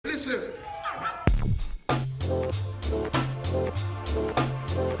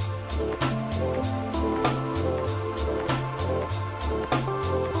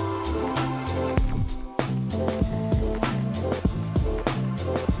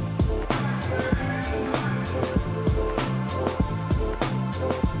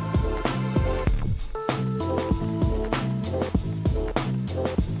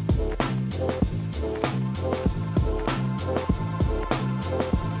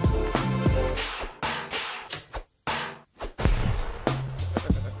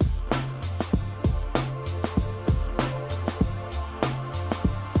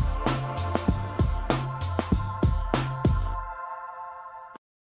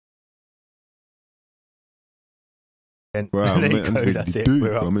And Bro, I'm there you meant to go, be that's it. deep.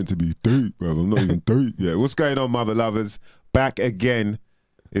 We're up. I'm meant to be deep, bro. I'm not even deep yet. What's going on, mother lovers? Back again.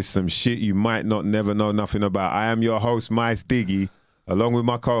 It's some shit you might not never know nothing about. I am your host, Mice Diggy, along with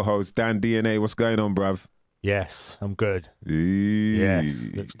my co-host, Dan DNA. What's going on, bruv? Yes, I'm good. Eee. Yes,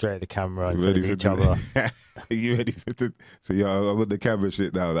 look straight at the camera You instead of for each other. You ready for today? So, yo, I'm with the camera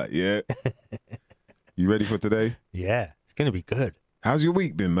shit now. Like, yeah. You ready for today? Yeah, it's going to be good. How's your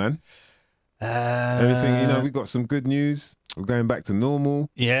week been, man? Everything, you know, we got some good news. We're going back to normal.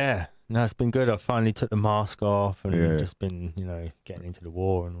 Yeah, no, it's been good. I finally took the mask off and Yeah. just been, you know, getting into the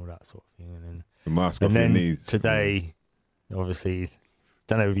war and all that sort of thing. And The mask off your then knees. today, obviously,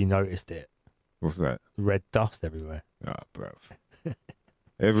 don't know if you noticed it, What's that? red dust everywhere. Ah, bruv.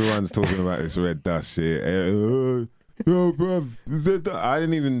 Everyone's talking about this red dust shit. Yo, bruv, is it I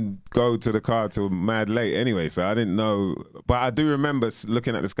didn't even go to the car till mad late anyway, so I didn't know. But I do remember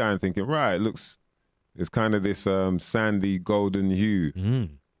looking at the sky and thinking, right, it's kind of this sandy golden hue,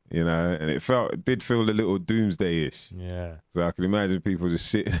 you know, and it did feel a little doomsday-ish. Yeah. So I can imagine people just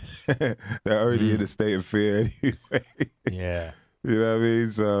shit. They're already in a state of fear anyway. Yeah. You know what I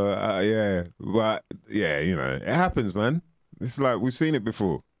mean? So, yeah. But, yeah, you know, it happens, man. It's like we've seen it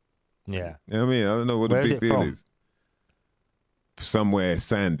before. Yeah. You know what I mean? I don't know what Where the is big it deal from? is. Somewhere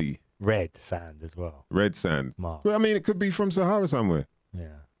sandy. Red sand as well. Red sand. Mars. Well, I mean, it could be from Sahara somewhere. Yeah.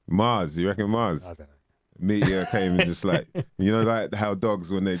 Mars. You reckon Mars? I don't know. Meteor came and just like, you know, like how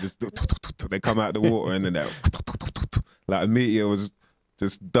dogs, when they just, they come out of the water and then they're like a meteor was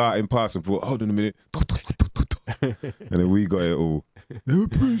just darting past and thought, hold on a minute. And then we got it all. I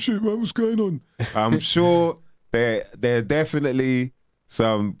appreciate, man, what's going on? I'm sure there are definitely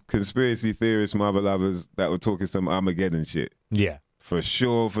some conspiracy theorists, mother lovers, that were talking some Armageddon shit. Yeah. For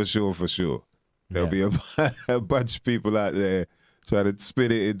sure, for sure, for sure. There'll be a bunch of people out there trying to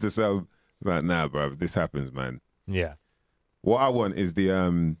spin it into some, like, nah, bro, this happens, man. Yeah. What I want is the,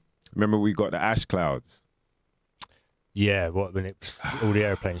 remember we got the ash clouds? Yeah, what when all the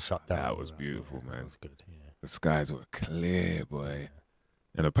airplanes shut down. That was beautiful, man. That was good. Yeah. The skies were clear, boy.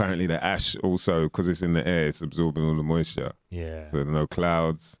 And apparently the ash also, because it's in the air, it's absorbing all the moisture. Yeah. So there are no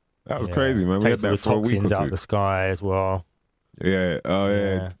clouds. That was crazy, man. We had Takes all that the for a week or toxins out two. of the sky as well. Yeah. Oh,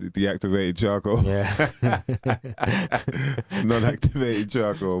 yeah. Deactivated charcoal. Yeah. Non-activated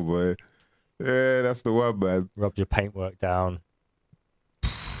charcoal, boy. Yeah, that's the one, man. Rub your paintwork down.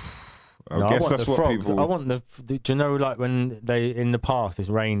 I guess that's what frogs. people... I want the. Do you know, like when they in the past it's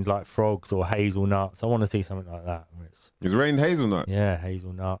rained like frogs or hazelnuts? I want to see something like that. Where it's rained hazelnuts? Yeah,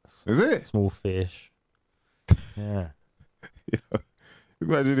 hazelnuts. Is it? Small fish. Yeah.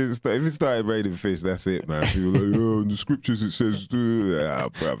 Imagine if it started raining fish, that's it, man. People are like, oh, in the scriptures it says, ah,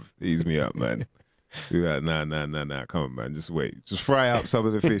 bruv, ease me up, man. Do that, nah, come on, man, just wait. Just fry up some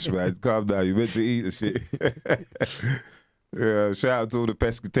of the fish, man. Calm down, you meant to eat the shit. Yeah, shout out to all the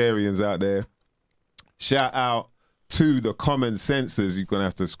pescatarians out there. Shout out to the common sensors. You're going to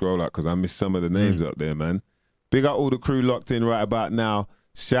have to scroll up because I missed some of the names up there, man. Big up all the crew locked in right about now.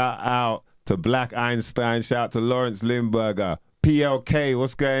 Shout out to Black Einstein. Shout out to Lawrence Limburger. PLK,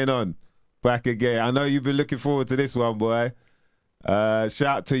 what's going on? Back again. I know you've been looking forward to this one, boy. Shout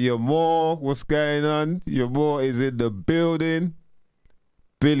out to your Moore. What's going on? Your Moore is in the building.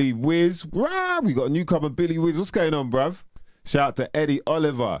 Billy Wiz. Rah, we got a newcomer, Billy Wiz. What's going on, bruv? Shout out to Eddie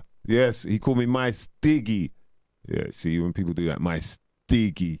Oliver. Yes, he called me my Stiggy. Yeah, see, when people do that, my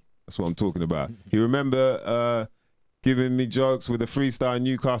Stiggy. That's what I'm talking about. He remember giving me jokes with a freestyle in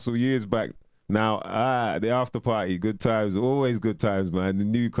Newcastle years back. Now, the after party, good times, always good times, man. The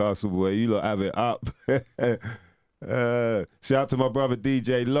Newcastle boy, you lot have it up. Shout out to my brother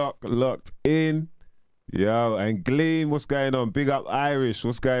DJ locked in. Yo, and Gleam, what's going on? Big up Irish,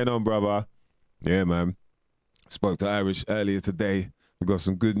 what's going on, brother? Yeah, man. Spoke to Irish earlier today. We've got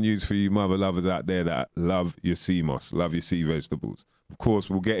some good news for you mother lovers out there that love your sea moss, love your sea vegetables. Of course,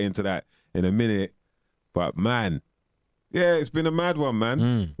 we'll get into that in a minute. But, man, yeah, it's been a mad one,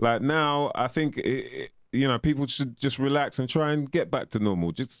 man. Like, now, I think, you know, people should just relax and try and get back to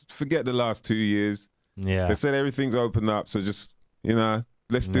normal. Just forget the last 2 years. Yeah. They said everything's opened up, so just, you know,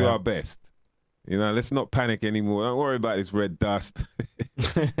 let's do our best. You know, let's not panic anymore. Don't worry about this red dust.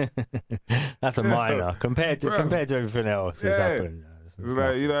 That's a minor compared to everything else that's happened. It's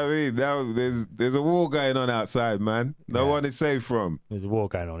like, you know what I mean? Now there's a war going on outside, man. No one is safe from. There's a war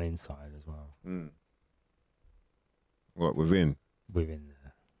going on inside as well. What, within? Within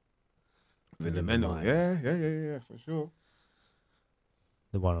the mental. mind. Yeah, for sure.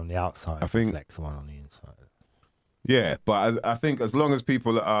 The one on the outside reflects the one on the inside. Yeah, but I think as long as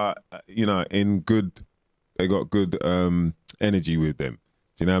people are, you know, in good, they got good energy with them.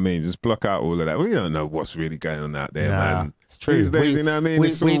 Do you know what I mean? Just block out all of that. We don't know what's really going on out there, man. It's true. These days, you know what I mean?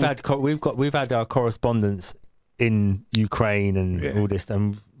 We've had our correspondence in Ukraine and all this,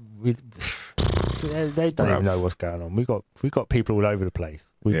 and they don't even know what's going on. We've got people all over the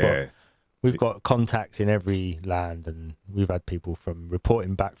place. We've got contacts in every land, and we've had people from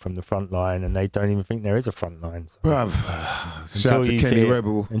reporting back from the front line, and they don't even think there is a front line. So Bruv, shout out to Kenny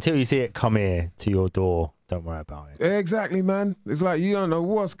Rebel. Until you see it come here to your door, don't worry about it. Exactly, man. It's like you don't know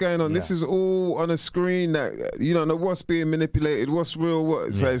what's going on. This is all on a screen that you don't know what's being manipulated, what's real,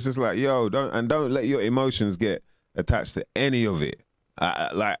 what. So it's just like, yo, don't let your emotions get attached to any of it.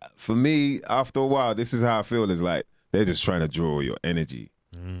 Like for me, after a while, this is how I feel. Is like they're just trying to draw your energy.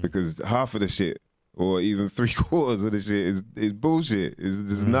 Because half of the shit, or even 3/4 of the shit, is bullshit. It's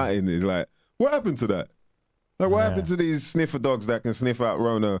just nothing. It's like, what happened to that? Like, what happened to these sniffer dogs that can sniff out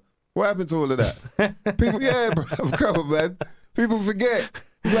Rona? What happened to all of that? People, bro, come on, man. People forget.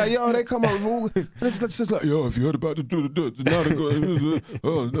 It's like, yo, they come up with all. It's just like, yo, if you heard about you're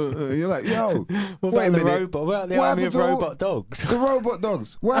like, yo, what about the robot? What about the army of robot dogs? The robot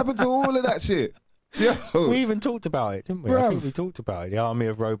dogs. What happened to all of that shit? Yo. We even talked about it, didn't we? Bruv. I think we talked about it. The army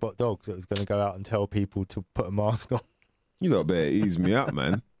of robot dogs that was going to go out and tell people to put a mask on. You lot better ease me up,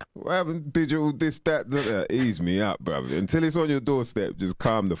 man. What happened? Digital, this, that, ease me up, brother. Until it's on your doorstep, just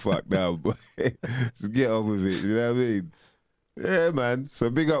calm the fuck down, boy. Just get on with it. You know what I mean? Yeah, man. So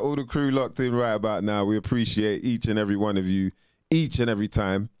big up all the crew locked in right about now. We appreciate each and every one of you, each and every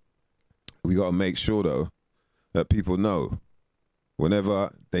time. We got to make sure, though, that people know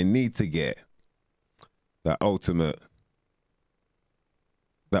whenever they need to get that ultimate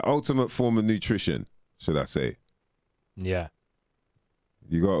form of nutrition, should I say. Yeah.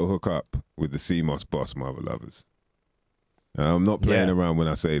 You got to hook up with the CMOS Boss, mother lovers. And I'm not playing around when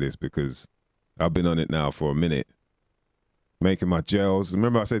I say this because I've been on it now for a minute. Making my gels.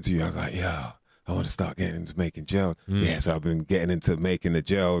 Remember I said to you, I was like, yeah, I want to start getting into making gels. Yes, I've been getting into making the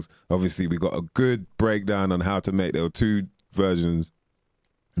gels. Obviously, we got a good breakdown on how to make. There were 2 versions,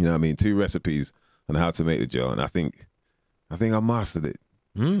 you know what I mean, 2 recipes on how to make the gel, and I think I mastered it.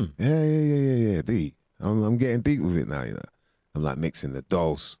 Yeah. I'm getting deep with it now. You know, I'm like mixing the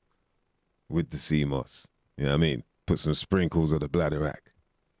dose with the CMOS. You know what I mean? Put some sprinkles of the bladder.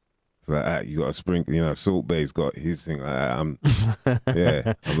 It's like that. You got a sprinkle. You know, Salt Bay's got his thing like that. I'm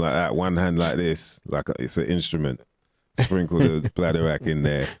like that. One hand like this, like it's an instrument. Sprinkle the bladder in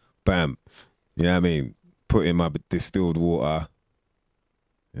there. Bam. You know what I mean? Put in my distilled water.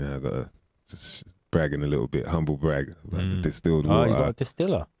 You know, I got to just bragging a little bit, humble brag about the distilled water. Oh, you got a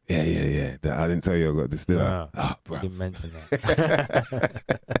distiller? Yeah. I didn't tell you I got a distiller. Bro. Didn't mention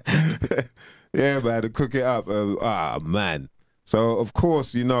that. Yeah, man, to cook it up. Man. So, of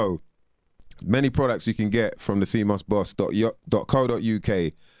course, you know, many products you can get from the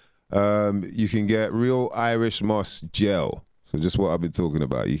cmossboss.co.uk. You can get real Irish moss gel. So just what I've been talking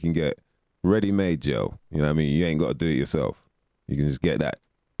about. You can get ready-made gel. You know what I mean? You ain't got to do it yourself. You can just get that.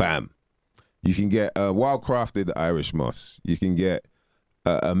 Bam. You can get wild-crafted Irish moss. You can get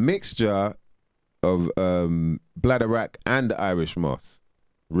a mixture of bladderwrack and Irish moss.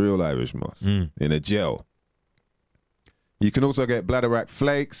 Real Irish moss in a gel. You can also get bladderwrack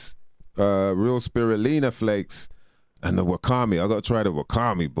flakes, real spirulina flakes, and the wakame. I got to try the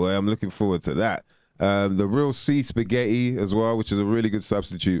wakame, boy. I'm looking forward to that. The real sea spaghetti as well, which is a really good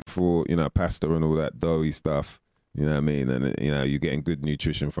substitute for, you know, pasta and all that doughy stuff. You know what I mean? And, you know, you're getting good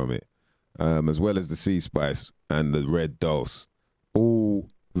nutrition from it. As well as the sea spice and the red dose. All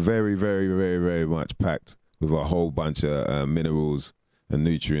very, very, very, very much packed with a whole bunch of minerals and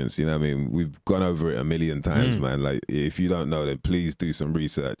nutrients. You know what I mean? We've gone over it a million times, man. Like, if you don't know, then please do some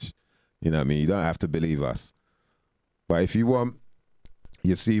research. You know what I mean? You don't have to believe us. But if you want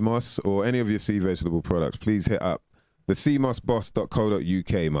your CMOS or any of your sea vegetable products, please hit up the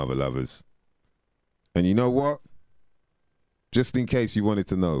cmossboss.co.uk, mother lovers. And you know what? Just in case you wanted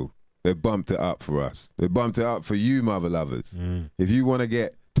to know, they bumped it up for us. They bumped it up for you, mother lovers. If you want to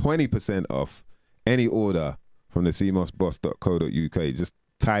get 20% off any order from the cmossboss.co.uk, just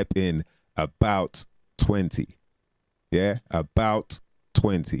type in about 20. Yeah, about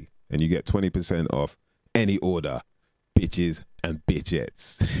 20. And you get 20% off any order, bitches and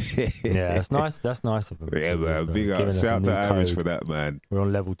bitchettes. Yeah, that's nice. That's nice of them. Yeah, man. Big up. Shout to Irish for that, man. We're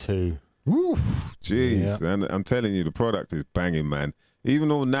on level 2. Woo, jeez. Yeah. And I'm telling you, the product is banging, man. Even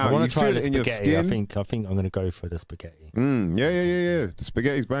though now you feel it in your skin. I think I'm going to go for the spaghetti. Yeah. The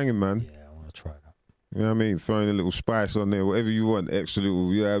spaghetti's banging, man. Yeah, I want to try that. You know what I mean? Throwing a little spice on there, whatever you want, extra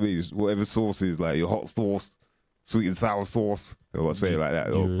little, you know what I mean? Whatever sauce is, like your hot sauce, sweet and sour sauce. Or what say it like that.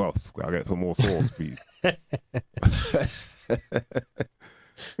 Oh, boss, I'll get some more sauce, please.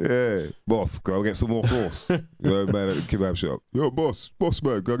 Yeah, boss, go get some more sauce. You know, man at the kebab shop. Yo, boss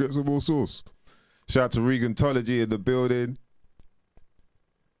man, go get some more sauce. Shout out to Regantology in the building.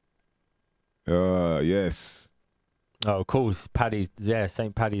 Yes. Oh, of course, Paddy's, yeah,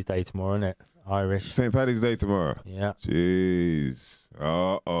 St. Paddy's Day tomorrow, isn't it? Irish. St. Paddy's Day tomorrow. Yeah. Jeez.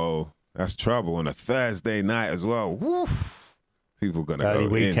 Uh-oh. That's trouble on a Thursday night as well. Woof. People gonna Early go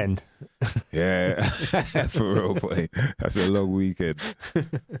weekend. In. Yeah, for real, boy. That's a long weekend.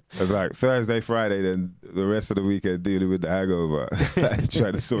 It's like Thursday, Friday, then the rest of the weekend dealing with the hangover.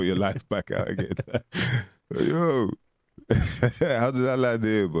 Trying to sort your life back out again. Yo, how did that land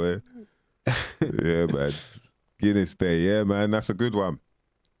here, boy? Yeah, man. Guinness Day, yeah, man. That's a good one.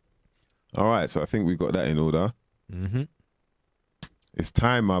 All right, so I think we got that in order. Mm-hmm. It's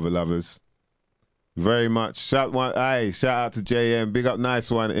time, mother lovers. Very much. Shout out to JM. Big up,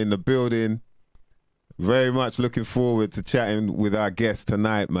 nice one in the building. Very much looking forward to chatting with our guest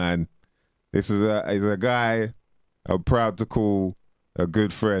tonight, man. This is a guy I'm proud to call a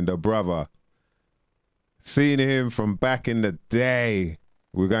good friend, a brother. Seeing him from back in the day.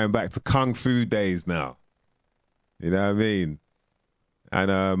 We're going back to Kung Fu days now. You know what I mean?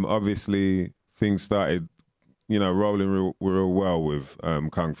 And obviously things started, you know, rolling real well with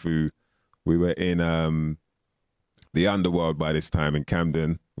Kung Fu. We were in the underworld by this time in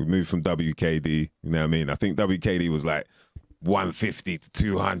Camden. We moved from WKD, you know what I mean? I think WKD was like 150 to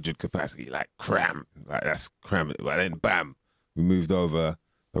 200 capacity, like cram. Like that's cram. But then bam, we moved over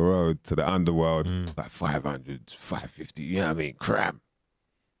the road to the underworld, like 500, 550, you know what I mean? Cram.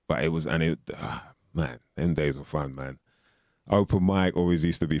 But it was, man, them days were fun, man. Open mic always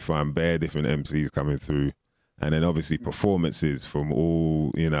used to be fun, bare different MCs coming through. And then obviously performances from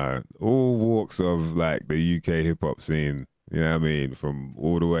all, you know, all walks of like the UK hip hop scene, you know what I mean? From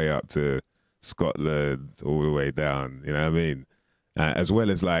all the way up to Scotland, all the way down, you know what I mean? As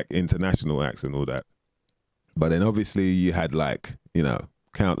well as like international acts and all that. But then obviously you had like, you know,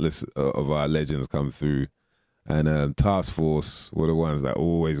 countless of our legends come through. And Task Force were the ones that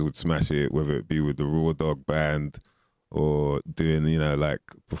always would smash it, whether it be with the Raw Dog Band or doing, you know, like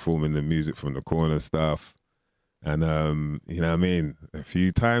performing the music from the corner stuff. And, you know what I mean? A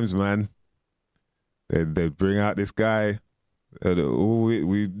few times, man, they'd bring out this guy.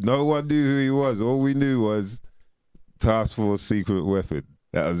 No one knew who he was. All we knew was Task Force Secret Weapon.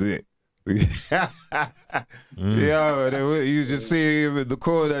 That was it. Yeah, you just see him in the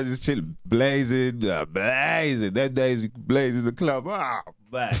corner just chilling, blazing. Them days, blazing the club. Oh,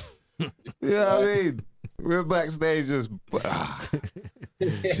 man. You know what I mean? We're backstage just,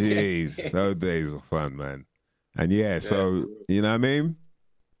 jeez, those days were fun, man. And yeah, so, you know what I mean?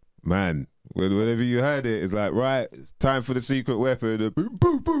 Man, whenever you heard it, it's like, right, it's time for the Secret Weapon. Boom,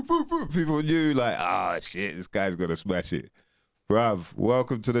 boom, boom, boom, boom. People knew, like, oh, shit, this guy's going to smash it. Bruv,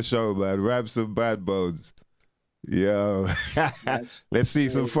 welcome to the show, man. Ramson, Badbonez. Yo. Let's see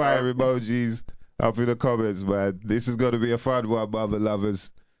some fire emojis up in the comments, man. This is going to be a fun one, mother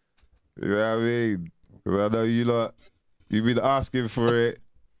lovers. You know what I mean? Because I know you lot, you've been asking for it.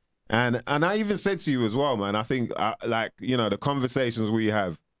 And I even said to you as well, man, I think, like, you know, the conversations we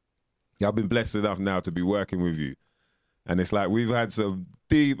have, I've been blessed enough now to be working with you. And it's like we've had some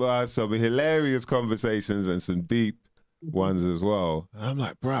deep, some hilarious conversations and some deep ones as well. And I'm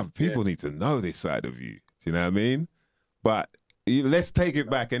like, bruv, people need to know this side of you. Do you know what I mean? But let's take it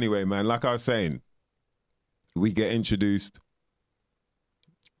back anyway, man. Like I was saying, we get introduced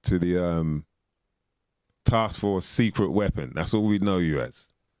to the Task Force Secret Weapon. That's all we know you as.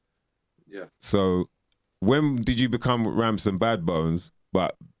 Yeah. So when did you become Ramson Badbonez?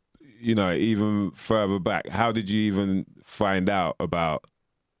 But, you know, even further back, how did you even find out about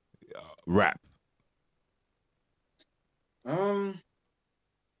rap? I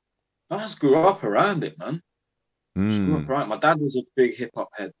just grew up around it, man. Just grew up around it. My dad was a big hip hop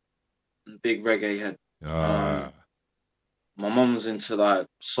head and big reggae head. My mum was into like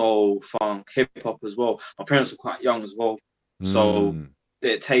soul, funk, hip hop as well. My parents were quite young as well. So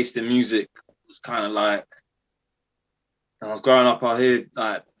their taste in music was kind of like, when I was growing up, I heard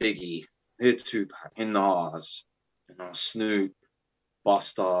like Biggie, I heard Tupac, Nas, you know, Snoop,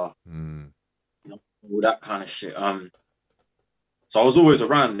 Busta, you know, all that kind of shit. So I was always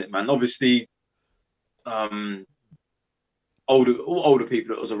around it, man. Obviously, older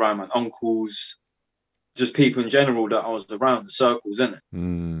people that was around, man, uncles, just people in general that I was around, the circles,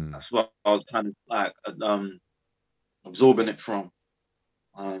 innit? That's what I was kind of like absorbing it from.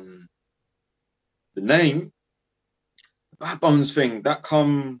 The name, Badbonez thing, that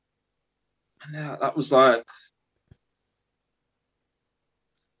was like,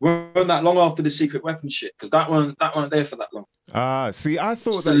 wasn't that long after the Secret Weapon shit, because that weren't there for that long. See, I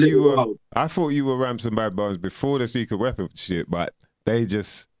thought Just a that you little were. while. I thought you were Ramson Badbonez before the secret weapon shit, but they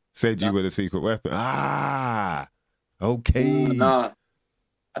just said you Nah. were the secret weapon. Okay. Nah,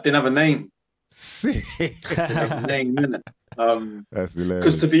 I didn't have a name. See, I didn't have a name, innit? that's Because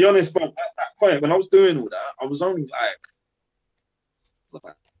hilarious. to be honest, bro, at that point when I was doing all that, I was only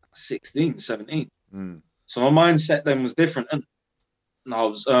like 16, 17. Mm. So my mindset then was different, and I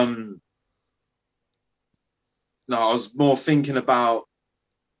was no, I was more thinking about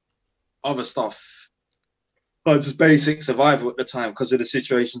other stuff, like just basic survival at the time because of the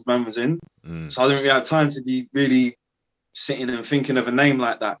situations man was in. Mm. So I didn't really have time to be really sitting and thinking of a name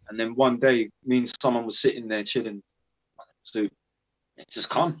like that. And then one day, me and someone was sitting there chilling. So it just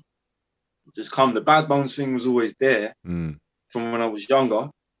come. The Badbonez thing was always there from when I was younger,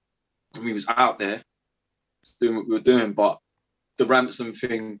 and we was out there doing what we were doing. But the Ramson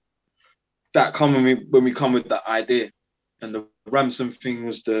thing, that come when we come with that idea, and the Ramson thing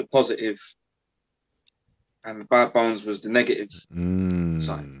was the positive, and the Badbonez was the negative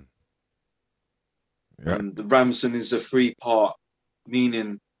side. Yeah. And the Ramson is a 3-part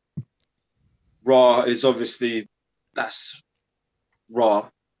meaning. Ra is obviously, that's Ra,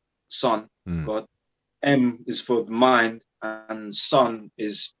 Son, God. M is for the mind, and Son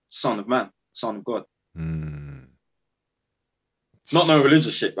is Son of Man, Son of God. Not no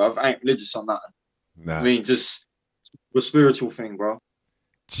religious shit, bro. I ain't religious on that. Nah. I mean, just a spiritual thing, bro.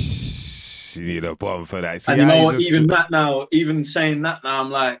 You need a bomb for that. See, and you know what? Even that now, even saying that now, I'm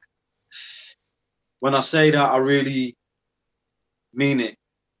like, when I say that, I really mean it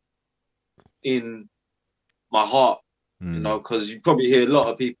in my heart, you know, because you probably hear a lot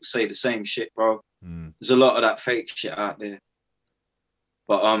of people say the same shit, bro. There's a lot of that fake shit out there.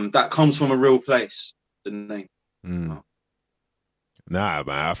 But that comes from a real place, the name. You know? Nah,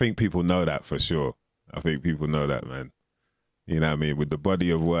 man, I think people know that for sure. I think people know that, man. You know what I mean? With the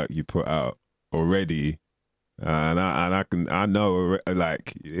body of work you put out already, I know,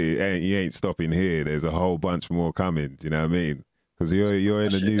 like, you ain't stopping here. There's a whole bunch more coming. Do you know what I mean? Because you're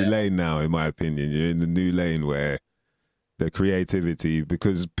in a new lane now, in my opinion. You're in the new lane where the creativity,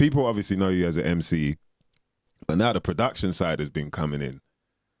 because people obviously know you as an MC, but now the production side has been coming in,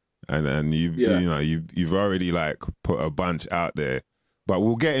 and you've already like put a bunch out there. But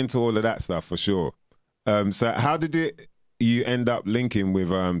we'll get into all of that stuff for sure. So how did you end up linking with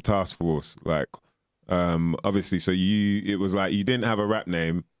Task Force? Like, obviously, so it was like you didn't have a rap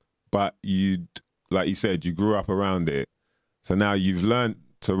name, but like you said, you grew up around it. So now you've learned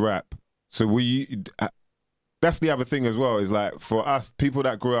to rap. So that's the other thing as well, is like for us, people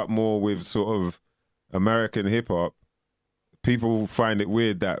that grew up more with sort of American hip hop, people find it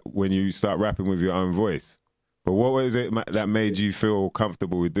weird that when you start rapping with your own voice. But what was it that made you feel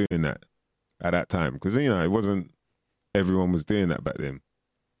comfortable with doing that at that time? Because, you know, it wasn't everyone was doing that back then.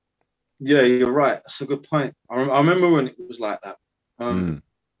 Yeah, you're right. That's a good point. I remember when it was like that. I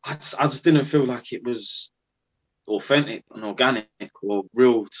just didn't feel like it was authentic and organic or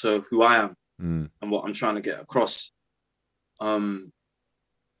real to who I am and what I'm trying to get across. Yeah,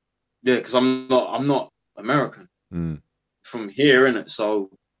 because I'm not American from here, innit? So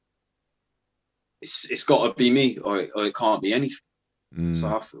it's got to be me, or it can't be anything. So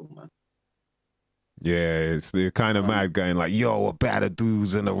I feel, man. Yeah, it's the kind of mad going like, yo, a batter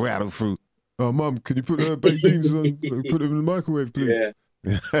dudes and a rattle fruit. Oh, mum, can you put baked beans on? Put them in the microwave, please. Yeah.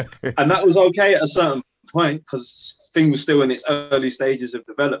 And that was okay at a certain point because thing was still in its early stages of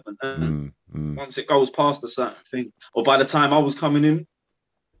development. And once it goes past a certain thing, or by the time I was coming in,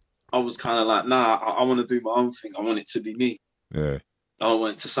 I was kind of like, nah, I want to do my own thing. I want it to be me. Yeah. I don't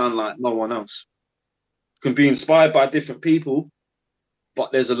want it to sound like no one else. Can be inspired by different people,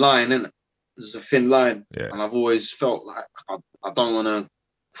 but there's a line in it. There's a thin line. Yeah. And I've always felt like I don't want to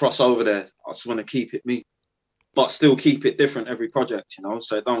cross over there. I just want to keep it me, but still keep it different every project, you know,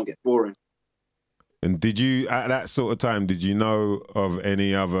 so it don't get boring. And did you, at that sort of time, did you know of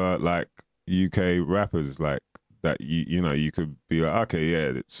any other like UK rappers like that you know, you could be like, okay,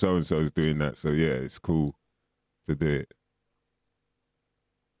 yeah, so-and-so is doing that, so yeah, it's cool to do it?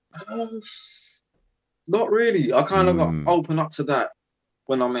 Not really. I kind of got open up to that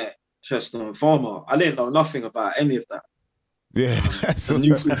when I met Chester and Farmer. I didn't know nothing about any of that. Yeah, that's a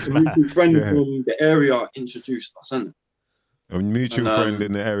mutual friend from the area introduced us, isn't it? A mutual friend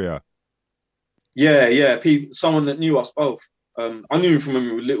in the area. Yeah, someone that knew us both. I knew him from when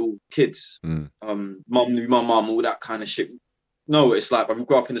we were little kids. Mum knew my mum, all that kind of shit. No, it's like we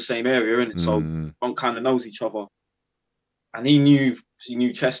grew up in the same area, innit? So one kind of knows each other. And he knew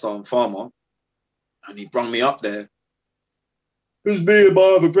Chester and Farmer, and he brung me up there. It was me and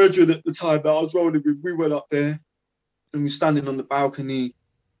my other brethren at the time that I was rolling with. We went up there. and we were standing on the balcony,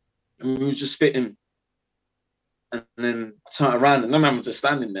 and we was just spitting. And then I turned around, and the man was just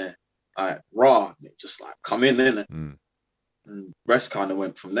standing there, like raw, just like come in, innit? And rest kind of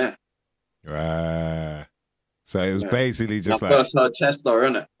went from there. Right. So it was basically just like first heard Chester,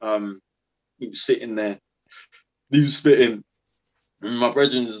 innit? He was sitting there, he was spitting, and my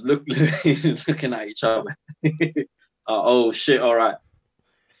brethren was looking at each other. Oh shit! All right.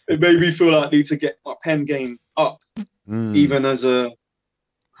 It made me feel like I need to get my pen game up, even as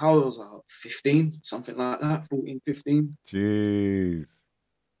how old was I? 15, something like that, 14, 15. Jeez.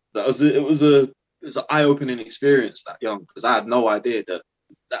 That was it. It was an eye-opening experience that young, because I had no idea that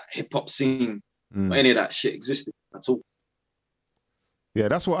hip hop scene or any of that shit existed at all. Yeah,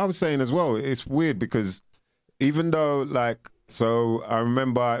 that's what I was saying as well. It's weird because even though so I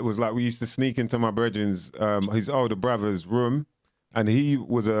remember it was like we used to sneak into my brethren's, his older brother's room, and he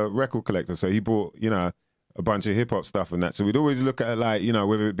was a record collector. So he bought, a bunch of hip hop stuff and that. So we'd always look at it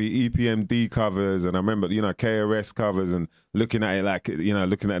whether it be EPMD covers, and I remember, KRS covers, and looking at it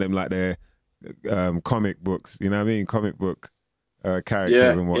looking at them like they're comic books, you know what I mean? Comic book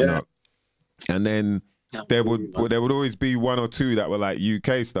characters and whatnot. Yeah. And then there would always be one or two that were like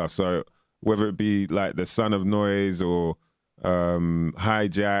UK stuff. So whether it be like the Son of Noise or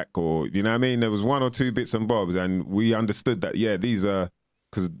Hijack, or you know what I mean, there was one or two bits and bobs, and we understood that these are,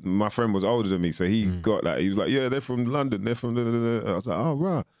 because my friend was older than me, so he got that. He was like, yeah, they're from London, they're from I was like, oh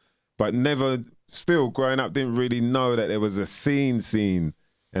right. But still growing up, didn't really know that there was a scene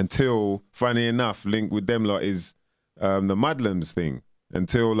until, funny enough, linked with them lot is the Mudlums thing.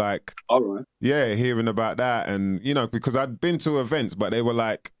 Until hearing about that, and because I'd been to events, but they were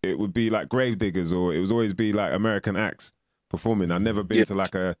like, it would be like Gravediggers, or it would always be like American acts performing. I'd never been to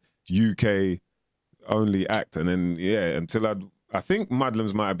like a UK only act, and then until I think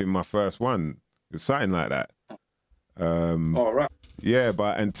Mudlums might have been my first one. It was something like that. Yeah,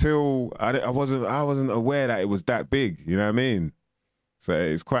 but until I wasn't aware that it was that big. You know what I mean? So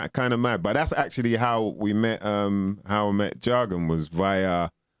it's quite kind of mad. But that's actually how we met. How I met Jargon was via.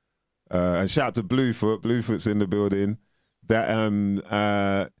 And shout out to Bluefoot. Bluefoot's in the building.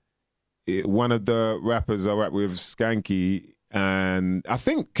 That one of the rappers I rap with, Skanky, and I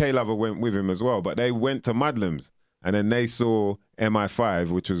think K-Lover went with him as well. But they went to Mudlums, and then they saw MI5,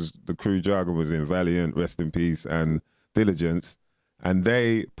 which was the crew Jargon was in, Valiant, Rest in Peace, and Diligence, and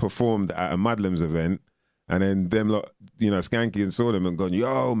they performed at a Mudlums event. And then them lot, Skanky and saw them and gone,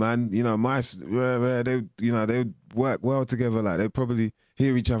 yo, man, they would work well together. Like, they'd probably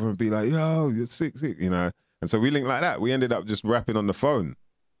hear each other and be like, yo, you're sick, And so we linked like that. We ended up just rapping on the phone.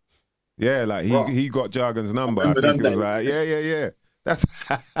 Yeah, like he got Jargon's number. I think it was like, yeah. That's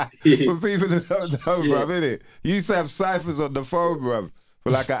for people who don't know, bruv, innit? You used to have ciphers on the phone, bruv,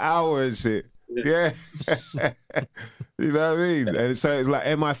 for like an hour and shit. Yeah. You know what I mean? And so it's like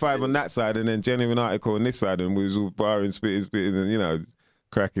MI5 on that side, and then Genuine Article on this side, and we was all barring, spitting, and,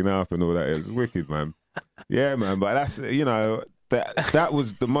 cracking up and all that. It was wicked, man. Yeah, man. But that's, that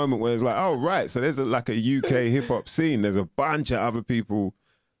was the moment where it's like, oh, right. So there's like a UK hip hop scene. There's a bunch of other people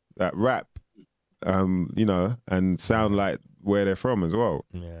that rap, and sound like where they're from as well.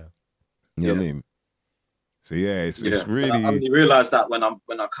 Yeah. You know what I mean? So yeah, it's really. I only realised that when I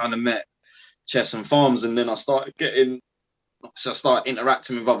kind of met Chess and Farms, and then I started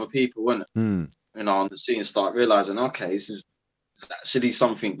interacting with other people, innit? On the scene, start realising, okay, this is actually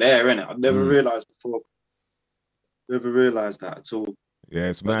something there, innit? I've never realised before. Never realised that at all. Yeah,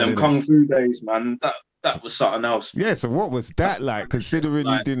 it's mad. Them Kung Fu days, man, that was something else. Yeah, so what was that like? Considering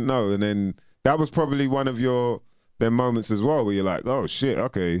you didn't know, and then that was probably one of them moments as well, where you're like, oh shit,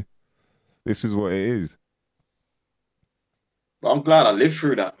 okay, this is what it is. But I'm glad I lived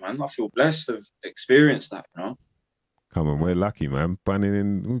through that, man. I feel blessed to have experienced that, Come on, we're lucky, man. Bunning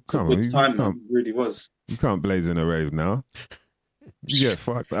in, come on. Good time, man. It really was. You can't blaze in a rave now. You get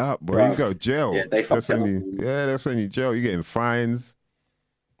fucked up, bro. You go jail. Yeah, they fucked up. Yeah, they'll send you jail. You getting fines.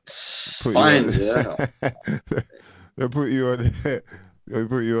 Fines, yeah. They'll put you on. They'll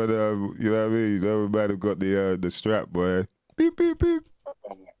put you on. You know what I mean? Everybody have got the strap, boy. Beep beep beep. Oh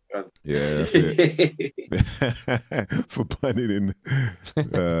my God. Yeah, that's it. For planning in.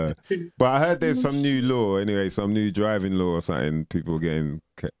 But I heard there's some new law anyway, some new driving law or something. People are getting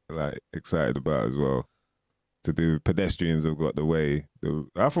like excited about as well. To do pedestrians have got the way.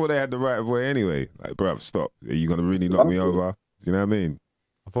 I thought they had the right of way anyway. Like, bruv, stop. Are you gonna really knock me over? Do you know what I mean?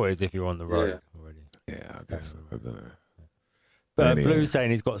 I thought it was if you're on the road already. Yeah, I guess. I don't know. But anyway. Blue's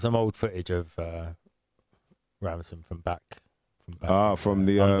saying he's got some old footage of Ramson from back. From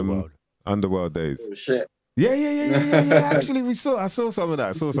the Underworld days. Oh, shit. Yeah. Actually, I saw some of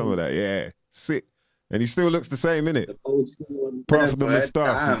that. Yeah, sick. And he still looks the same, innit? The old school one. Apart from the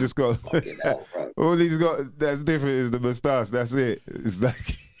moustache, he just got Hell, all he's got that's different is the moustache. That's it. It's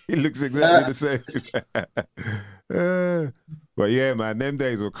like he looks exactly the same. But yeah, man, them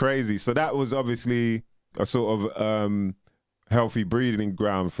days were crazy. So that was obviously a sort of healthy breeding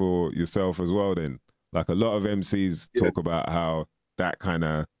ground for yourself as well. Then, like a lot of MCs talk about how that kind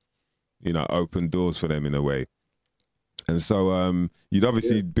of, you know, opened doors for them in a way. And so you'd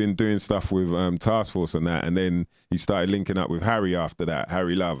obviously been doing stuff with Task Force and that, and then you started linking up with Harry after that.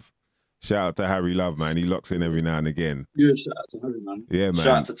 Harry Love. Shout out to Harry Love, man. He locks in every now and again. Yeah, shout out to Harry, man. Yeah, man.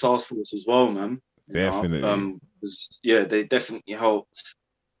 Shout out to Task Force as well, man. Definitely. Yeah, they definitely helped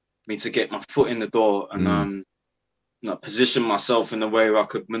me to get my foot in the door and you know, position myself in a way where I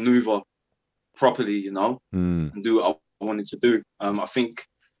could maneuver properly, you know, and do what I wanted to do. I think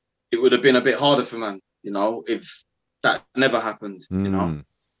it would have been a bit harder for man, you know, if that never happened, you know.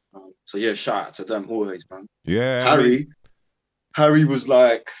 So yeah, shout out to them always, man. Yeah, Harry was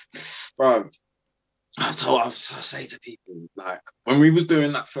like, bro, I say to people, like, when we was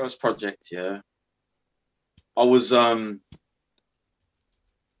doing that first project, yeah, I was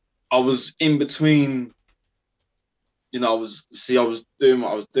in between, you know, I was doing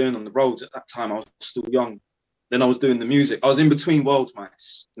what I was doing on the roads at that time. I was still young. Then I was doing the music. I was in between worlds, man.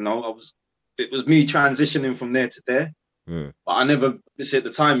 You know, it was me transitioning from there to there. But I never, at the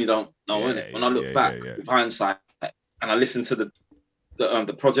time, you don't know, innit? When I look back with hindsight and I listen to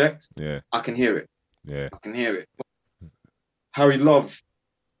the project, I can hear it. Yeah, I can hear it. Harry Love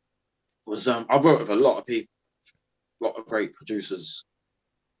was, I wrote with a lot of people, a lot of great producers.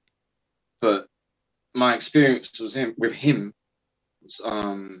 But my experience with him was,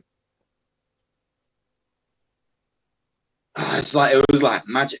 it was like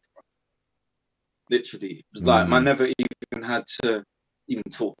magic. Literally, it was like I never even had to even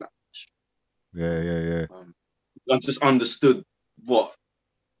talk that much. Yeah. I just understood what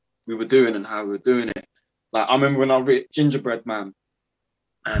we were doing and how we were doing it. Like I remember when I wrote Gingerbread Man,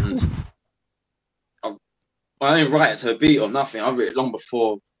 and I didn't write it to a beat or nothing. I wrote it long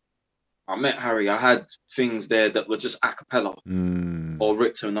before I met Harry. I had things there that were just a cappella or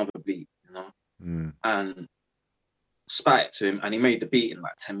written to another beat, you know, and spat it to him, and he made the beat in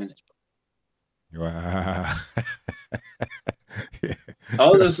like 10 minutes. Wow. I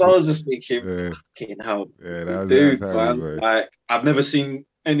was just thinking, fucking hell, dude, man. Bro. Like I've never seen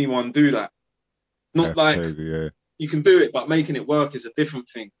anyone do that. Not like crazy, you can do it, but making it work is a different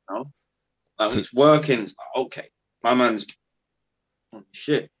thing, you know. Like when it's working, it's like, okay, my man's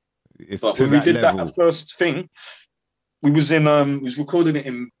shit. But when we did that first thing, we was recording it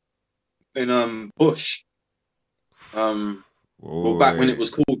in Bush. Well, back when it was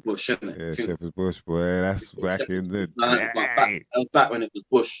called Bush, isn't it? Yeah, Shepherd's Bush, boy. That's back in the day. Back when it was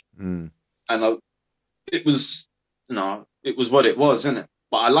Bush. And it was, you know, it was what it was, isn't it?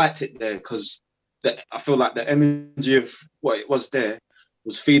 But I liked it there because I feel like the energy of what it was there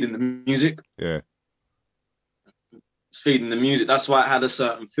was feeding the music. Yeah. Feeding the music. That's why it had a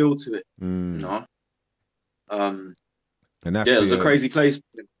certain feel to it, you know? And that's it was a crazy place,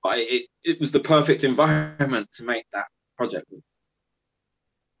 but it was the perfect environment to make that project.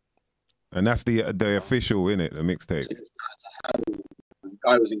 And that's the official, innit? The mixtape. The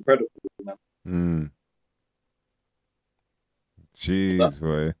guy was incredible, man. Jeez,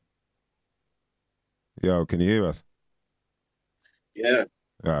 boy. Yo, can you hear us? Yeah.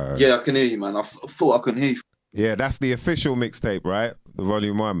 Yeah, I can hear you, man. I thought I couldn't hear you. Yeah, that's the official mixtape, right? The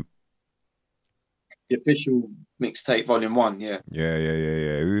volume 1. The official mixtape, volume 1, yeah.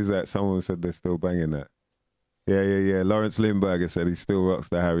 Yeah. Who's that? Someone said they're still banging that. Yeah. Lawrence Lindbergh said he still rocks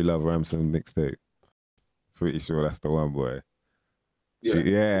the Harry Love Ramson mixtape. Pretty sure that's the one, boy.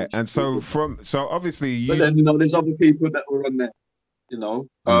 Yeah. And so obviously you. But then, you know, there's other people that were on there. You know,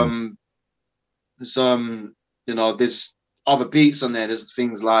 you know, there's other beats on there. There's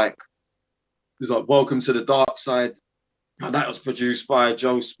things like Welcome to the Dark Side. Now, that was produced by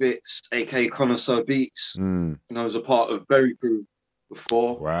Joe Spitz, aka Connoisseur Beats. You know, was a part of Berry Crew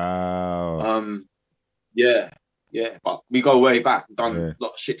before. Wow. Yeah. But we go way back. Done a lot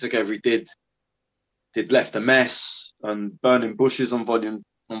of shit together. We did Left a Mess and Burning Bushes on volume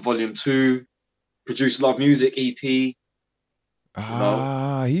 2. Produced Love Music EP. He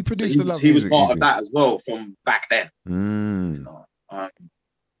produced the Love Music. He was part of that as well from back then. You know?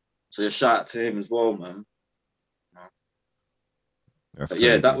 So a shout out to him as well, man. But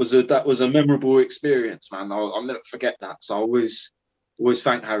yeah, that was a memorable experience, man. I'll never forget that. So I always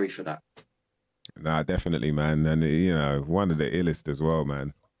thank Harry for that. Nah, definitely, man. And you know, one of the illest as well,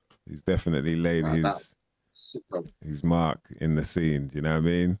 man. He's definitely laid his mark in the scene. Do you know what I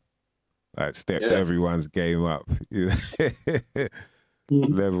mean? like stepped everyone's game up.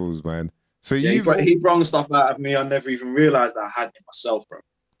 Levels, man. So he brung stuff out of me I never even realized I had in myself, bro.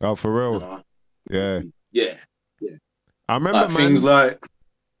 Oh, for real? You know? Yeah. I remember, like, things like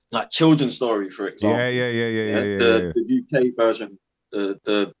Children's Story, for example. The UK version,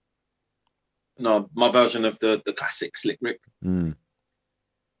 my version of the classic Slick Rick.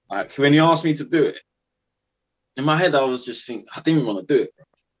 Like, when he asked me to do it, in my head I was just thinking, I didn't even want to do it, bro.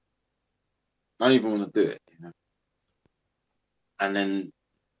 I don't even want to do it, you know. And then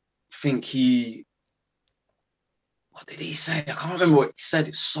I think what did he say? I can't remember what he said.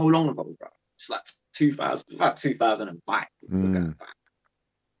 It's so long ago, bro. It's like 2005.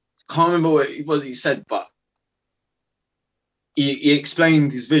 Can't remember what it was he said, but he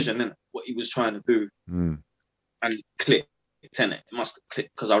explained his vision and what he was trying to do, and it clicked in it. It must have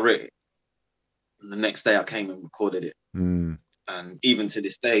clicked because I wrote it, and the next day I came and recorded it, and even to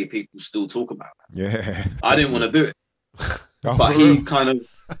this day, people still talk about that. Yeah, I didn't want to do it, but he kind of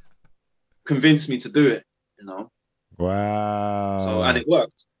convinced me to do it. You know. Wow. So, and it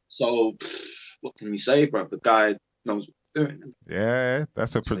worked. So, what can we say, bro? The guy knows what he's doing. Yeah,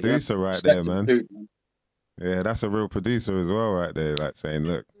 that's a producer right there, man. Yeah, that's a real producer as well right there, like saying,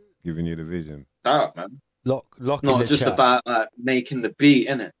 look, giving you the vision. That, man. Not just chat. About like making the beat,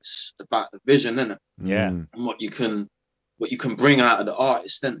 innit? It's about the vision, innit? Yeah. And what you can bring out of the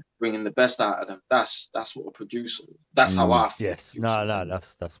artist, innit? Bringing the best out of them. That's what a producer is. That's how I feel. Yes. No,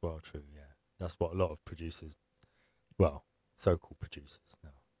 that's well true, yeah. That's what a lot of producers, well, so-called producers now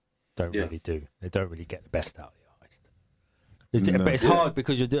don't really do. They don't really get the best out of the artist. But it's hard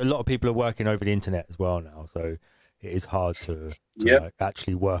because a lot of people are working over the internet as well now, so it is hard to like,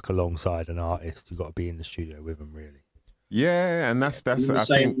 actually work alongside an artist. You've got to be in the studio with them, really. Yeah, and that's in the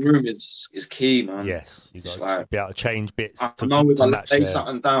same room is key, man. Yes, you got to be able to change bits. I know if I lay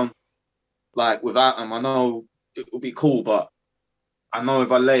something down, like without them, I know it will be cool, but I know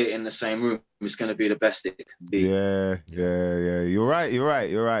if I lay it in the same room, it's going to be the best it can be. Yeah. You're right.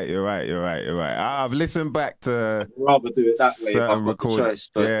 I've listened back to. I'd rather do it that way if I've got the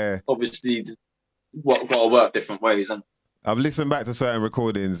choice, but obviously, got to work different ways. And I've listened back to certain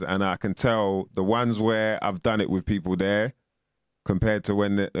recordings, and I can tell the ones where I've done it with people there, compared to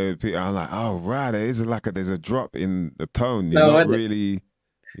when the people, I'm like, oh right, there's a drop in the tone. You're not really.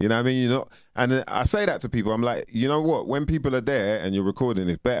 You know what I mean? And I say that to people. I'm like, you know what? When people are there and you're recording,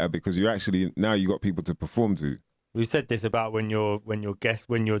 it's better because you actually now you got people to perform to. We said this about when you're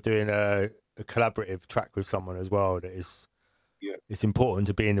doing a collaborative track with someone as well. That is, it's important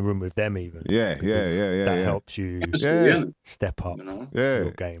to be in the room with them even. Yeah. That helps you step up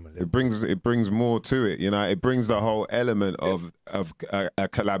your game a little. It brings more to it. You know, it brings the whole element of a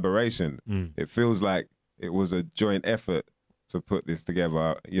collaboration. It feels like it was a joint effort to put this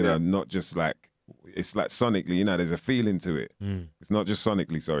together, you know, not just like, it's like sonically, you know, there's a feeling to it. It's not just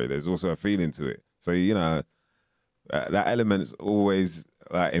sonically, sorry, there's also a feeling to it. So, you know, that element's always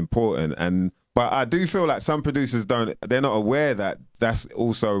like important. But I do feel like some producers they're not aware that that's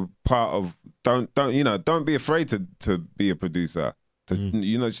also part of, don't be afraid to be a producer.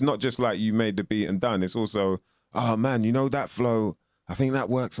 You know, it's not just like you made the beat and done. It's also, oh man, you know, that flow, I think that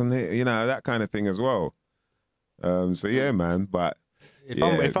works on it, you know, that kind of thing as well. So yeah, man. But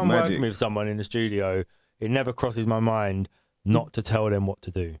if I'm working with someone in the studio, it never crosses my mind not to tell them what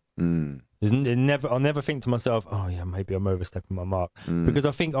to do. I'll never think to myself, oh yeah, maybe I'm overstepping my mark, because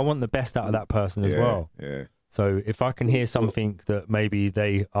I think I want the best out of that person as well. Yeah. So if I can hear something that maybe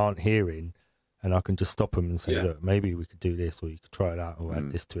they aren't hearing, and I can just stop them and say, look, maybe we could do this, or you could try it out, or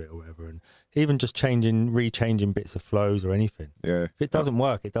add this to it, or whatever, and even just rechanging bits of flows or anything. Yeah. If it doesn't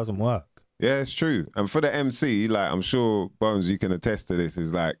work, it doesn't work. Yeah, it's true. And for the MC, like, I'm sure, Bones, you can attest to this,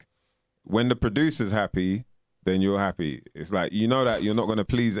 is like, when the producer's happy, then you're happy. It's like, you know that you're not going to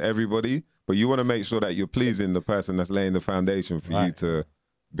please everybody, but you want to make sure that you're pleasing the person that's laying the foundation for you to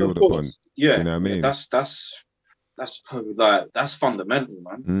build upon. Yeah. You know what I mean? That's probably like, that's fundamental,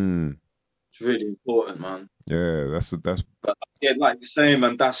 man. It's really important, man. Yeah, that's. But yeah, like you're saying,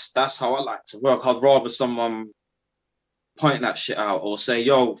 man, that's how I like to work. I'd rather someone point that shit out or say,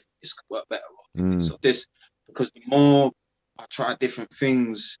 yo, this could work better. So this, because the more I try different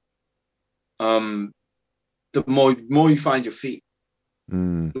things, the more you find your feet,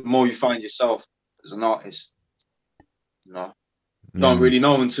 the more you find yourself as an artist. You know, don't really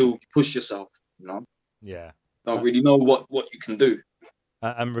know until you push yourself. You know, don't really know what you can do.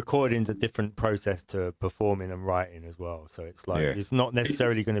 And recording's a different process to performing and writing as well. So it's like it's not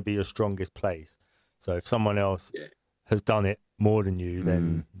necessarily going to be your strongest place. So if someone else has done it more than you,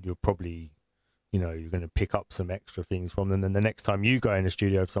 then you're probably you know, you're going to pick up some extra things from them. And the next time you go in the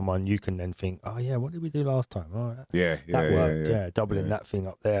studio with someone, you can then think, oh yeah, what did we do last time? Oh, that worked. Yeah, doubling that thing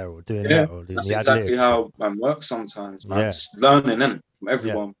up there, or doing that, or doing the ad-libs. That's exactly how man works sometimes, man. Just learning from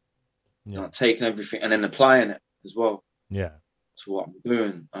everyone, taking everything and then applying it as well. Yeah, to what I'm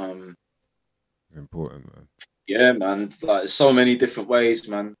doing. Important, man. Yeah, man. It's like so many different ways,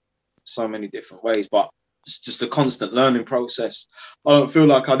 man. So many different ways, but it's just a constant learning process. I don't feel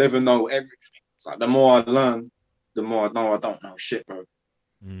like I'd ever know everything. It's like the more I learn, the more I know I don't know shit, bro.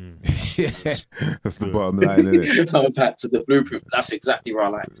 That's the bottom line, isn't it? Back to the blueprint. That's exactly where I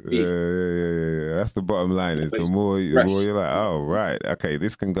like to be. Yeah. That's the bottom line. Is the more you're like, oh right, okay,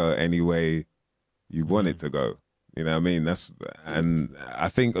 this can go any way you want it to go. You know what I mean? And I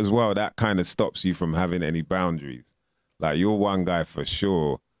think as well that kind of stops you from having any boundaries. Like you're one guy for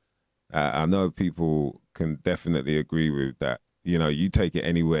sure. I know people can definitely agree with that. You know, you take it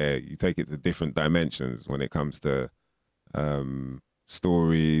anywhere, you take it to different dimensions when it comes to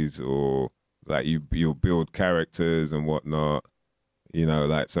stories, or like you'll build characters and whatnot. You know,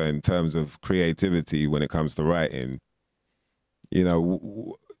 like, so in terms of creativity when it comes to writing, you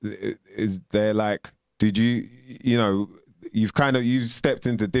know, is there like, did you know, you've stepped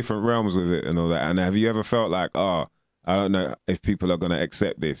into different realms with it and all that. And have you ever felt like, oh, I don't know if people are going to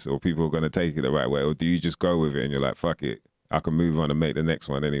accept this or people are going to take it the right way? Or do you just go with it and you're like, fuck it, I can move on and make the next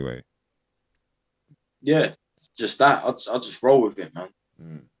one anyway? Yeah, just that. I'll just roll with it, man.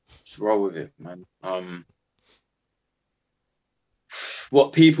 Just roll with it, man.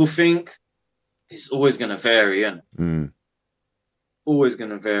 What people think is always going to vary, isn't it? Always going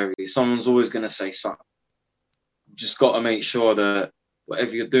to vary. Someone's always going to say something. You just got to make sure that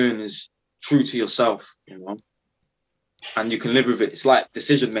whatever you're doing is true to yourself, you know? And you can live with it. It's like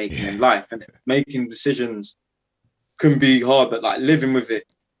decision making in life, and making decisions can be hard, but like living with it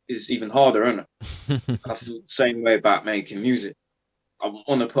is even harder, isn't it? I feel the same way about making music. I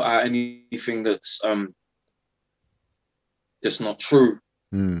want to put out anything that's not true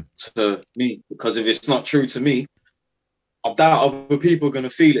to me, because if it's not true to me, I doubt other people are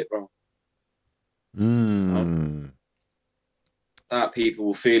gonna feel it, bro. That people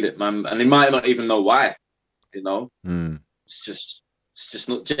will feel it, man, and they might not even know why. You know, it's just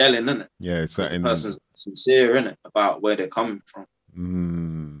not gelling, isn't it? Yeah, it's that the person's sincere, innit, about where they're coming from.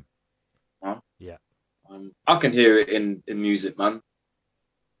 Yeah, I can hear it in music, man,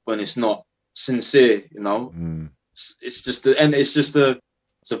 when it's not sincere. You know, it's just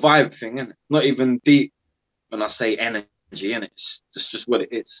it's a vibe thing, innit? Not even deep when I say energy, innit? It's just what it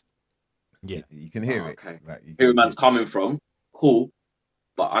is. Yeah, you can hear it. Okay, like hear where man's coming from, cool,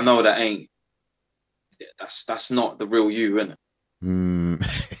 but I know that ain't. That's not the real you, innit? You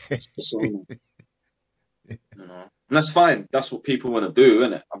know, and that's fine. That's what people want to do,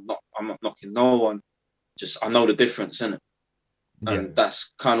 innit? I'm not knocking no one. Just I know the difference, innit? And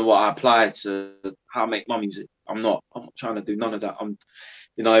that's kind of what I apply to how I make my music. I'm not trying to do none of that.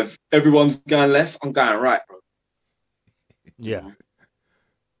 You know, if everyone's going left, I'm going right, bro. Yeah.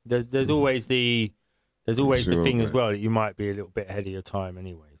 There's always the thing as well that you might be a little bit ahead of your time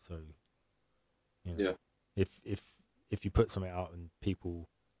anyway. So, you know, if you put something out and people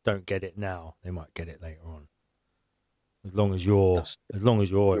don't get it now, they might get it later on. As long as you're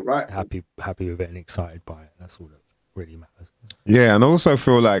right. happy with it and excited by it, that's all that really matters. Yeah, and I also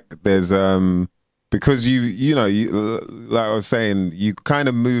feel like there's because you know, like I was saying, you kind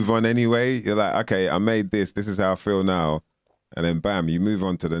of move on anyway. You're like, okay, I made this is how I feel now, and then bam, you move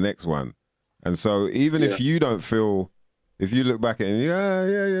on to the next one. And so even if you don't feel, if you look back at it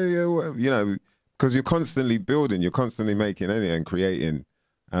and whatever, you know, because you're constantly building, you're constantly making and creating,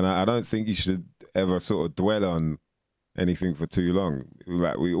 and I don't think you should ever sort of dwell on anything for too long.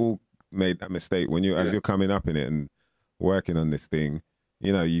 Like we all made that mistake when as you're coming up in it and working on this thing.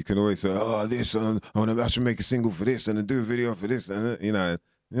 You know, you can always say, "Oh, this, I should make a single for this and do a video for this," and you know,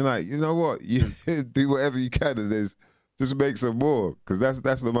 you're like, you know what, you do whatever you can, and just make some more, because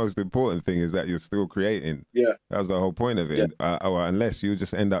that's the most important thing, is that you're still creating. Yeah, that's the whole point of it. Unless you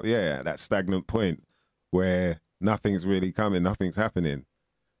just end up at that stagnant point where nothing's really coming, nothing's happening,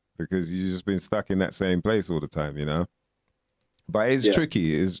 because you've just been stuck in that same place all the time, you know. But it's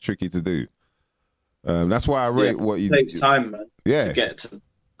tricky. It's tricky to do. That's why I rate what you. It takes time, man. To get to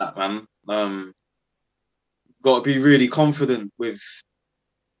that, man. Got to be really confident with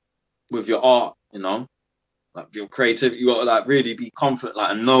your art, you know, like your creativity. You got to like really be confident,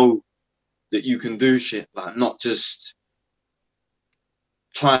 like, and know that you can do shit, like not just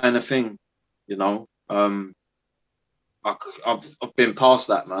trying a thing, you know. I've been past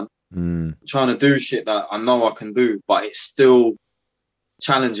that, man. Trying to do shit that I know I can do, but it's still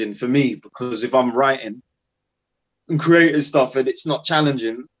challenging for me, because if I'm writing and creating stuff and it's not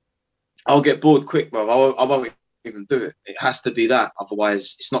challenging, I'll get bored quick, bro. I won't even do it. It has to be that.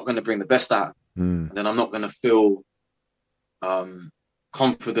 Otherwise, it's not going to bring the best out. And then I'm not going to feel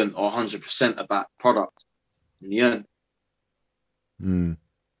confident or 100% about product in the end.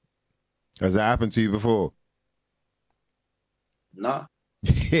 Has that happened to you before? Nah. I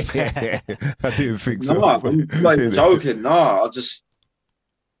didn't think so. Nah, I'm not even joking. Nah, I just,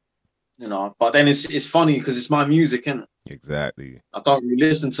 you know, but then it's funny because it's my music, innit? Exactly. I don't really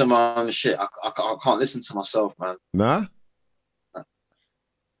listen to my own shit. I can't listen to myself, man. Nah?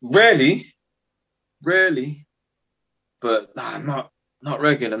 Rarely. But nah, not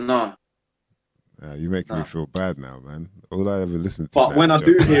regular, nah. You're making me feel bad now, man. All I ever listen to. But when I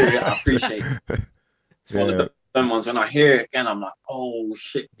do hear it, I appreciate it. Yeah. One of them ones, when I hear it again, I'm like, oh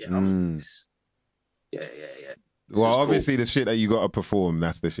shit, yeah. Yeah. Well, obviously the shit that you got to perform,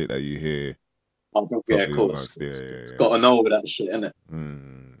 that's the shit that you hear. Oh, yeah, of course. Yeah. Got to know that shit, innit?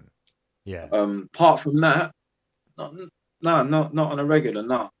 Yeah. Apart from that, not on a regular,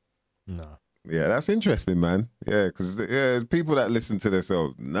 no. Yeah, that's interesting, man. Yeah, because people that listen to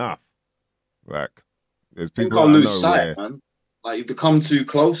themselves, like there's people I think I'll that lose sight, man. Like you become too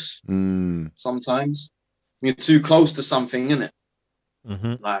close sometimes. You're too close to something, innit?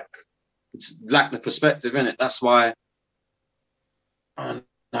 Like it's lack the perspective, innit? That's why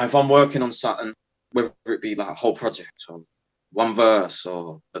if I'm working on something, whether it be like a whole project or one verse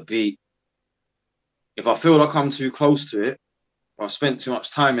or a beat, if I feel like I'm too close to it, or I spent too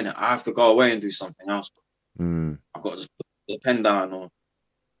much time in it, I have to go away and do something else. I've got to just put the pen down or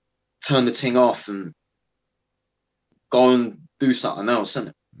turn the thing off and go and do something else,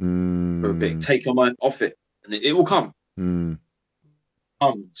 innit? For a bit, take your mind off it, and it will come.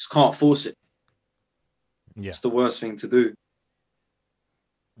 Just can't force it. Yeah, it's the worst thing to do.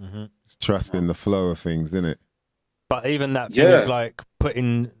 It's trusting the flow of things, isn't it? But even that thing of like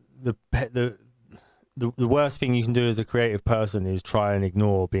putting the worst thing you can do as a creative person is try and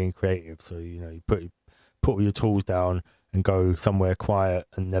ignore being creative. So you know, you put all your tools down and go somewhere quiet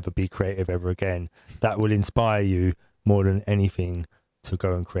and never be creative ever again. That will inspire you more than anything to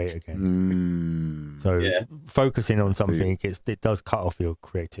go and create again. So focusing on something, it does cut off your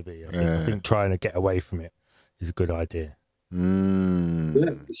creativity. I think trying to get away from it is a good idea.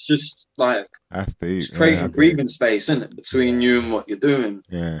 Yeah, it's just like it's creating breathing space, isn't it, between you and what you're doing.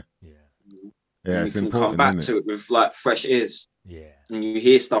 Yeah, it's important. You can come back to it with like fresh ears. Yeah, and you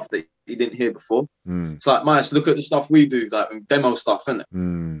hear stuff that you didn't hear before. It's like, Miles, look at the stuff we do, like demo stuff,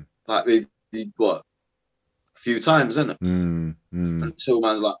 innit? Like we what a few times, innit? Until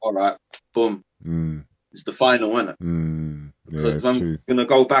man's like, all right, boom, it's the final, innit? Because I'm gonna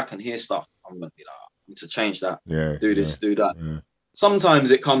go back and hear stuff, I'm gonna be like, I need to change that. Do this, do that.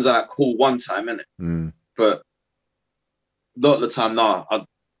 Sometimes it comes out cool one time, innit? But a lot of the time,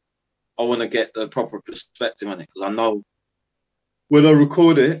 I want to get the proper perspective on it, because I know when I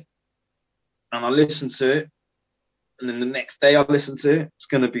record it and I listen to it, and then the next day I listen to it, it's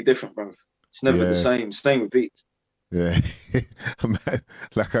gonna be different, bro. It's never the same. Same with beats. Yeah,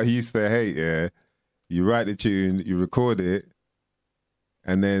 like I used to hate. You write the tune, you record it,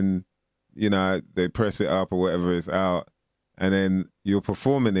 and then you know they press it up or whatever, it's out, and then you're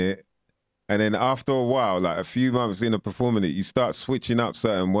performing it, and then after a while, like a few months into performing it, you start switching up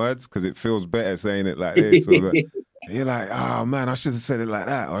certain words because it feels better saying it like this. Or like, you're like, oh man, I should have said it like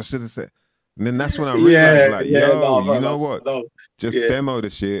that. Or I should have said. And then that's when I realized, like, you know what? Just demo the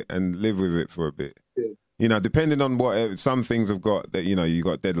shit and live with it for a bit. You know, depending on what, some things have got that, you know, you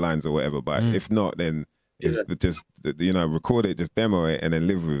got deadlines or whatever. But if not, then it's just, you know, record it, just demo it, and then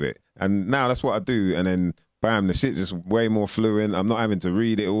live with it. And now that's what I do. And then bam, the shit's just way more fluent. I'm not having to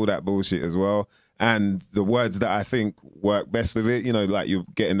read it, all that bullshit as well. And the words that I think work best with it, you know, like you're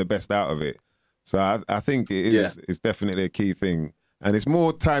getting the best out of it. So I think it is, it's definitely a key thing. And it's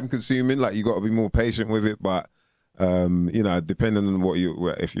more time consuming, like you got to be more patient with it. But, you know, depending on what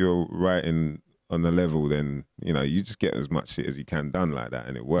if you're writing on the level, then, you know, you just get as much shit as you can done like that.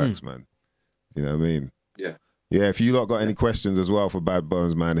 And it works, man. You know what I mean? Yeah. Yeah, if you lot got any questions as well for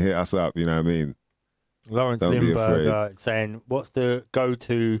Badbonez, man, hit us up, you know what I mean? Lawrence Lindbergh saying, what's the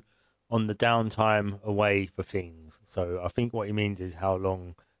go-to on the downtime away for things? So I think what he means is how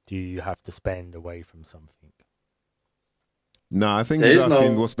long do you have to spend away from something? No, I think he's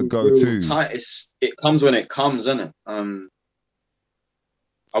asking what's the go-to. It comes when it comes, isn't it?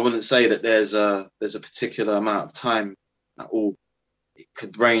 I wouldn't say that there's a particular amount of time at all. It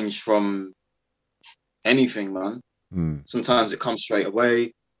could range from anything, man. Sometimes it comes straight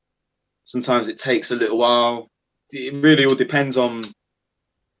away. Sometimes it takes a little while. It really all depends on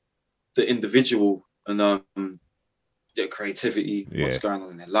the individual and their creativity, what's going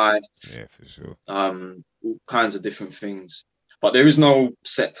on in their life. Yeah, for sure. All kinds of different things. But there is no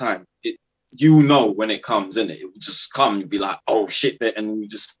set time. You know when it comes, innit? It will just come. You'll be like, oh shit, and you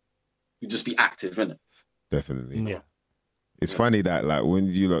just be active, innit? Definitely. Yeah. It's funny that like when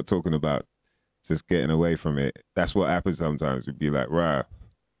you lot talking about just getting away from it, that's what happens sometimes. You'd be like, right,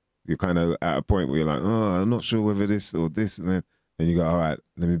 you're kind of at a point where you're like, oh, I'm not sure whether this or this, and then you go, all right,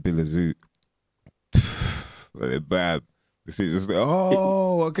 let me build a zoo. Let it bad. It's just like,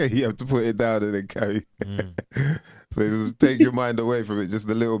 oh, okay, you have to put it down and then carry. So just take your mind away from it just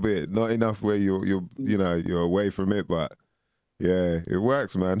a little bit, not enough where you're away from it, but yeah, it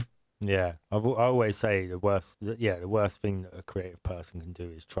works, man. Yeah, I always say the worst thing that a creative person can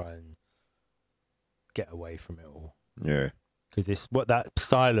do is try and get away from it all. Yeah, because that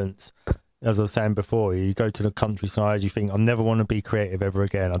silence, as I was saying before, you go to the countryside, you think, I never want to be creative ever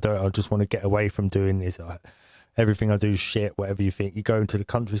again. I just want to get away from doing this. Everything I do is shit, whatever you think. You go into the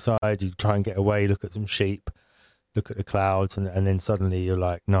countryside, you try and get away, look at some sheep, look at the clouds, and then suddenly you're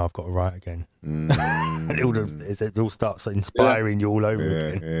like, no, I've got to write again. And it all starts inspiring you all over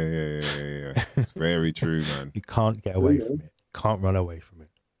again. Yeah. It's very true, man. You can't get away from it. Can't run away from it.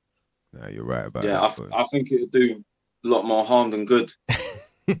 No, you're right about that. Yeah, I think it would do a lot more harm than good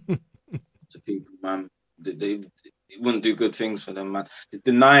to people, man. It wouldn't do good things for them, man. It's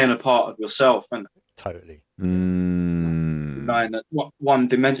denying a part of yourself, and totally. Denying one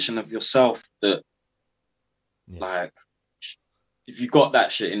dimension of yourself that, like, if you got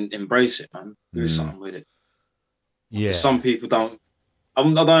that shit, embrace it, man. Do something with it. Yeah. Some people don't. I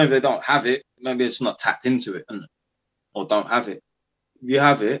don't know if they don't have it. Maybe it's not tapped into it, or don't have it. If you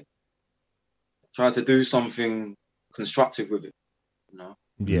have it, try to do something constructive with it. You know.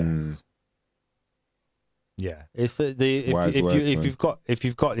 Yes. Yeah. It's if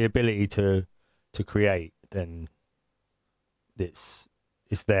you've got the ability to create, then it's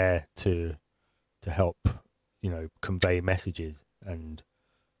there to help, convey messages and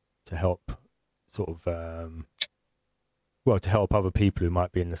to help sort of to help other people who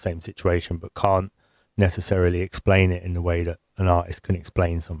might be in the same situation but can't necessarily explain it in the way that an artist can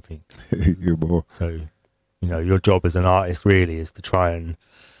explain something. So, your job as an artist really is to try and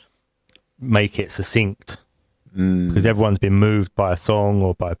make it succinct, because everyone's been moved by a song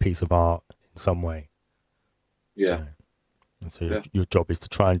or by a piece of art in some way. Yeah. And so your job is to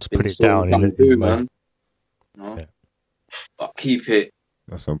try and just put it down in a man. But keep it.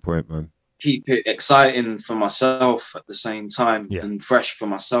 That's on point, man. Keep it exciting for myself at the same time, and fresh for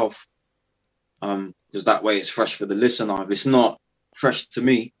myself. Because that way it's fresh for the listener. If it's not fresh to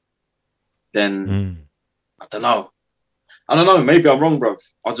me, then I don't know. Maybe I'm wrong, bro.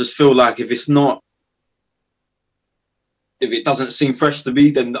 I just feel like if it doesn't seem fresh to me,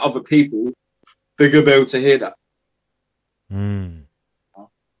 then the other people, they're gonna be able to hear that.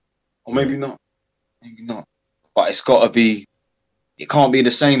 Or maybe not. Maybe not. But it's got to be. It can't be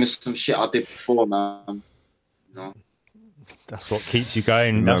the same as some shit I did before, man. That's what keeps you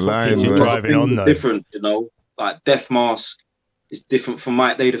going. That's what keeps you driving on, though. Different, like Death Mask is different from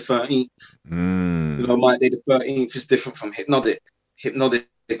Mike Day the 13th. Mike Day the 13th is different from Hypnotic. Hypnotic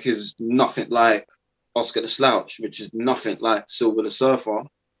is nothing like Oscar the Slouch, which is nothing like Silver Surfer.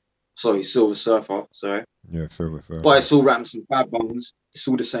 Yeah, Silver Surfer. But it's all Ramson, Badbonez. It's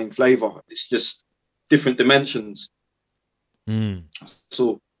all the same flavor. It's just different dimensions.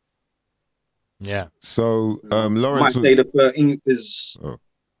 So. Yeah. So, Lawrence. Mike Day the 13th is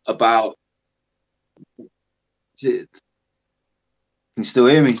about. Shit. Can you still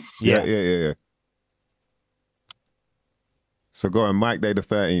hear me? Yeah. So go on, Mike Day the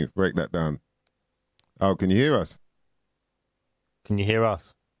 13th. Break that down. Oh, can you hear us? Can you hear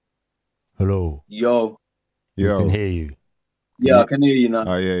us? Hello. Yo. I can hear you. Yeah, I can hear you now.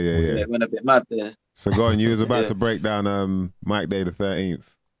 Oh, yeah. It went a bit mad there. So go on, you was about to break down Mike Day the 13th.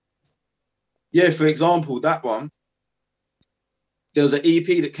 Yeah, for example, that one, there was an EP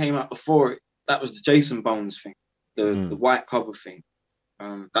that came out before it. That was the Jason Bones thing, the white cover thing.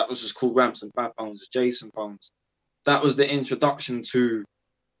 That was just called Ramson, Badbonez, Jason Bones. That was the introduction to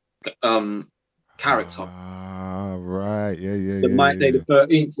character. Ah, right. Yeah. The Mike Day the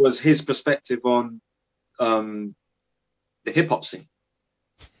 13th was his perspective on the hip hop scene.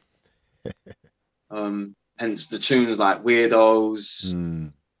 Hence the tunes like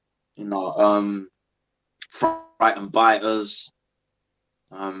Weirdos, Fright and Biters.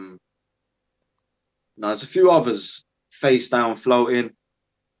 There's a few others, Face Down, Floating.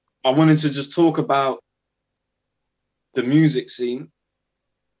 I wanted to just talk about the music scene,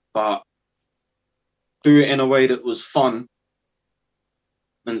 but do it in a way that was fun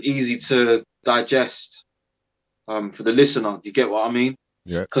and easy to digest for the listener. Do you get what I mean?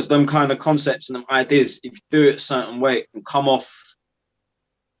 Yeah. Because them kind of concepts and them ideas, if you do it a certain way, it can come off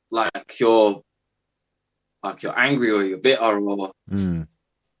like you're angry or you're bitter, or it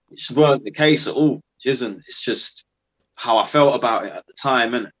just weren't the case at all. It isn't. It's just how I felt about it at the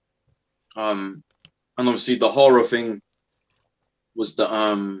time, innit? And obviously the horror thing was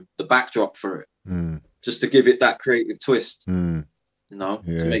the backdrop for it, just to give it that creative twist, you know,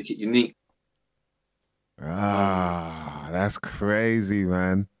 to make it unique. That's crazy,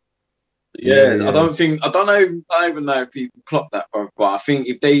 man. Yeah, I don't even know if people clock that, bro. But I think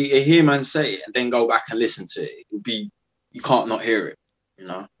if they hear man say it and then go back and listen to it, it'll be, you can't not hear it, you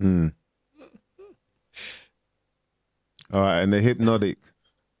know. All right, and the hypnotic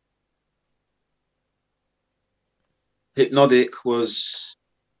was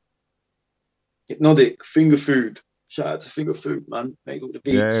Finger Food. Shout out to Finger Food, man. Make all the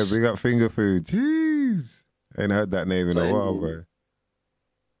beats. Yeah, big up Finger Food. Jeez, ain't heard that name in a while, bro.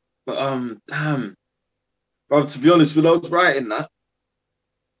 But damn, bro. To be honest, when I was writing that,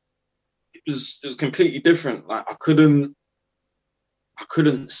 it was completely different. Like I couldn't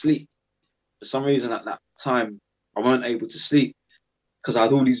sleep for some reason at that time. I weren't able to sleep because I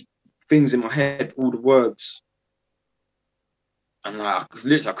had all these things in my head, all the words, and like,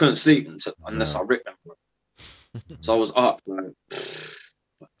 literally I couldn't sleep unless I wrote them. So I was up like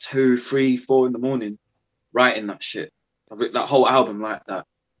 2, 3, 4 in the morning writing that shit. I wrote that whole album like that.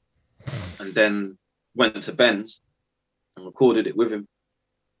 And then went to Ben's and recorded it with him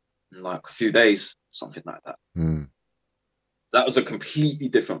in like a few days, something like that. That was a completely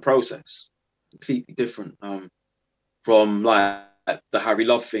different process, completely different from like the Harry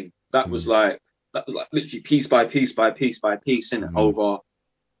Love thing. That was like literally piece by piece by piece by piece in it over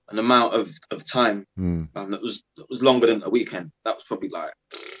an amount of time. That was longer than a weekend. That was probably like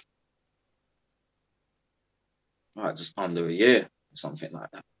just under a year. Something like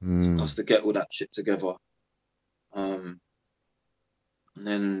that. Just to get all that shit together. And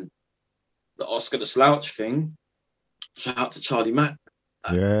then the Oscar the Slouch thing, shout out to Charlie Mack.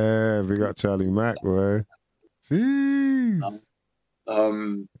 Yeah, we got Charlie Mack, boy. Jeez.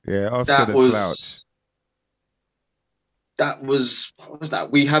 Yeah, Oscar the Slouch. That was, what was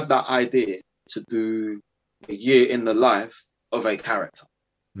that? We had that idea to do a year in the life of a character.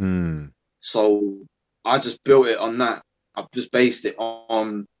 So I just built it on that. I've just based it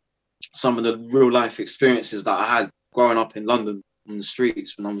on some of the real life experiences that I had growing up in London on the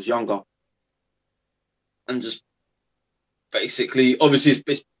streets when I was younger. And just basically, obviously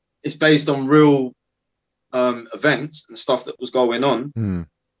it's based on real events and stuff that was going on,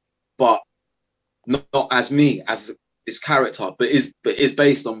 but not as me, as this character, but is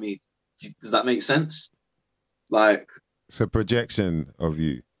based on me. Does that make sense? Like, it's a projection of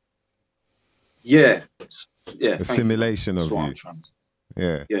you. Yeah. A simulation of you.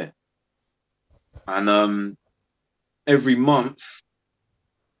 Yeah. And every month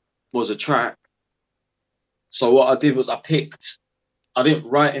was a track. So what I did was I didn't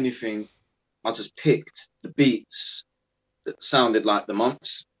write anything. I just picked the beats that sounded like the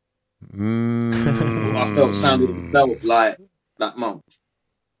months. I felt like that month.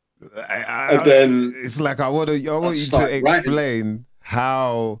 And then it's like I want you to explain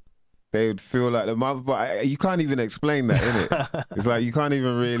how they would feel like the month, but you can't even explain that, innit? It's like you can't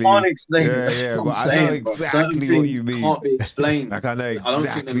even really. Can't explain. But I know exactly what you mean. Can't be explained. Like I know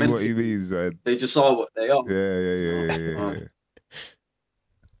exactly what you mean. So. They just are what they are. Yeah.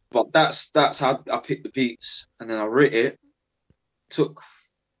 But that's how I picked the beats, and then I wrote it. Took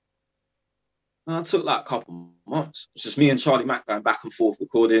like a couple months. It's just me and Charlie Mack going back and forth,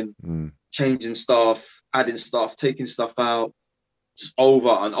 recording, changing stuff, adding stuff, taking stuff out. Just over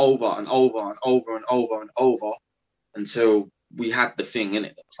and over and over and over and over and over until we had the thing in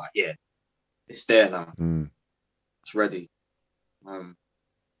it that was like, yeah, it's there now. It's ready.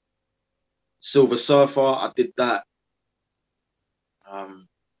 Silver Surfer, I did that.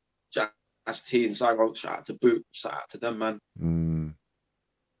 Jazz T and Cyro, shout out to Boot, shout out to them, man.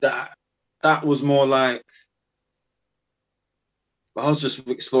 That was more like, I was just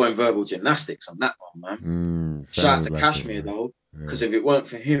exploring verbal gymnastics on that one, man. Shout out to like Kashmir though, because if it weren't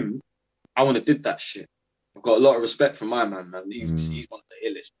for him, I wouldn't have did that shit. I've got a lot of respect for my man. He's one of the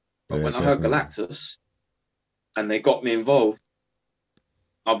illest. But when I heard Galactus and they got me involved,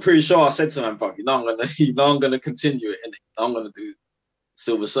 I'm pretty sure I said to him, bro, I'm gonna continue it, innit? I'm gonna do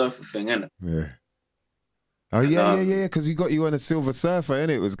Silver Surfer thing, innit? Yeah. Oh yeah, because you got you on a Silver Surfer,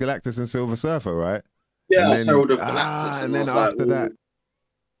 innit? It was Galactus and Silver Surfer, right? Yeah, I was Herald of Galactus. And then after that,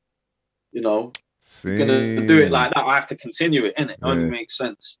 you know, you're gonna do it like that, I have to continue it, innit? It only makes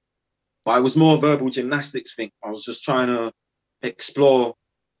sense. But it was more a verbal gymnastics thing. I was just trying to explore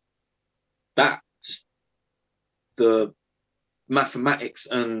that, just the mathematics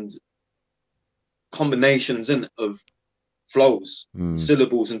and combinations in of flows,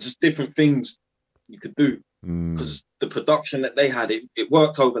 syllables, and just different things you could do. Because the production that they had, it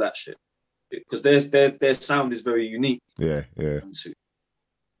worked over that shit. Because their sound is very unique. Yeah. You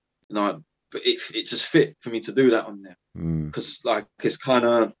know, but it just fit for me to do that on there. Because like it's kind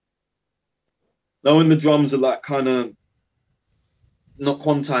of, knowing the drums are like kind of not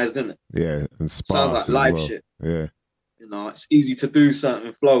quantized, isn't it? Yeah, and sparse sounds like live shit. Yeah. You know, it's easy to do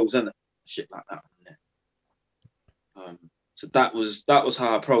certain flows, isn't it? Shit like that on there. So that was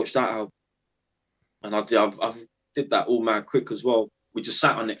how I approached that album. And I did that all mad quick as well. We just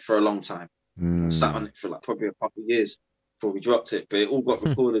sat on it for a long time. Sat on it for like probably a couple of years before we dropped it, but it all got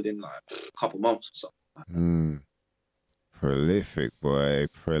recorded in like a couple months or something like that. Prolific, boy,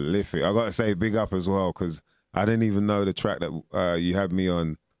 prolific. I gotta say big up as well, because I didn't even know the track that you had me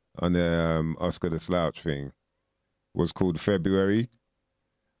on the Oscar the Slouch thing was called February,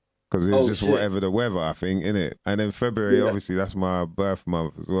 because it's just whatever the weather, I think, innit? And then February, obviously, that's my birth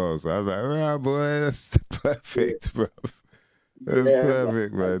month as well. So I was like, right, boy, that's perfect, bro. That's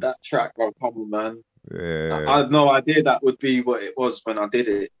perfect, man. That track, bro, come on, man. Yeah. I had no idea that would be what it was when I did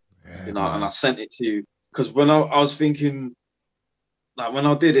it, you know, and I sent it to you. Because when I was thinking, like when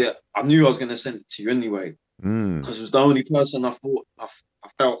I did it, I knew I was going to send it to you anyway. Because it was the only person I thought I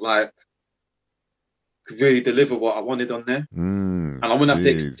felt like could really deliver what I wanted on there. And I wouldn't have to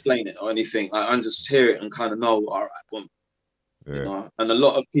explain it or anything. Like, I just hear it and kind of know, all right, well, you know. And a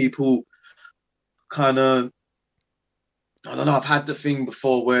lot of people kind of, I don't know, I've had the thing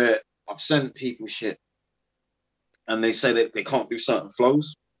before where I've sent people shit and they say that they can't do certain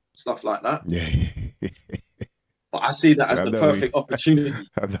flows, stuff like that. Yeah. But I see that as the perfect opportunity.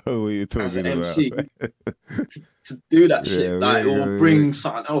 I know what you're talking as an about. MC to do that shit. Like, it will bring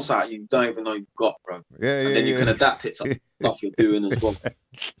something else out you don't even know you've got, bro. And then you can adapt it to stuff you're doing as well.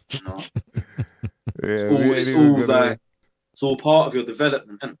 You know? It's all part of your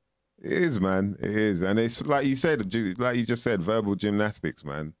development, isn't it? It is, man. It is. And it's like you said, like you just said, verbal gymnastics,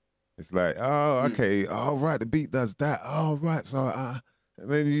 man. It's like, oh, okay. Oh, right, the beat does that. Oh, right. So, and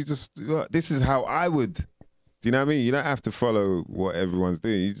then you just, this is how I would. Do you know what I mean? You don't have to follow what everyone's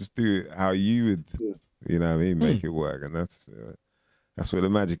doing. You just do it how you would, you know what I mean? Make it work. And that's where the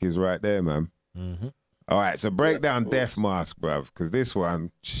magic is right there, man. All right, so break down Death Mask, bruv, because this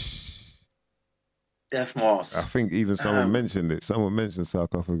one... Death Mask. I think even someone mentioned it. Someone mentioned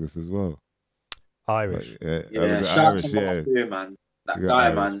Sarcophagus as well. Irish. Shout out to Mark here, man. That guy,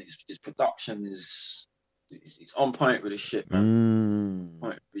 Irish. Man, his production is... He's on point with his shit, man.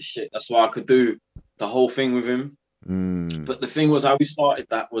 Point with his shit. That's why I could do the whole thing with him. But the thing was, how we started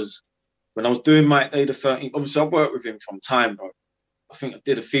that was when I was doing Mike Day the 13th. Obviously, I worked with him from time, bro. I think I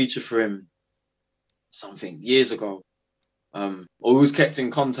did a feature for him something years ago. Always kept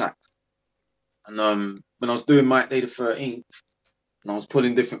in contact. And when I was doing Mike Day the 13th, and I was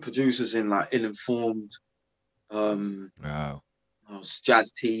pulling different producers in, like Ill-Informed, wow. I was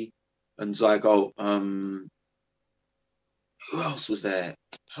Jazz T and Zygo. Who else was there?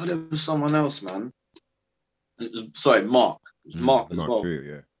 Oh, there was someone else, man. It was, sorry, Mark. It was Mark as well.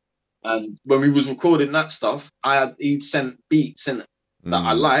 Yeah. And when we was recording that stuff, he'd sent beats in it that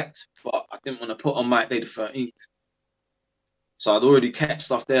I liked, but I didn't want to put on Mike Day the 13th. So I'd already kept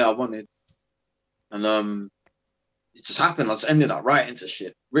stuff there I wanted. And it just happened. I just ended up writing to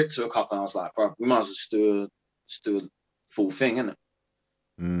shit. Rick took up and I was like, bro, we might as well just do a full thing, innit?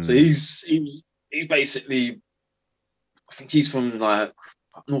 So he's basically, I think he's from like,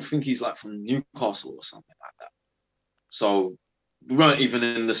 I don't think he's like from Newcastle or something like that. So we weren't even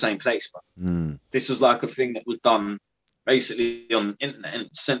in the same place, but this was like a thing that was done basically on the internet and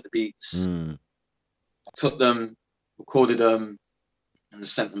sent the beats, took them, recorded them, and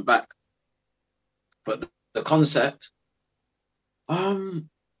sent them back. But the concept,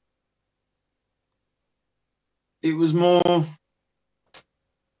 it was more,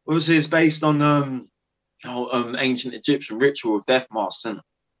 obviously it's based on ancient Egyptian ritual of death masks, isn't it?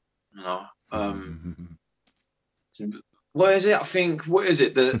 You know, what is it? I think, what is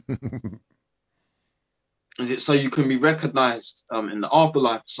it that is it so you can be recognized in the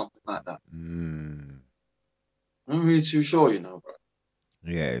afterlife or something like that? I'm not really too sure, you know, bro.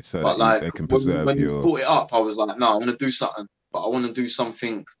 Yeah, so but like they can preserve when you brought it up, I was like, no, I want to do something, but I want to do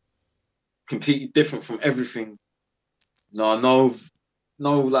something completely different from everything. No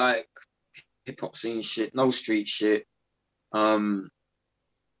like hip hop scene shit, no street shit, no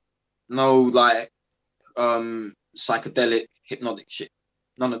no like psychedelic, hypnotic shit.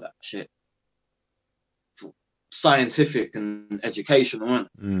 None of that shit. Scientific and educational, isn't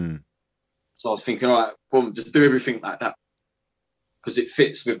it? So I was thinking, all right, boom, just do everything like that, because it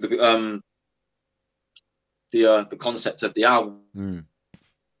fits with the concept of the album.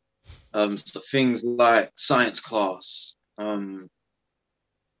 So things like science class,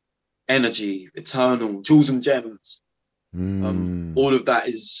 energy, eternal, jewels and gems. All of that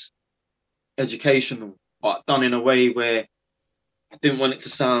is educational, but done in a way where I didn't want it to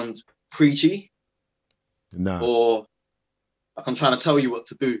sound preachy. Or like I'm trying to tell you what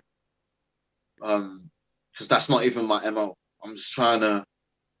to do. Because that's not even my MO. I'm just trying to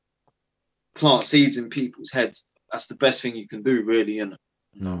plant seeds in people's heads. That's the best thing you can do, really, and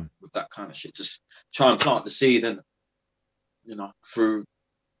with that kind of shit. Just try and plant the seed, and through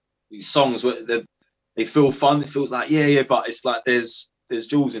these songs where they feel fun. It feels like yeah, but it's like there's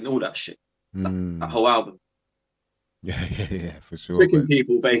jewels in all that shit. That whole album. Yeah, for sure. Tricking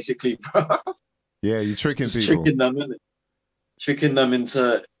people, basically, bro. Yeah, you're tricking just people. Tricking them, innit? Tricking them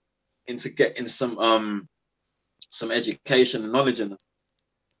into getting some education and knowledge in them.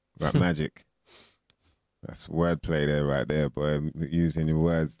 Right, magic. That's wordplay there, right there, boy. Using your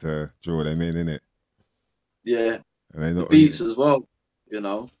words to draw them in, innit? Yeah. And the beats as well,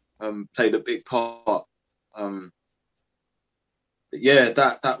 played a big part. But yeah,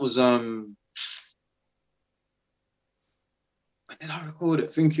 that was when did I record it?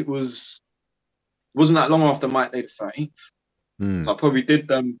 I think wasn't that long after Mike Day the 13th. So I probably did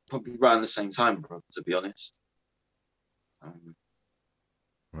them probably around the same time, bro, to be honest.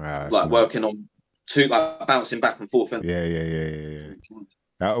 Wow, like working on like bouncing back and forth. Yeah.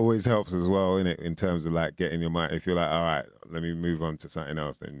 That always helps as well, innit? In terms of like getting your mind. If you're like, all right, let me move on to something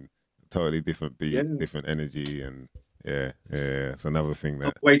else, then totally different beat, different energy, and yeah. It's another thing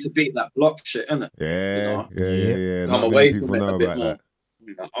that way to beat that block shit, isn't it? Yeah. Come Not away many people from it know a bit about more. that.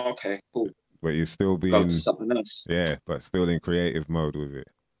 Like, oh, okay, cool. But you're still being something else. Yeah, but still in creative mode with it.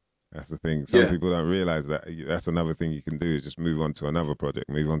 That's the thing. Some people don't realize that. That's another thing you can do is just move on to another project,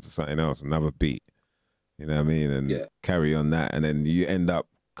 move on to something else, another beat. You know what I mean? And carry on that, and then you end up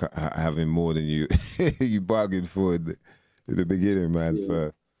having more than you you bargained for in the beginning, man.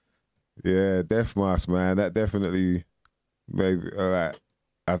 So yeah, Death Mask, man. That definitely maybe like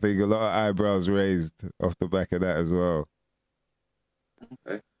I think a lot of eyebrows raised off the back of that as well.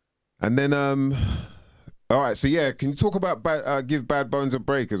 Okay. And then all right, so yeah, can you talk about give Badbonez a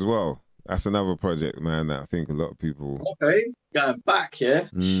break as well? That's another project, man, that I think a lot of people. Okay, going back, Shit.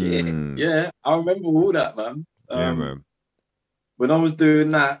 Yeah, I remember all that, man. Yeah, man. When I was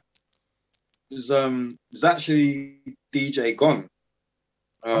doing that, it was actually DJ Gone.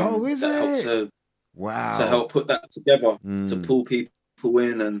 Is it? Wow. To help put that together, to pull people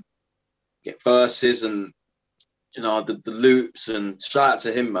in and get verses and the loops, and shout out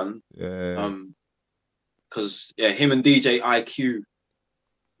to him, man. Yeah. Because him and DJ IQ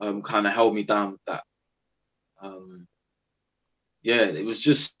kind of held me down with that. It was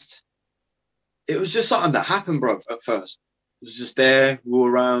just something that happened, bro. At first, it was just there, we were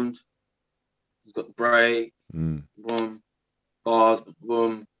around. He's got the break, boom, bars,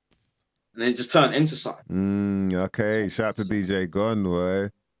 boom, and then it just turned into something. Okay, shout out to DJ Gone, boy.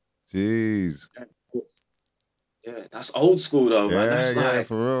 Jeez. Yeah, that's old school though, man. That's like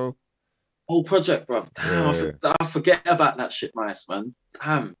for real. Whole project, bro. Damn, I forget about that shit, nice, man.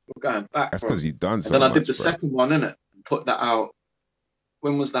 Damn, we're going back. That's because you've done so much. And then I did the bro. second one, innit? And put that out.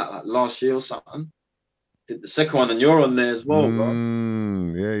 When was that? Like last year or something? Did the second one, and you're on there as well, bro.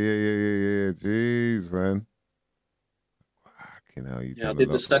 Yeah. Jeez, man. I did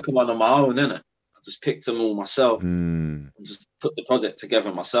the second one on my own, innit? I just picked them all myself and just put the project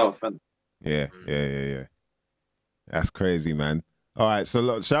together myself. And yeah. That's crazy, man. All right,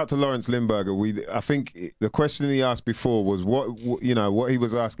 so shout out to Lawrence Limburger. I think the question he asked before was what he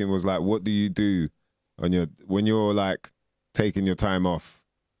was asking was like, what do you do on when you're like taking your time off?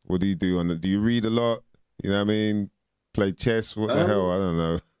 What do you do do you read a lot? You know what I mean? Play chess? What the hell? I don't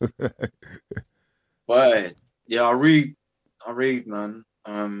know. But yeah, I read, man.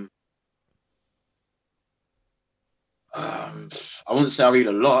 I wouldn't say I read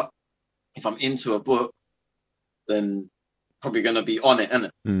a lot. If I'm into a book, then probably gonna be on it,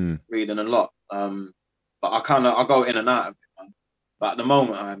 innit? Reading a lot. But I go in and out of it, man. But at the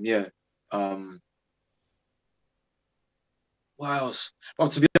moment, what else? Well,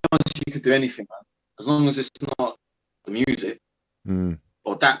 to be honest, you could do anything, man. As long as it's not the music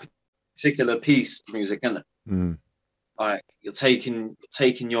or that particular piece of music, innit? Like you're taking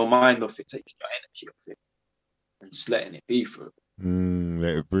your mind off it, taking your energy off it, and just letting it be for it.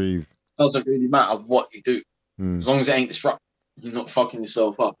 Let it breathe. doesn't really matter what you do, as long as it ain't destructive. You're not fucking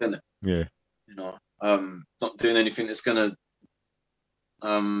yourself up, innit? Yeah. You know, not doing anything that's gonna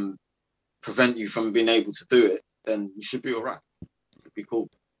prevent you from being able to do it, then you should be all right. It'll be cool.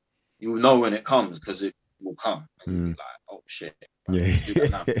 You'll know when it comes, because it will come. And you'll be like, oh shit. Yeah. Do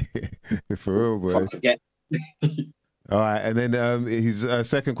that now. For real, boy. Fuck again. All right, and then his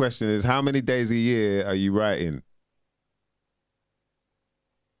second question is, how many days a year are you writing?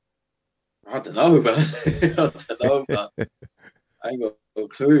 I don't know, man. I don't know, man. I ain't got no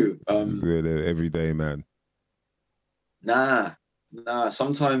clue. Every day, man. Nah.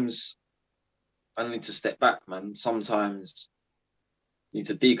 Sometimes I need to step back, man. Sometimes you need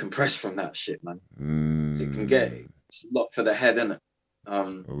to decompress from that shit, man. So it can get, it's a lot for the head, innit?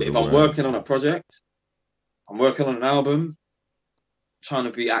 But if I'm working on a project, I'm working on an album, trying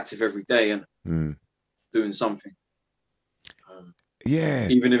to be active every day and doing something. Yeah.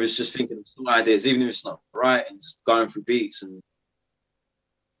 Even if it's just thinking of song ideas, even if it's not writing, just going through beats and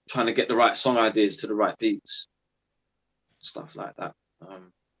trying to get the right song ideas to the right beats, stuff like that.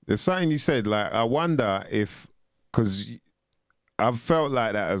 There's something you said, like, I wonder if, because I've felt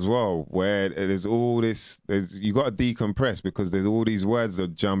like that as well, where there's all this, you got to decompress because there's all these words that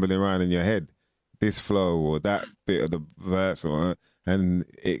are jumbling around in your head, this flow or that bit of the verse, and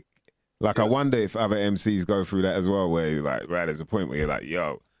it, like, I wonder if other MCs go through that as well, where you're like, right, there's a point where you're like,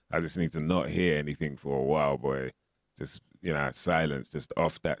 yo, I just need to not hear anything for a while, boy. Just, you know, silence, just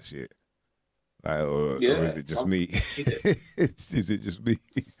off that shit. Like, or is it just me? Is it just me?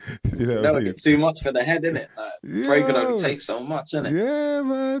 You know, no, it's too much for the head, innit? Like, Pray can only take so much, innit? Yeah,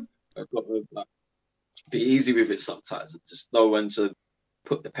 man. I've got to like, be easy with it sometimes. Just know when to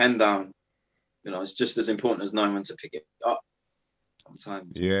put the pen down. You know, it's just as important as knowing when to pick it up.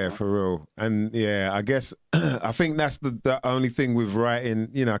 Sometimes. Yeah, you know? for real. And yeah, I guess I think that's the only thing with writing,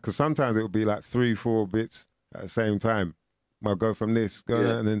 you know, because sometimes it will be like 3-4 bits at the same time. I'll go from this,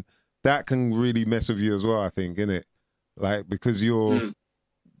 and then that can really mess with you as well, I think, innit? Like, because you're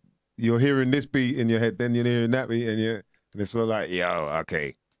hearing this beat in your head, then you're hearing that beat, and it's sort of like, yo,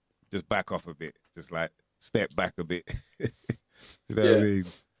 okay, just back off a bit, just like step back a bit. You know what I mean?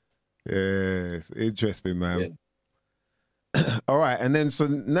 Yeah, it's interesting, man. Yeah. All right, and then so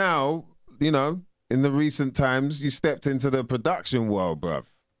now, you know, in the recent times, you stepped into the production world, bruv.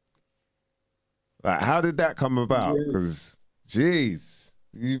 Like, how did that come about? Because, geez,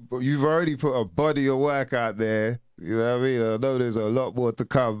 you've already put a body of work out there. You know what I mean? I know there's a lot more to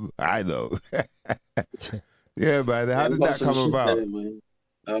come. I know. Yeah, man. How did that come about?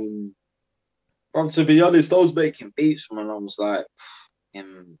 There, bro, to be honest, I was making beats when I was like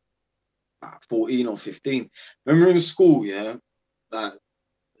in 14 or 15. Remember in school, yeah, like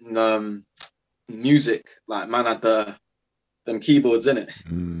music, like man had them keyboards in it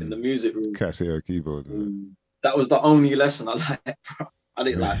in the music room. Casio keyboard. That was the only lesson I liked, bro. I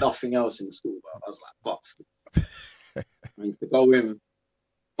didn't like nothing else in school, bro. I was like, fuck school. I used to go in,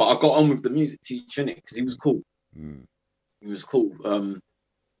 but I got on with the music teacher, innit, because he was cool. He was cool. And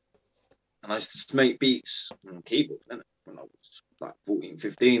I used to just make beats on keyboard, innit, when I was like 14,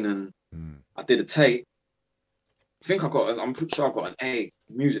 15, and I did a tape. I'm pretty sure I got an A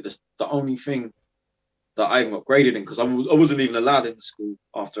in music. That's the only thing that I even got graded in, because I wasn't even allowed in the school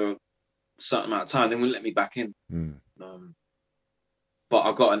after a certain amount of time. They wouldn't let me back in. But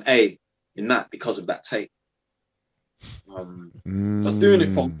I got an A in that because of that tape. I was doing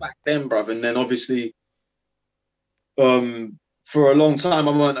it from back then, bruv. And then obviously, for a long time,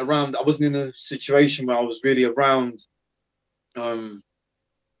 I weren't around. I wasn't in a situation where I was really around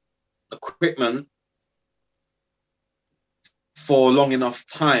equipment for long enough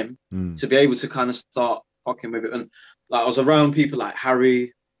time to be able to kind of start fucking with it. And like, I was around people like Harry,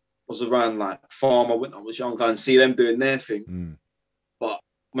 I was around like Farmer when I was younger, and see them doing their thing. But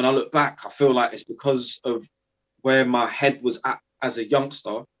when I look back, I feel like it's because of where my head was at as a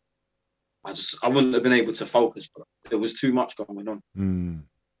youngster. I wouldn't have been able to focus, but there was too much going on.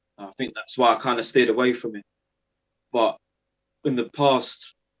 I think that's why I kind of steered away from it. But in the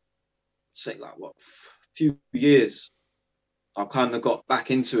past, say like what, few years, I kind of got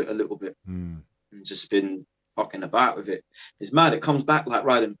back into it a little bit and just been fucking about with it. It's mad. It comes back like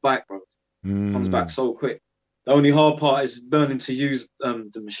riding a bike, bro. It comes back so quick. The only hard part is learning to use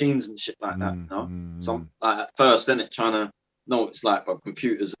the machines and shit like that. You know, so like at first, then it trying to know what it's like about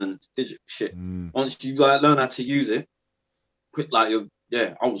computers and digital shit. Once you like learn how to use it, quick, like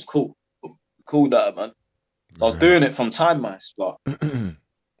I was cool that, man. So I was doing it from Time Mice, but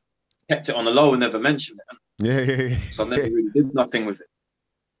kept it on the low and never mentioned it. Yeah. So I never really did nothing with it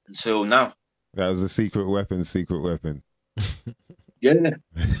until now. That was a secret weapon. Yeah,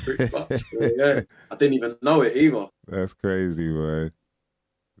 pretty much. Yeah, I didn't even know it either. That's crazy, man.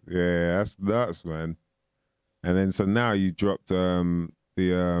 Yeah, that's nuts, man. And then so now you dropped man,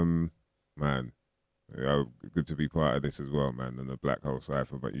 good to be part of this as well, man, and the Black Hole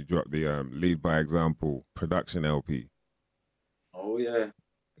Cypher. But you dropped the Lead by Example production LP. Oh yeah,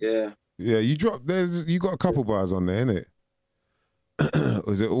 yeah. Yeah, you got a couple bars on there, innit?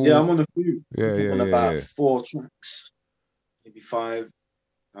 Was it all? Yeah, I'm on a few. Yeah, I'm on about 4 tracks, maybe 5.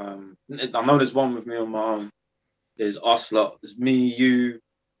 I know there's one with me on my own. There's us lot. There's me, you.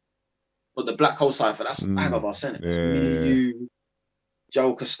 But the Black Hole Cypher, that's a bag of us, innit? It's me, you,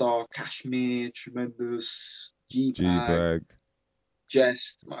 Joker Star, Kashmir, Tremendous, G-Bag,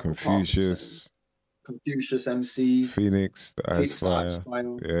 Jest, Confucius MC, Phoenix, the Ice Fire.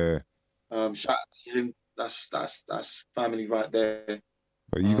 Yeah. Shout out to him. That's family right there.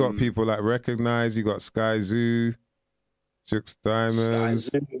 But you got people like Recognize, you got Sky Zoo, Jux Diamonds.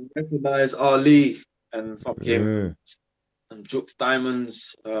 Sky Zoo, Recognize Ali and fucking and Jux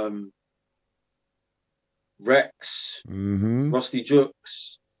Diamonds, Rex, Rusty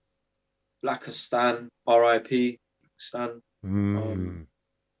Jux, Blacker Stan, R.I.P. Stan.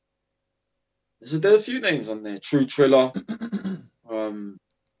 There's a few names on there. True Triller.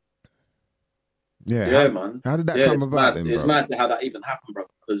 Man. How did that come about then, bro? It's mad how that even happened, bro.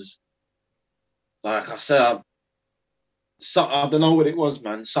 Because, like I said, I don't know what it was,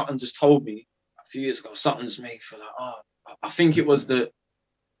 man. Something just told me a few years ago. Something just made me feel like, I think it was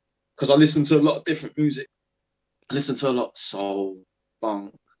because I listened to a lot of different music. I listened to a lot of soul,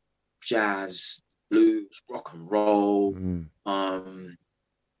 funk, jazz, blues, rock and roll,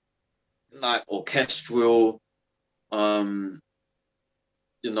 like orchestral,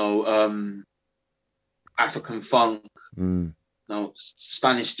 African funk,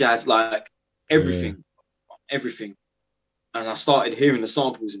 Spanish jazz, like everything. And I started hearing the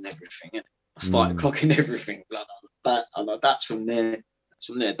samples and everything. And I started clocking everything. Like that. I'm like, that's from there.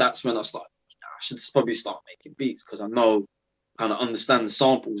 That's when I started. I should probably start making beats because I know, kind of understand the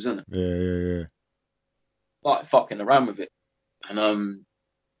samples, innit? Yeah. Like fucking around with it. And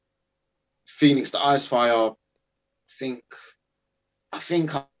Phoenix the Ice Fire, I think I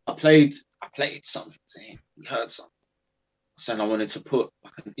played something to him. He heard something. Saying I wanted to put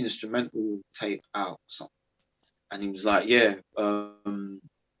like an instrumental tape out or something. And he was like, yeah, put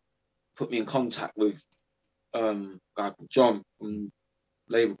me in contact with a guy called John from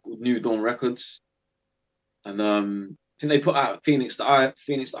a label called New Dawn Records. And I think they put out Phoenix the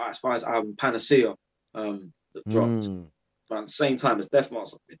Ice Fire's album Panacea that dropped around the same time as Death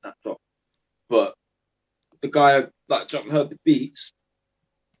Master in that drop. But the guy like John heard the beats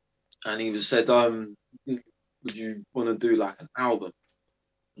and he said, would you want to do like an album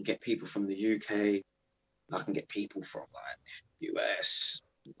and get people from the UK? I can get people from like US,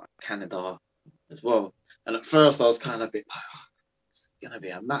 like Canada as well. And at first I was kind of a bit like, it's gonna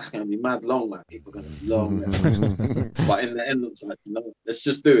be mad long, like people are gonna be long. But in the end, it's like, let's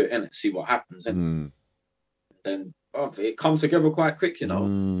just do it and see what happens. And then it comes together quite quick, The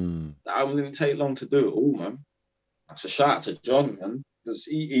album didn't take long to do it all, man. That's a shout out to John, man, because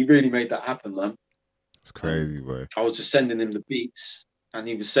he really made that happen, man. It's crazy, boy. I was just sending him the beats and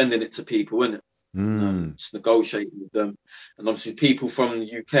he was sending it to people, innit? Just negotiating with them. And obviously people from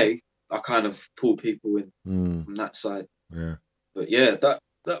the UK, I kind of pull people in from that side. Yeah. But yeah,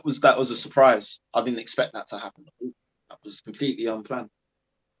 that was a surprise. I didn't expect that to happen. That was completely unplanned.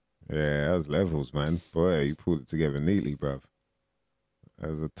 Yeah, that was levels, man. Boy, you pulled it together neatly, bruv. That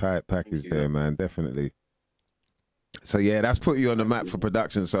was a tight package there, man, definitely. So yeah, that's put you on the map for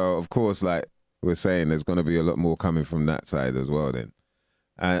production. So of course, like we're saying, there's going to be a lot more coming from that side as well then.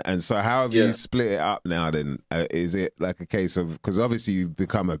 And so how have you split it up now then? Is it like a case of, because obviously you've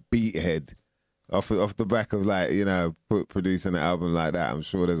become a beat head off the back of like, producing an album like that. I'm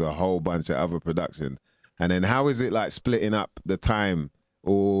sure there's a whole bunch of other production. And then how is it like splitting up the time,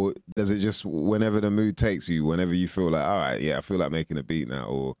 or does it just whenever the mood takes you, whenever you feel like, all right, yeah, I feel like making a beat now,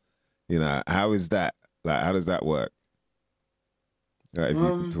 or, how is that? Like, how does that work? Like, if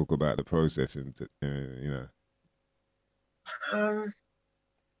you could talk about the processing,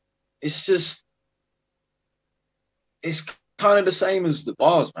 it's kind of the same as the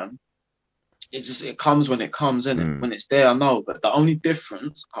bars, man. It comes when it comes, in when it's there, I know. But the only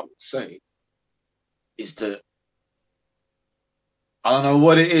difference I would say is that I don't know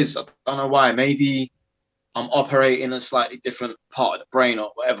what it is. I don't know why. Maybe I'm operating a slightly different part of the brain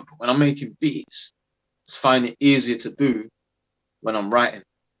or whatever. But when I'm making beats, I find it easier to do when I'm writing.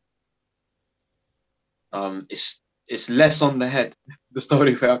 It's less on the head. That's the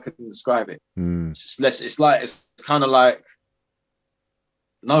only way I can describe it. It's just less. It's kind of like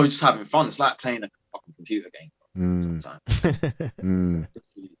no, we're just having fun. It's like playing a fucking computer game sometimes. That's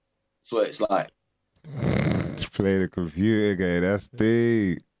what it's like. Play the computer game. That's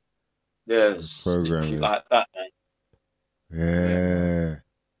deep. Yeah, it's programming like that, man. Yeah.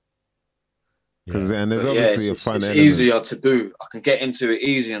 Because then there's But obviously a fun element. It's easier to do. I can get into it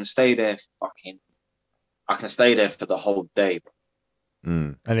easy and stay there. I can stay there for the whole day, bro.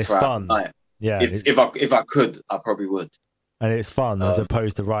 And it's fun. Yeah. If I could, I probably would. And it's fun as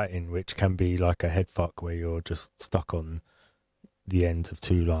opposed to writing, which can be like a head fuck where you're just stuck on the ends of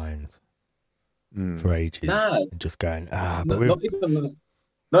 2 lines for ages and just going,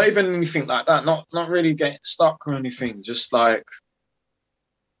 not even anything like that. Not really getting stuck or anything. Just like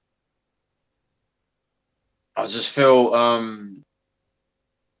I just feel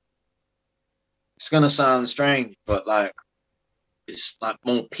it's gonna sound strange, but like it's like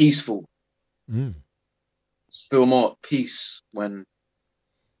more peaceful. Feel more at peace when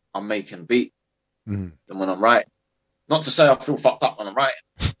I'm making beat than when I'm writing. Not to say I feel fucked up when I'm writing.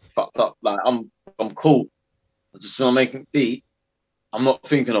 Fucked up. Like I'm cool. I just when I'm making beat, I'm not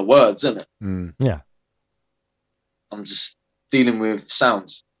thinking of words, innit? Yeah. I'm just dealing with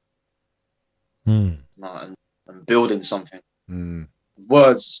sounds. And building something.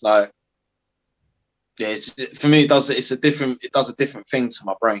 Words, like for me, it does a different thing to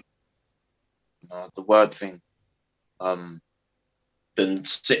my brain. The word thing, than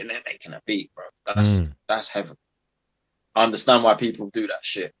sitting there making a beat, bro. That's heaven. I understand why people do that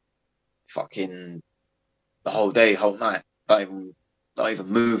shit. Fucking the whole day, whole night. Don't even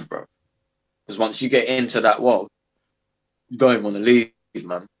move, bro. Because once you get into that world, you don't even want to leave,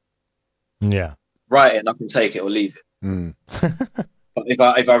 man. Yeah. Writing, I can take it or leave it. But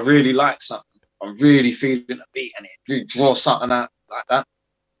if I really like something, I'm really feeling a beat and it really draw something out like that,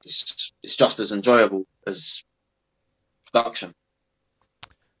 it's just as enjoyable as production.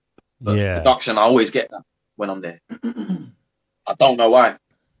 But production, I always get that when I'm there. I don't know why.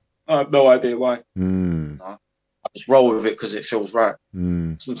 I have no idea why. I just roll with it because it feels right.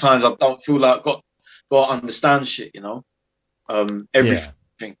 Sometimes I don't feel like got to understand shit, you know.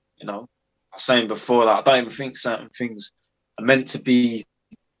 Everything, you know. I was saying before, like I don't even think certain things are meant to be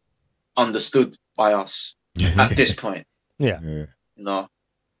understood by us at this point. You know,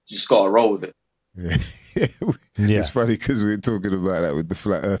 just gotta roll with it. It's funny because we were talking about that with the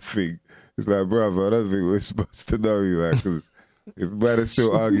flat earth thing. It's like, brother, I don't think we're supposed to know you, like, because if man is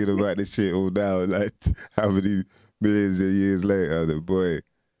still arguing about this shit all now, like how many millions of years later, then boy,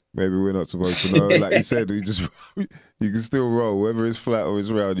 maybe we're not supposed to know. Like you said, you can still roll, whether it's flat or it's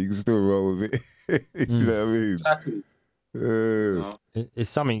round, you can still roll with it. You know what I mean? Exactly. It's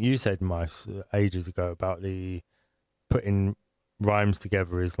something you said, Mice, ages ago about the putting rhymes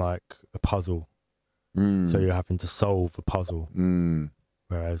together is like a puzzle. So you're having to solve a puzzle.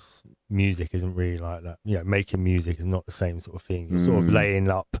 Whereas music isn't really like that. Yeah, making music is not the same sort of thing. You're sort of laying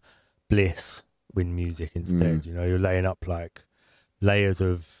up bliss with music instead. You know, you're laying up like layers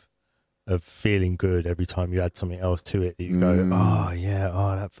of feeling good every time you add something else to it that you go, oh yeah,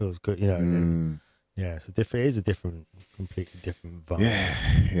 oh that feels good, you know. And then, yeah, it's it is a different, completely different vibe.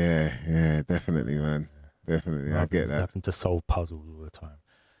 Yeah, definitely, man. Definitely, I get that. Having to solve puzzles all the time.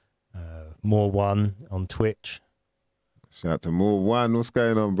 More One on Twitch. Shout out to More One. What's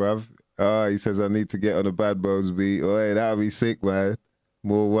going on, bruv? He says I need to get on a Badbonez beat. Oh, hey, that'll be sick, man.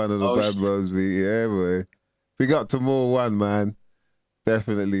 More One on the Badbonez beat. Yeah, boy. Big up to More One, man.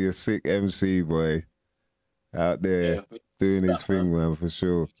 Definitely a sick MC, boy. Out there doing his thing, man, for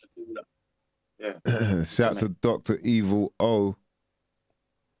sure. Shout out to Dr. Evil O.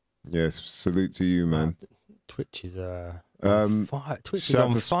 Yes, salute to you, man. Twitch is on fire. Twitch is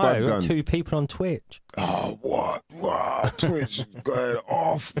on fire. We've got 2 people on Twitch. Oh, what? Wow, Twitch going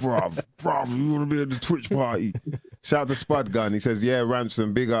off, bruv. Bruv, you want to be at the Twitch party? Shout out to Spud Gun. He says, yeah,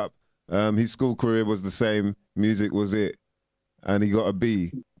 Ramson, big up. His school career was the same. Music was it. And he got a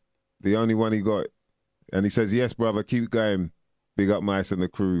B. The only one he got. And he says, yes, brother, keep going. Big up Mice and the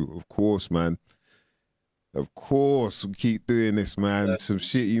crew. Of course, man. Of course, we keep doing this, man. Some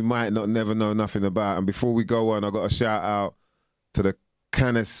shit you might not never know nothing about. And before we go on, I got a shout out to the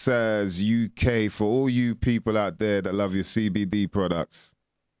Connoisseurs UK for all you people out there that love your CBD products.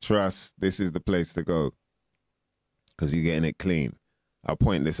 Trust, this is the place to go because you're getting it clean. I'll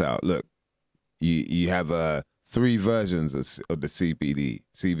point this out. Look, you have 3 versions of the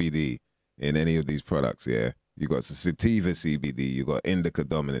CBD in any of these products. Yeah, you got the sativa CBD, you got indica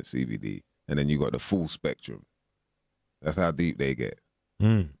dominant CBD. And then you got the full spectrum. That's how deep they get.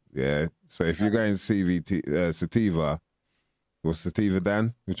 Yeah. So if you're going sativa, what's sativa,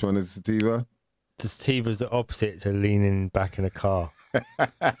 Dan? Which one is sativa? The sativa's the opposite to leaning back in a car. You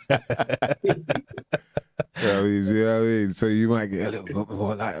know what I mean? So you might get a little bit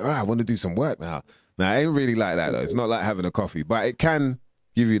more like, I want to do some work now. Now, it ain't really like that, though. It's not like having a coffee, but it can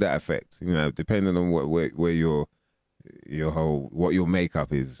give you that effect, you know, depending on where your what your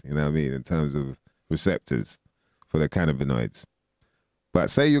makeup is, you know what I mean, in terms of receptors for the cannabinoids. But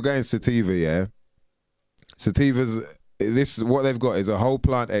say you're going sativa, yeah? Sativas, what they've got is a whole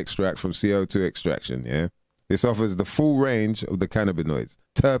plant extract from CO2 extraction, yeah? This offers the full range of the cannabinoids,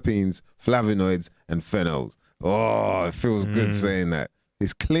 terpenes, flavonoids, and phenols. Oh, it feels good saying that.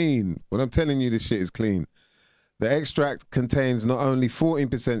 It's clean. When I'm telling you this shit is clean. The extract contains not only 14%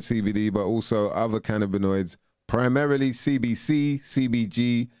 CBD, but also other cannabinoids, primarily CBC,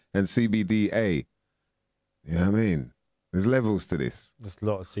 CBG, and CBDA. You know what I mean? There's levels to this. There's a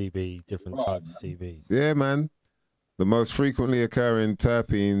lot of CB, different types of CBs. Yeah, man. The most frequently occurring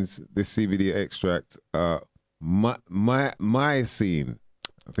terpenes, this CBD extract, are mycene.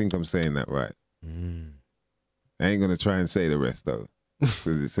 I think I'm saying that right. I ain't going to try and say the rest, though.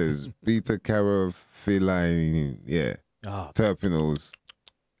 Because it says beta-caryophyllene, yeah. Terpenols,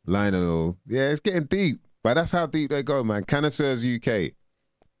 linalool. Yeah, it's getting deep. But that's how deep they go, man. Canisters UK.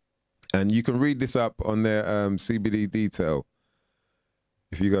 And you can read this up on their CBD detail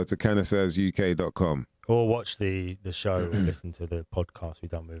if you go to canistersuk.com. Or watch the show or listen to the podcast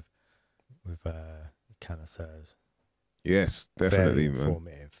we've done with Canisters. Yes, definitely, Very man.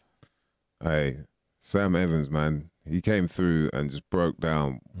 Informative. Hey, Sam Evans, man, he came through and just broke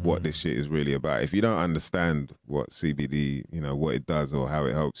down what this shit is really about. If you don't understand what CBD, you know, what it does or how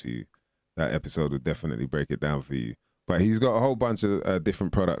it helps you, that episode would definitely break it down for you. But he's got a whole bunch of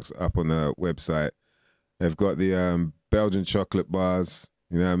different products up on the website. They've got the Belgian chocolate bars.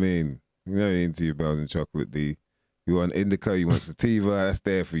 You know what I mean? You know you're into your Belgian chocolate, D. You want indica, you want sativa, that's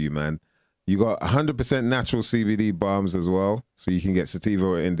there for you, man. You got 100% natural CBD balms as well, so you can get sativa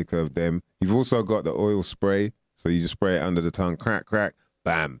or indica of them. You've also got the oil spray, so you just spray it under the tongue, crack, crack,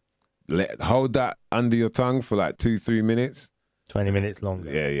 bam. Hold that under your tongue for like 2-3 minutes. 20 minutes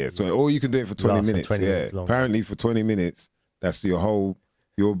longer. Yeah. So, or you can do it for 20 minutes. For 20 minutes longer. Apparently for 20 minutes, that's your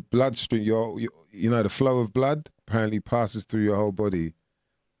bloodstream, you know, the flow of blood apparently passes through your whole body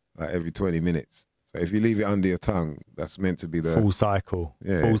like every 20 minutes. So if you leave it under your tongue, that's meant to be the full cycle,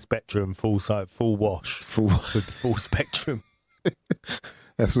 full spectrum, full wash, full spectrum.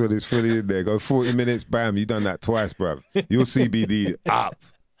 That's what it's fully in there. Go 40 minutes, bam, you done that twice, bruv. Your CBD up.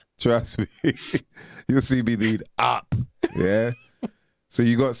 Trust me. Your CBD up. Yeah. So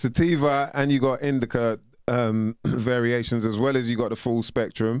you got sativa and you got indica variations, as well as you got the full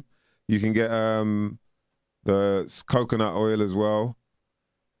spectrum. You can get the coconut oil as well.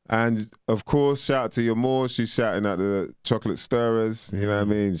 And of course, shout out to your Moore. She's shouting at the chocolate stirrers. You know what I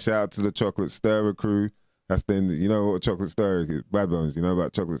mean? Shout out to the chocolate stirrer crew. That's then, you know what a chocolate stirrer is? Badbonez, you know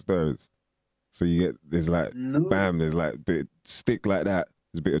about chocolate stirrers? So you get, there's like, bam, there's like a bit stick like that.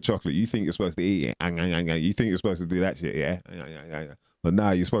 There's a bit of chocolate. You think you're supposed to eat it. You think you're supposed to do that shit, yeah? But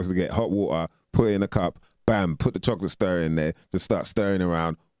now you're supposed to get hot water, put it in a cup, bam, put the chocolate stirrer in there, just start stirring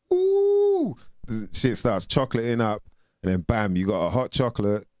around. Ooh! The shit starts chocolating up, and then bam, you got a hot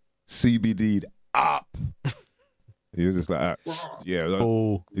chocolate, CBD'd up. You're just like, yeah. Like,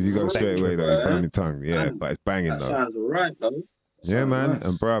 if you go straight away, though, you burn your tongue. Yeah, but it's banging, though. That sounds alright, though. Yeah, man. Nice.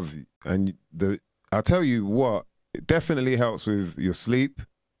 And bruv, and I'll tell you what, it definitely helps with your sleep.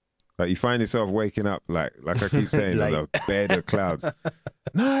 Like you find yourself waking up, like I keep saying, like a bed of clouds.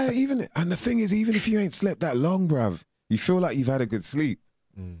 Nah, and the thing is, even if you ain't slept that long, bruv, you feel like you've had a good sleep.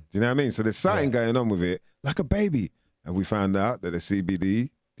 Do you know what I mean? So there's something going on with it, like a baby. And we found out that the CBD,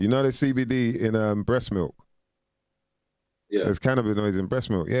 do you know there's CBD in breast milk? Yeah. There's cannabinoids in breast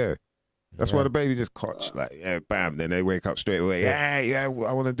milk, yeah. That's why the baby just cotch, like, yeah, bam. Then they wake up straight away. Yeah, I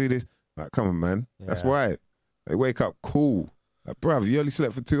want to do this. Like, come on, man. Yeah. That's why. They wake up cool. Like, bruv, you only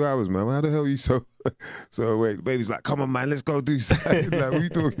slept for 2 hours, man. How the hell are you so awake? The baby's like, come on, man, let's go do something. Like, what are you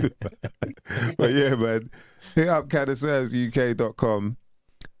talking about? But yeah, man, hit up canistersuk.com.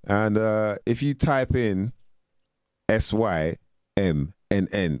 And if you type in SYMNNKNA,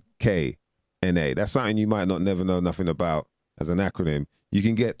 that's something you might not never know nothing about as an acronym. You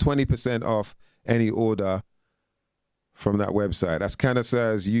can get 20% off any order from that website. That's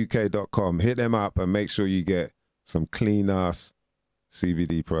canistersuk.com. Hit them up and make sure you get some clean ass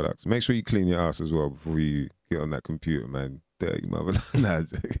CBD products. Make sure you clean your ass as well before you get on that computer, man. Dirty mother.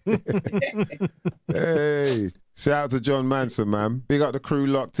 Hey, shout out to John Manson, man. Big up the crew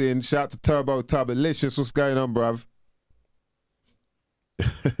locked in. Shout out to Turbo Tubalicious. What's going on, bruv?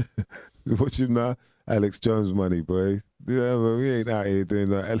 Watch him now. Alex Jones money, boy. Yeah, man, we ain't out here doing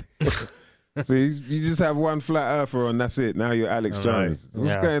that. So you just have one flat earther on, that's it. Now you're Alex Jones.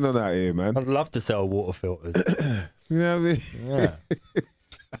 What's going on out here, man? I'd love to sell water filters. You know what I mean? Yeah.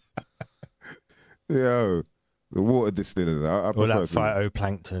 Yo, the water distillers. I Or that prefer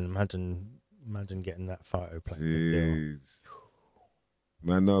phytoplankton. Imagine getting that phytoplankton deal. Jeez.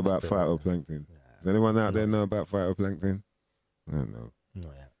 Man, know about phytoplankton. Does anyone out there know about phytoplankton? I don't know.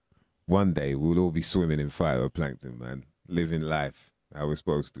 Not yet. One day we'll all be swimming in phytoplankton, man. Living life how we're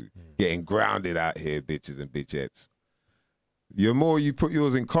supposed to. Getting grounded out here, bitches and bitchettes. You put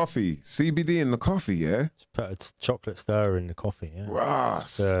yours in coffee. CBD in the coffee, yeah? It's chocolate stir in the coffee, yeah.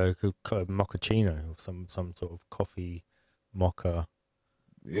 Ross. It's a mochaccino or some sort of coffee mocha.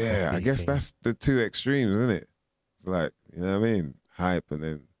 Yeah, I guess that's the two extremes, isn't it? It's like, you know what I mean? Hype, and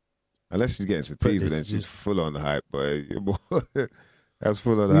then, unless she's getting sativa, then she's full on the hype, but that's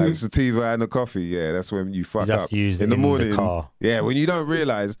full on the hype. Sativa and the coffee, yeah, that's when you fuck up. In the morning. Yeah, when you don't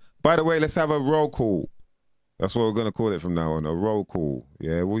realize. By the way, let's have a roll call. That's what we're going to call it from now on, a roll call.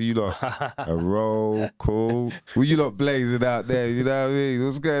 Yeah, will you lot, a roll call? Will you lot blazing out there, you know what I mean?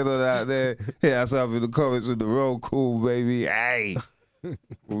 What's going on out there? Hit us up in the comments with the roll call, baby. Hey.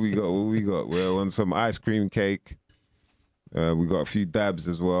 What we got? We're on some ice cream cake. We got a few dabs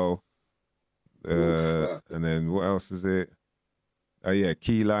as well. And then what else is it? Oh yeah,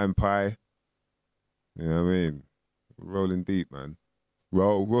 key lime pie. You know what I mean? Rolling deep, man.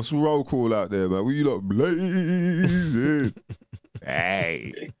 What's the roll call out there, man? You lot blazing.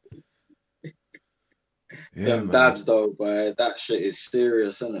 Hey. Yeah, them dabs though, boy. That shit is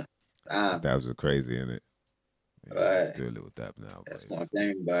serious, isn't it? Damn. Dabs are crazy, isn't it? Yeah, let's do a little dab now. That's my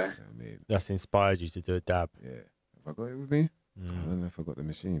game, boy. I mean, that's inspired you to do a dab. Yeah. Have I got it with me? I don't know if I got the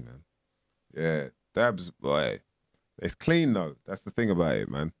machine, man. Yeah, dabs, boy. It's clean though. That's the thing about it,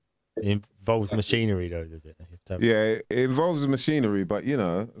 man. It involves machinery though, does it? Yeah, it involves machinery, but you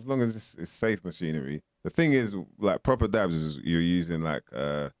know, as long as it's safe machinery. The thing is, like proper dabs is you're using like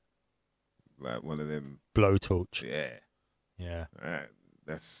one of them blowtorch. Yeah. Yeah.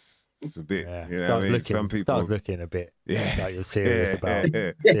 It's a bit. Yeah. You know what I mean? Some people starts looking a bit like you're serious about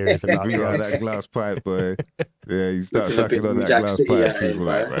serious about we got that glass pipe, boy. Yeah, you start sucking on that glass pipe. People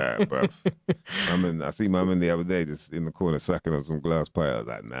like, bruv. I see my man the other day just in the corner sucking on some glass pipe. I was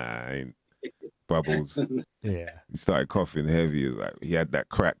like, nah, ain't bubbles. Yeah. He started coughing heavy. It was like he had that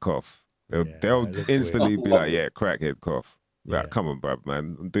crack cough. They'll instantly be like, yeah, crackhead cough. Like, come on, bruv,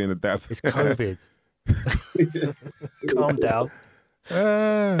 man. I'm doing a dab. It's COVID. Calm down.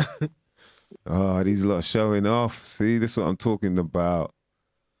 Oh, these lot showing off. See, this is what I'm talking about.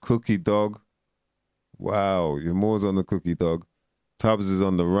 Cookie dog. Wow, your more's on the cookie dog. Tubbs is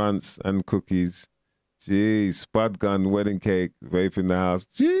on the runts and cookies. Jeez, spud gun, wedding cake, vape in the house.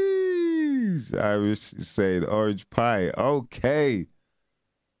 Jeez, Irish is saying orange pie. Okay.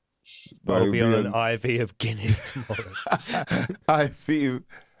 I'll be on an IV of Guinness tomorrow. IV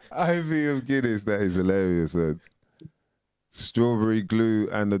of Guinness. That is hilarious. Strawberry glue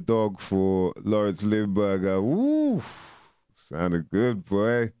and the dog for Lawrence Limburger. Woo! Sounded good,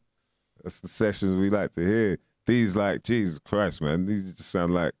 boy. That's the sessions we like to hear. These like, Jesus Christ, man. These just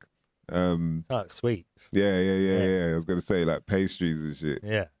sound like like sweets. Yeah. I was gonna say like pastries and shit.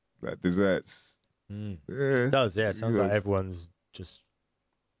 Yeah. Like desserts. Yeah. It does, yeah. It sounds like everyone's just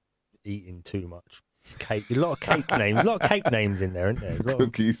eating too much cake. A lot of cake names in there, isn't there?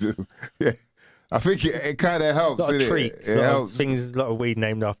 Cookies and, yeah. I think it kind of helps. A lot of treats. It helps. A lot of weed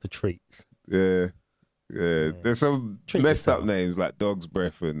named after treats. Yeah. There's some messed up names like dog's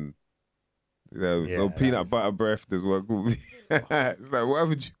breath and peanut butter breath. There's one called. It's like, what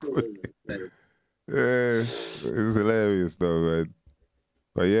would you call it? Yeah, it's hilarious though, man.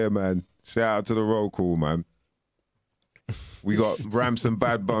 But yeah, man. Shout out to the roll call, man. We got Ramson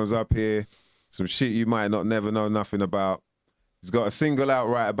Badbonez up here. Some shit you might not never know nothing about. He's got a single out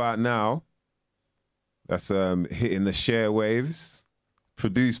right about now. That's hitting the share waves.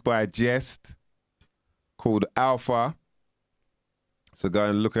 Produced by Jest, called Alpha. So go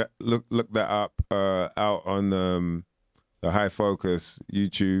and look that up out on the High Focus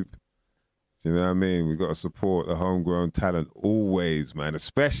YouTube. Do you know what I mean? We got to support the homegrown talent always, man.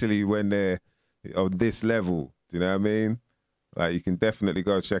 Especially when they're on this level. Do you know what I mean? Like, you can definitely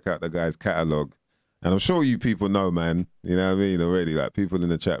go check out the guy's catalog. And I'm sure you people know, man. You know what I mean? Already, like, people in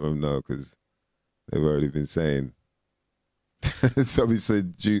the chat room know because they've already been saying. Somebody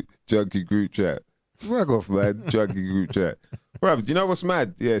said junkie group chat. Fuck off, man. Junkie group chat. Bruv, do you know what's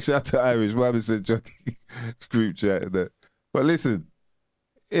mad? Yeah, shout out to Irish. Why said junkie group chat. But listen,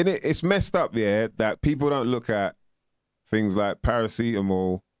 it's messed up, yeah, that people don't look at things like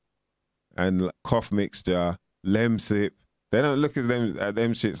paracetamol and cough mixture, Lemsip, They don't look at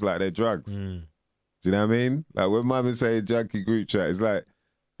them shits like they're drugs. Do you know what I mean? Like when mum say junkie group chat, it's like,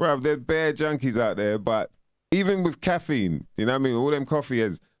 bruv, there's bare junkies out there, but even with caffeine, you know what I mean? All them coffee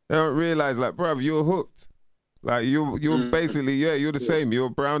heads, they don't realize, like, bruv, you're hooked. Like you're basically, you're the same. You're a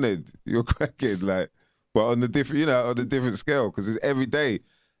brownhead. You're a crackhead. Like, but on the different, on the different scale, because it's every day.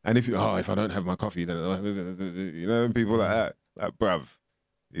 And if I don't have my coffee, then and people like that, like, bruv,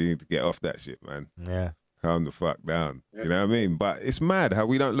 you need to get off that shit, man. Yeah. Calm the fuck down. You know what I mean? But it's mad how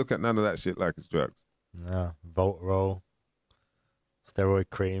we don't look at none of that shit like it's drugs. Yeah. Voltarol, steroid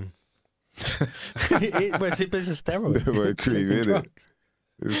cream. But it's a steroid. Steroid cream, isn't it?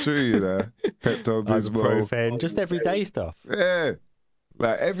 It's true, Pepto-Bismol. Ibuprofen, just everyday stuff. Yeah.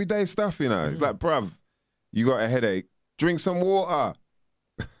 Like everyday stuff, It's like, bruv, you got a headache, drink some water.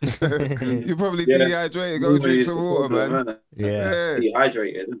 You're probably dehydrated. Go drink some water, man. Yeah.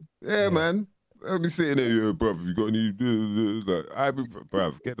 Dehydrated. Yeah, man. I'll be sitting there, bruv, you got any... Like,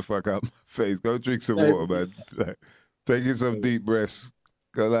 bruv, get the fuck out of my face. Go drink some water, man. Like, taking some deep breaths.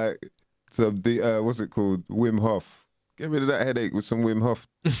 Go like, some deep, what's it called? Wim Hof. Get rid of that headache with some Wim Hof.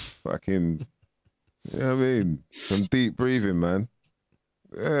 Fucking, you know what I mean? Some deep breathing, man.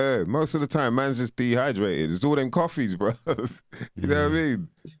 Yeah, most of the time, man's just dehydrated. It's all them coffees, bro. You know what I mean?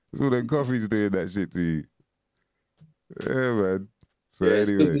 It's all them coffees doing that shit to you. Yeah, man. So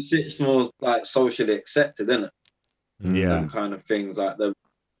anyway, the shit's more like socially accepted, isn't it? Yeah, them kind of things like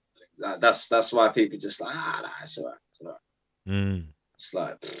that's why people just like that's alright, it's alright. It's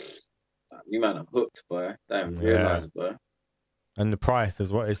like you man, I'm hooked, boy. They don't realize, boy. And the price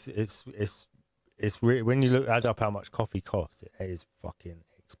as well. It's really, when you add up how much coffee costs, it is fucking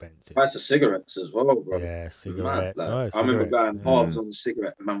expensive. Price of cigarettes as well, bro. Yeah, cigarettes. Like, I remember going halves on the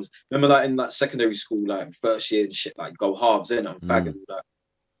cigarette. And man was, remember like in like secondary school, like first year and shit, like go halves in and fag and all that.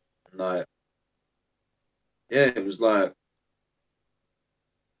 And like, yeah, it was like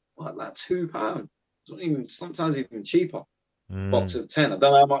what, like £2. It's not even, sometimes even cheaper. Box of 10. I don't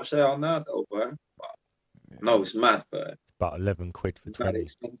know how much they are now though, bro. But no, it's mad, bro. It's about 11 quid for 20.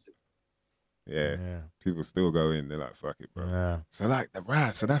 Expensive. Yeah. People still go in. They're like, fuck it, bro. Yeah. So like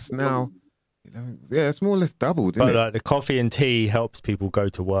so that's now, it's more or less doubled, isn't it? But like the coffee and tea helps people go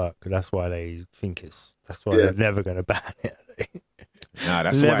to work. That's why they think that's why they're never going to ban it. Nah,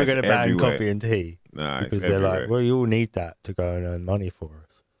 that's never why it's going to ban everywhere. coffee and tea. Nah, because they're like, well, you all need that to go and earn money for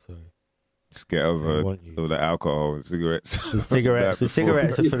us. So just get over all the alcohol and cigarettes. The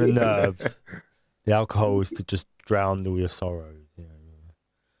cigarettes are for the nerves. The alcohol is to just drown all your sorrows.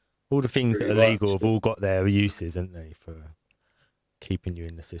 All the things that are legal have all got their uses, haven't they, for keeping you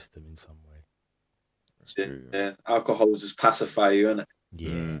in the system in some way. That's true. Yeah, alcohol just pacify you, innit?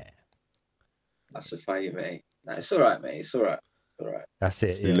 Yeah. Pacify you, mate. Nah, it's all right, mate. It's all right. It's all right. That's it.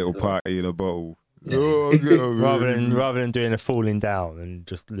 It's a little party in a bottle. Rather than doing a falling down and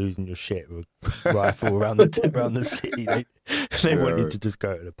just losing your shit with a rifle around the city, they want you to just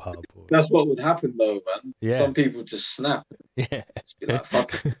go to the pub. That's what would happen though, man. Yeah. Some people just snap. Yeah. Just be like,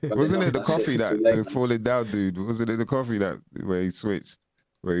 fuck it. Wasn't it the coffee the falling down dude? Wasn't it the coffee where he switched?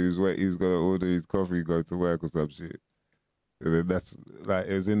 Where he was gonna order his coffee, go to work or some shit. And then that's like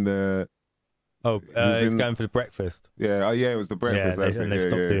it was in the. Oh, he's going for the breakfast. Yeah, it was the breakfast. Yeah, and they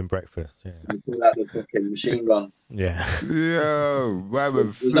stopped doing breakfast. Yeah, they pulled out the fucking machine gun. Yeah. Yo,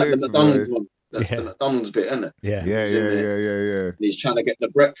 man, flip, like the McDonald's one. That's the McDonald's bit, isn't it? Yeah. Yeah. And he's trying to get the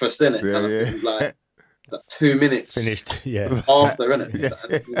breakfast in it. Yeah, He's like 2 minutes finished. Yeah. After, innit?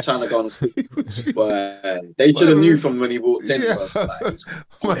 Yeah. He's trying to go on. But they should have knew from when he walked in. Yeah.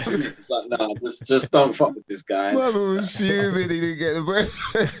 It's like, nah, just don't fuck with this guy. Mama was fuming. He didn't get the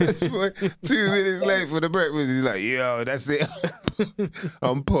breakfast. 2 minutes late for the breakfast. He's like, yo, that's it.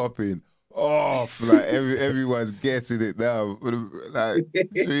 I'm popping off. Like everyone's getting it now. Like,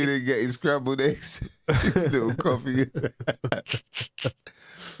 Trina getting scrambled eggs. Little coffee.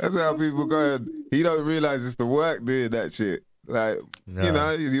 That's how people go. He don't realize it's the work doing that shit. Like,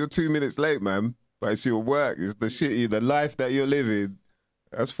 you're 2 minutes late, man. But it's your work. It's the shit, the life that you're living.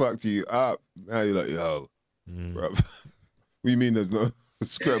 That's fucked you up. Now you're like, yo, bro. What do you mean there's no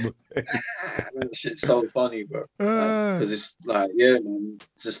scrambled eggs? That shit's so funny, bro. Because it's like, yeah, man.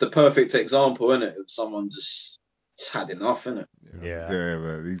 It's just the perfect example, isn't it? Of someone just had enough, innit? Yeah,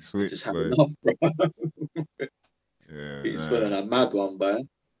 man. He switched, just had enough, bro. Yeah, he's feeling a mad one, bro.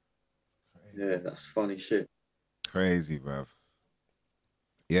 Yeah, that's funny shit. Crazy, bruv.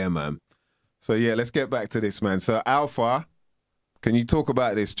 Yeah, man. So, yeah, let's get back to this, man. So, Alpha, can you talk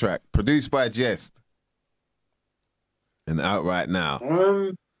about this track? Produced by Jest. And out right now.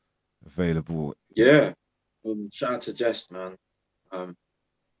 Available. Yeah. Shout out to Jest, man.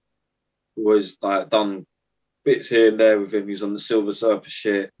 Was like done bits here and there with him. He was on the Silver Surfer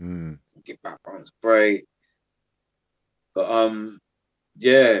shit. Get Badbonez, great. But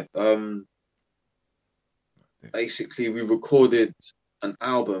yeah, basically we recorded an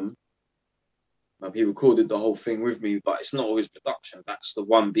album. He recorded the whole thing with me, but it's not always production. That's the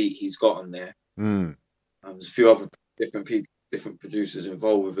one beat he's got on there. There's a few other different people, different producers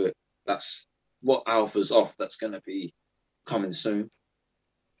involved with it. That's what Alpha's off. That's going to be coming soon.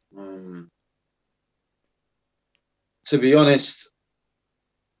 To be honest,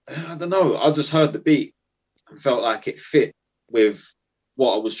 I don't know. I just heard the beat and felt like it fit with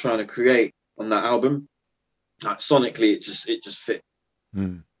what I was trying to create on that album. Like sonically, it just fit.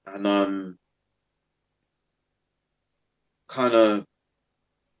 And kind of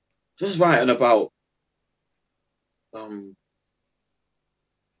just writing about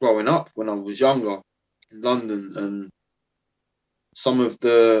growing up when I was younger in London, and some of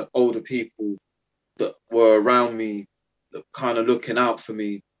the older people that were around me that kind of looking out for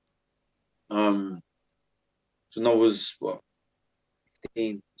me. So when I was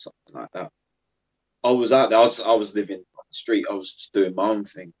 15, something like that, I was out there. I was living on the street. I was just doing my own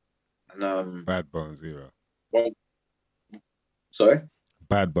thing. And Badbonez era. Well, sorry?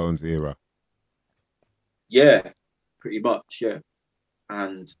 Badbonez era. Yeah, pretty much, yeah.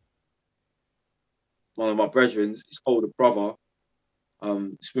 And one of my brethren, his older brother,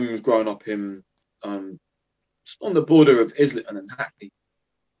 this woman was growing up in just on the border of Islington and Hackney.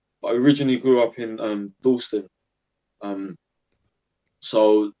 But I originally grew up in Dalston.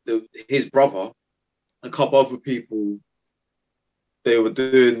 So his brother and a couple other people, they were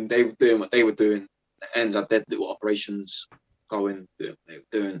doing what they were doing. The ends had their little operations going, doing what they were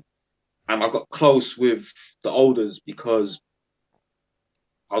doing. And I got close with the olders because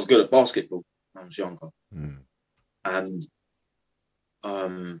I was good at basketball when I was younger. And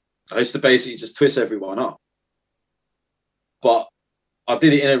I used to basically just twist everyone up. But I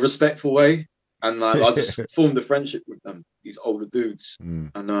did it in a respectful way. And I just formed a friendship with them, these older dudes.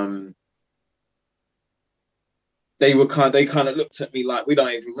 And they kind of looked at me like, we're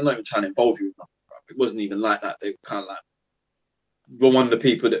not even trying to involve you with nothing. It wasn't even like that. They were kind of like, we're one of the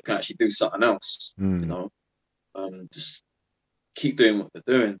people that can actually do something else, you know, just keep doing what they're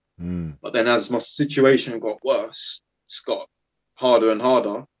doing. But then as my situation got worse, it's got harder and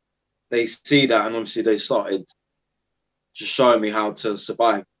harder. They see that, and obviously they started just showing me how to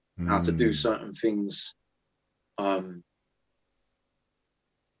survive, how to do certain things in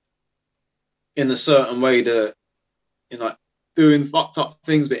a certain way that, you know, doing fucked up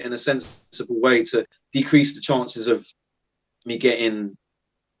things, but in a sensible way to decrease the chances of me getting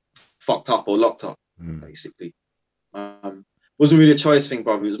fucked up or locked up, basically. Wasn't really a choice thing,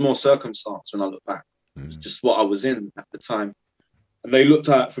 brother. It was more circumstance when I look back. It was just what I was in at the time. And they looked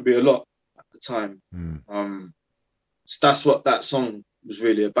at it for me a lot at the time. So that's what that song was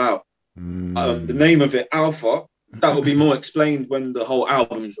really about. The name of it, Alpha, that will be more explained when the whole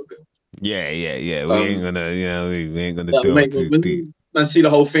album's revealed. Yeah. We ain't gonna, we ain't gonna delve too deep. Man, see the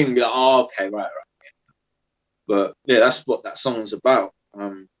whole thing, be like, oh, okay, right. But yeah, that's what that song's about.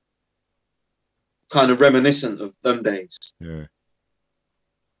 Kind of reminiscent of them days. Yeah,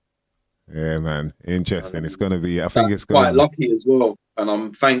 man. Interesting. It's gonna be. I think it's quite lucky as well, and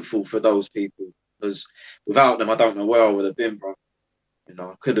I'm thankful for those people because without them, I don't know where I would have been, bro. You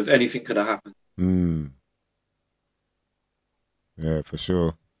know, anything could have happened. Yeah, for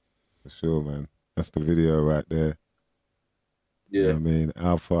sure, man. That's the video right there. Yeah, you know what I mean,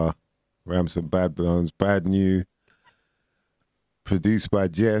 Alpha, Ramson, Badbonez, Brand New, produced by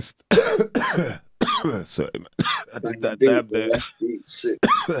Jest. Sorry, man. I did that dab there.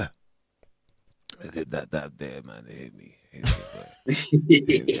 I did that dab there, man. It hit me.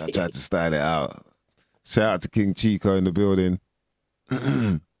 I tried to style it out. Shout out to King Chico in the building.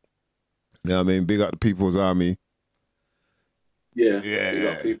 You know what I mean? Big up the People's Army. Yeah. Big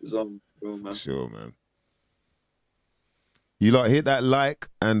up People's Army, bro, man. Sure, man. You lot hit that like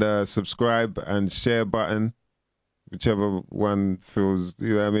and subscribe and share button. Whichever one feels,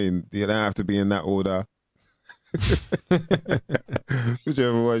 you know what I mean? You don't have to be in that order.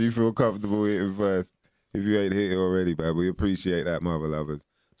 Whichever one you feel comfortable hitting first. If you ain't hit it already, man, we appreciate that, mother lovers.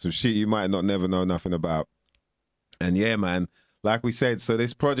 Some shit you might not never know nothing about. And yeah, man, like we said, so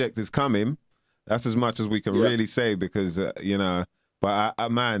this project is coming. That's as much as we can really say because, you know, but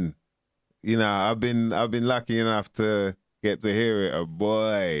man, you know, I've been lucky enough to get to hear it. Oh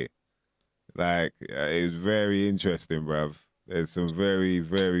boy, like it's very interesting, bruv. There's some very,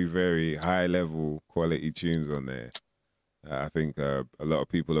 very, very high level quality tunes on there. I think a lot of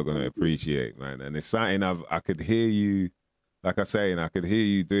people are going to appreciate, man. And it's something I could hear you, like I say, and I could hear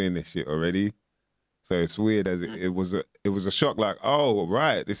you doing this shit already. So it's weird as it was a shock, like, oh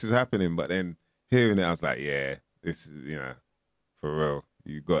right, this is happening. But then hearing it, I was like, yeah, this is, you know, for real.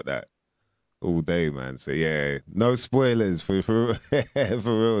 You got that all day, man. So yeah, no spoilers for real. For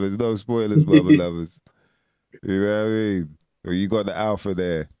real. There's no spoilers, brother lovers. You know what I mean? You got the alpha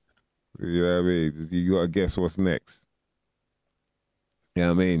there. You know what I mean? You got to guess what's next. You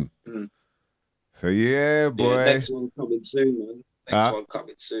know what I mean? So yeah, boy. Yeah, next one coming soon, man. Next one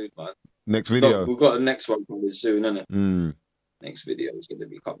coming soon, man. Next video. We've got the next one coming soon, isn't it? Mm. Next video is going to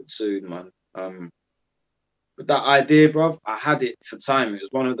be coming soon, man. But that idea, bruv, I had it for time. It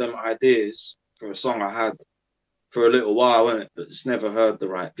was one of them ideas for a song I had for a little while, wasn't it? But just never heard the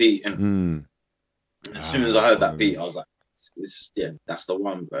right beat. And as soon as I heard that beat, I was like, yeah, that's the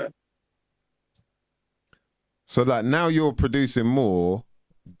one, bro. So like now you're producing more,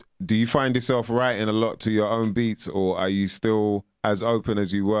 do you find yourself writing a lot to your own beats, or are you still as open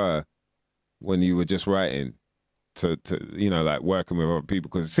as you were when you were just writing to you know, like working with other people?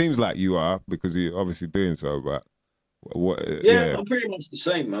 Because it seems like you are, because you're obviously doing so, but what? Yeah, I'm pretty much the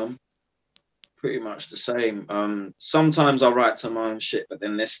same, man. Pretty much the same. Sometimes I write to my own shit, but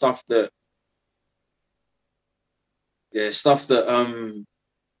then there's stuff that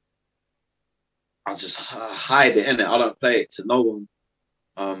I just hide it, innit? I don't play it to no one.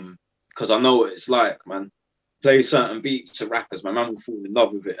 Because I know what it's like, man. Play certain beats to rappers, my man will fall in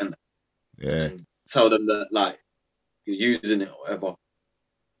love with it, and tell them that, like, you're using it or whatever.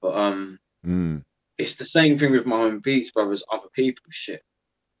 But it's the same thing with my own beats, brothers, other people's shit.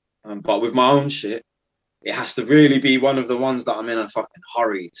 But with my own shit, it has to really be one of the ones that I'm in a fucking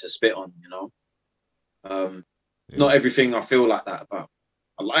hurry to spit on, you know? Not everything I feel like that about.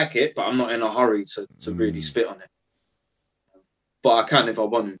 I like it, but I'm not in a hurry to really spit on it. But I can if I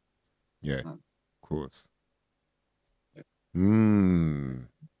want. Yeah, of course. Yeah,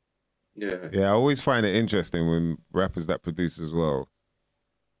 I always find it interesting when rappers that produce as well,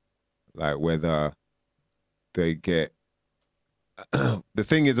 like whether they get... The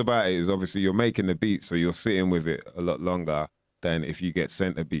thing is about it is obviously you're making the beat, so you're sitting with it a lot longer than if you get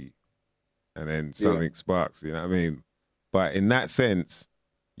sent a beat and then something sparks, you know what I mean? But in that sense,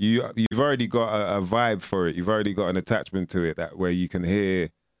 you've already got a vibe for it. You've already got an attachment to it, that where you can hear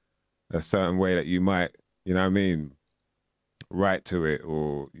a certain way that you might, you know what I mean, write to it,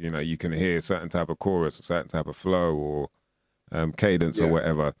 or, you know, you can hear a certain type of chorus, a certain type of flow, or cadence or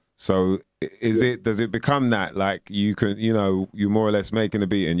whatever. So does it become that, like, you can, you know, you're more or less making a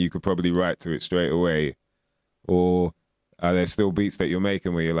beat and you could probably write to it straight away? Or are there still beats that you're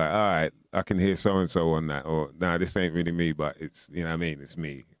making where you're like, all right, I can hear so-and-so on that, or nah, this ain't really me, but it's, you know what I mean, it's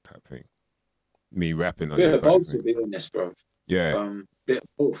me type thing. Me rapping on it. Yeah, both, to be honest, bro. Yeah. Bit of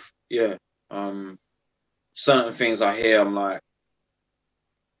both, yeah. Certain things I hear, I'm like,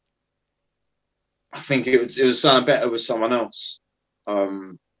 I think it would sound better with someone else.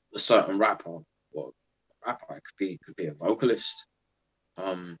 A certain rapper, well, rapper could be a vocalist,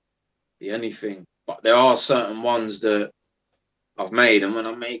 be anything. But there are certain ones that I've made, and when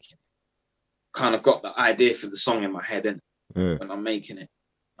I'm making, kind of got the idea for the song in my head, and when I'm making it,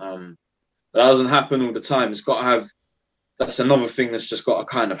 but that doesn't happen all the time. It's got to have. That's another thing that's just got to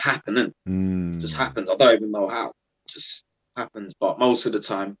kind of happen, and just happens. I don't even know how. It just happens. But most of the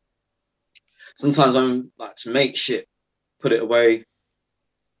time, sometimes I'm like to make shit, put it away,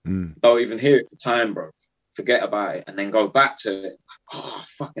 don't even hear it at the time, bro. Forget about it, and then go back to it. Like, oh,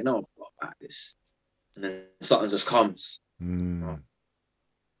 fucking hell, I forgot about this, and then something just comes.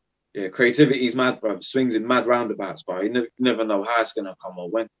 Yeah, creativity is mad, bro. It swings in mad roundabouts, bro. You never know how it's gonna come or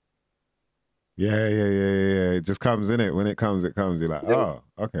when. Yeah. It just comes in it. When it comes, it comes. You're like, oh,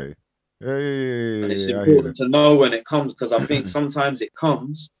 okay. Yeah. And it's important to know when it comes, because I think sometimes it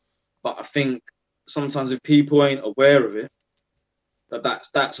comes, but I think sometimes if people ain't aware of it,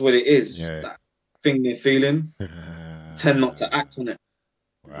 that's what it is. That thing they're feeling, tend not to act on it.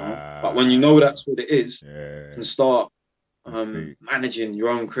 Wow. You know? But when you know that's what it is, you can start managing your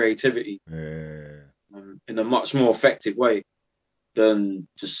own creativity in a much more effective way than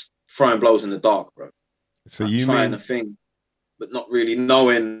just throwing blows in the dark, bro. So like you trying a thing, but not really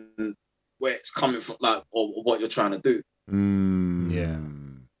knowing where it's coming from, like, or what you're trying to do. Yeah.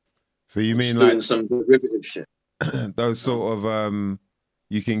 So you mean just like doing some derivative shit? Those sort of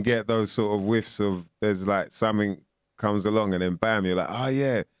you can get those sort of whiffs of, there's like something comes along and then bam, you're like, oh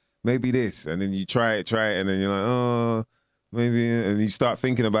yeah, maybe this, and then you try it, and then you're like, oh, maybe, and you start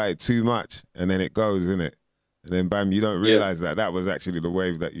thinking about it too much, and then it goes, innit? And then bam, you don't realize that was actually the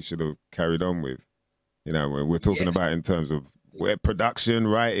wave that you should have carried on with. You know, when we're talking about in terms of production,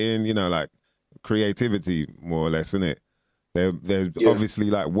 writing, you know, like creativity, more or less, isn't it? There's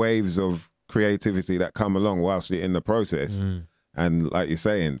obviously like waves of creativity that come along whilst you're in the process. And like you're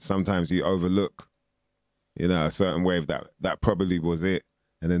saying, sometimes you overlook, you know, a certain wave that probably was it.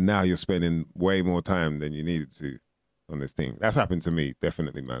 And then now you're spending way more time than you needed to on this thing. That's happened to me,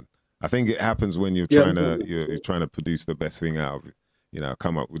 definitely, man. I think it happens when you're trying you're trying to produce the best thing out of it, you know,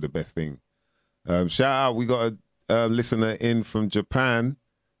 come up with the best thing. Shout out, we got a listener in from Japan.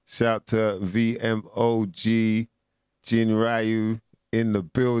 Shout to VMOG Jinryu in the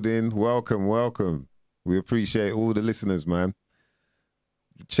building. Welcome, welcome. We appreciate all the listeners, man.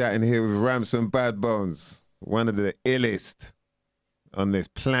 Chatting here with Ramson Badbonez, one of the illest on this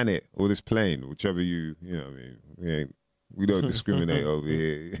planet or this plane, whichever you know what I mean. We don't discriminate over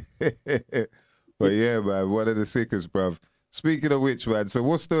here. But yeah, man, one of the sickest, bruv. Speaking of which, man, so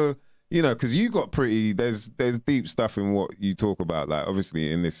what's the, you know, because you got pretty, there's deep stuff in what you talk about, like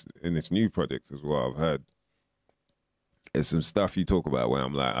obviously in this new project as well. I've heard there's some stuff you talk about where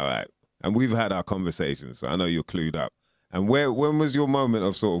I'm like, all right, and we've had our conversations, so I know you're clued up. And when was your moment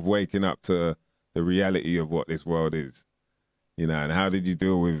of sort of waking up to the reality of what this world is? You know, and how did you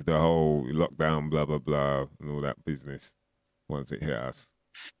deal with the whole lockdown, blah, blah, blah, and all that business once it hit us?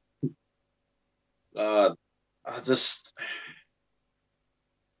 I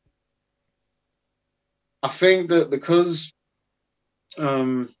think that because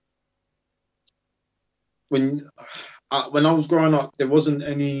when I was growing up, there wasn't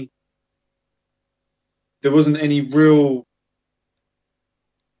any real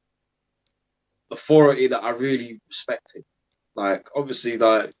authority that I really respected. Like, obviously,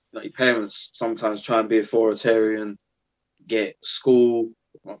 like your parents sometimes try and be authoritarian, get school,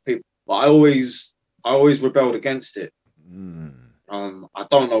 people, but I always rebelled against it. I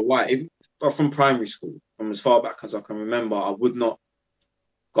don't know why. But from primary school, from as far back as I can remember, I would not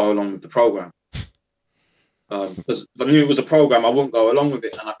go along with the program. Because if I knew it was a program, I wouldn't go along with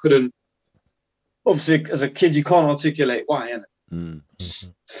it, and I couldn't. Obviously, as a kid, you can't articulate why, innit?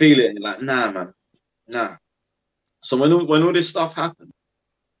 Just feel it, and you're like, nah, man, nah. So when all this stuff happened,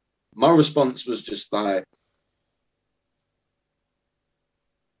 my response was just like,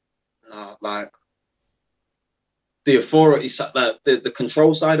 nah, like the authority side, the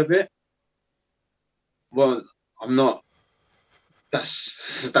control side of it. Well, I'm not.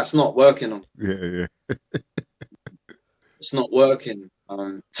 That's not working on. Yeah. It's not working.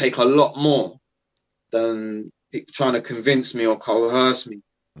 Take a lot more than people trying to convince me or coerce me.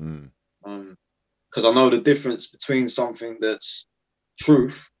 Because I know the difference between something that's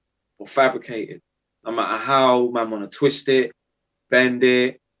truth or fabricated. No matter how man want to twist it, bend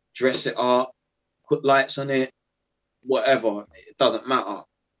it, dress it up, put lights on it, whatever, it doesn't matter.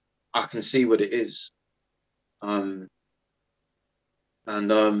 I can see what it is. Yeah,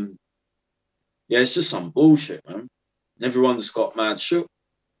 it's just some bullshit, man. Everyone just got mad shook.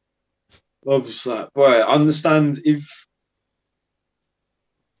 I was like, boy, I understand if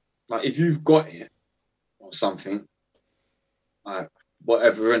you've got it or something, like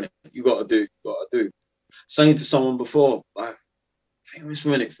whatever in it, you gotta do. Saying to someone before, like, I think it was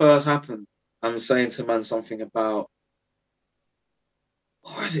when it first happened, I'm saying to man something about,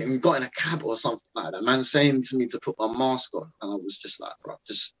 what is it? We got in a cab or something like that. Man saying to me to put my mask on, and I was just like, bro,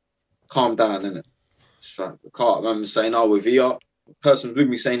 just calm down, innit? Just like the car. Man was saying, oh, the person with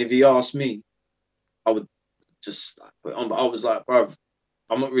me saying if he asked me, I would just like put it on. But I was like, bro,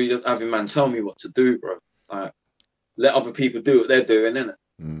 I'm not really having man tell me what to do, bro. Like, let other people do what they're doing, innit?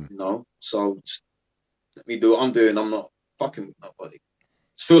 You know? So just let me do what I'm doing. I'm not fucking with nobody.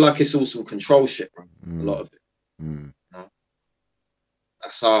 I feel like it's all some control shit, bro. A lot of it. You know?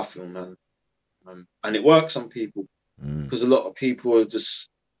 That's how I feel, man. And it works on people because a lot of people are just,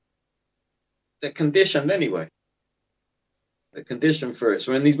 they're conditioned anyway. They're conditioned for it.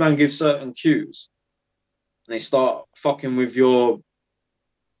 So when these men give certain cues and they start fucking with your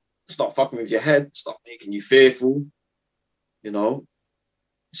head, start making you fearful, you know,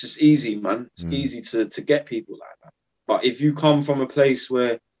 it's just easy, man. It's easy to get people like that. But if you come from a place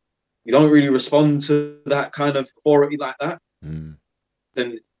where you don't really respond to that kind of authority like that,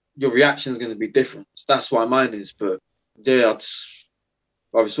 then your reaction is going to be different. So that's why mine is. But yeah, it's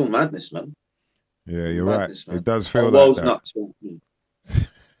all madness, man. Yeah, you're madness, right. Man. It does feel like that. Nuts,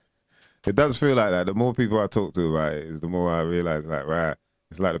 it does feel like that. The more people I talk to about it, is the more I realize, like, right,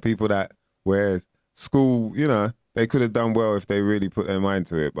 it's like the people that where school, you know, they could have done well if they really put their mind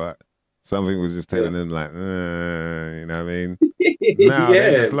to it, but something was just telling them, like, you know what I mean? Now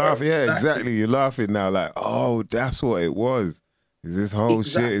they just laugh. Bro, yeah, exactly. You're laughing now, like, oh, that's what it was. This whole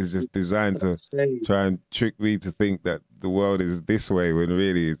shit is just designed to try and trick me to think that the world is this way when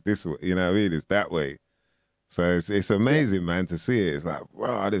really it's this way. You know what I mean? It's that way. So it's amazing, man, to see it. It's like,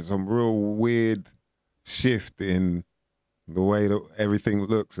 wow, there's some real weird shift in the way that everything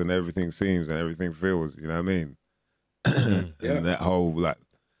looks and everything seems and everything feels, you know what I mean? And that whole, like,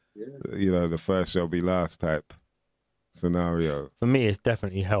 you know, the first shall be last type scenario. For me, it's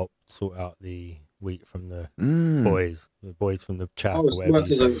definitely helped sort out the wheat from the boys from the chaff. Oh, it's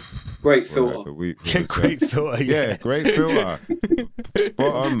working a great filter. Great filter, yeah, great filter.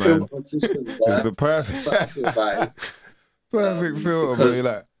 Spot on, man. It's the perfect filter, but you're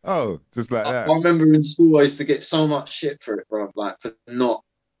like, oh, just like that. I remember in school I used to get so much shit for it, bro, like for not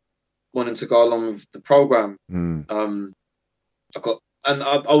wanting to go along with the program. I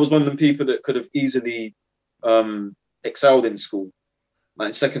was one of them people that could have easily excelled in school. Like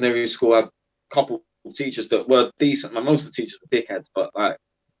in secondary school, I had a couple of teachers that were decent. Like, most of the teachers were dickheads, but like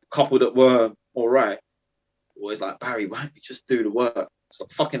a couple that were all right. Always like, Barry, why don't you just do the work?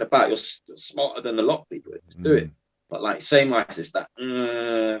 Stop fucking about. You're smarter than a lot of people. Just do it. But like, same like it's that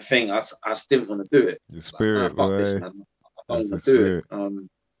thing. I just didn't want to do it. Your spirit, like, fuck this, man. I don't want to do it.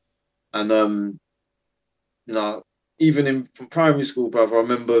 You know, even from primary school, brother, I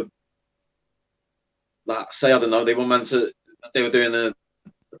remember, like, say, I don't know, they were doing a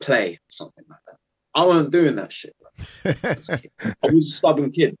play or something like that. I weren't doing that shit. Like, I was a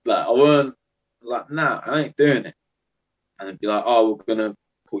stubborn kid. Like, I was like, nah, I ain't doing it. And they'd be like, oh, we're gonna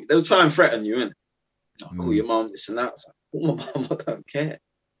call you. They'll try and threaten you, innit? I'll call your mum, this and that. I was like, call my mum, I don't care.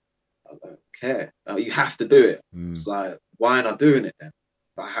 I don't care. You have to do it. It's like, why am I doing it then?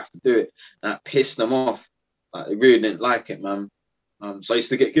 But I have to do it. And that pissed them off. Like, they really didn't like it, man. So I used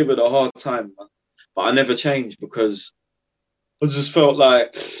to get given a hard time, man. But I never changed because I just felt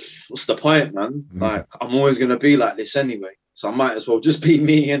like, what's the point, man? Like, I'm always going to be like this anyway. So I might as well just be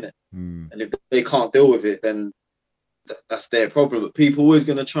me, innit? And if they can't deal with it, then that's their problem. But people always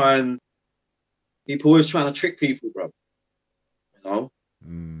trying to trick people, bro. You know?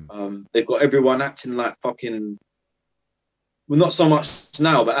 They've got everyone acting like fucking, well, not so much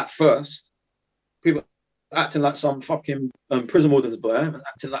now, but at first, people acting like some fucking prison wardens, boy, and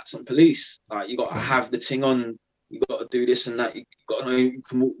acting like some police. Like, you got to have the thing on, you got to do this and that, you got to, you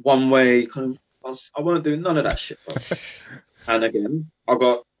can walk one way. I weren't doing none of that shit, bro. And again, I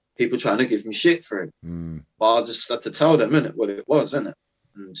got people trying to give me shit for it. But I just had to tell them, innit, what it was, innit?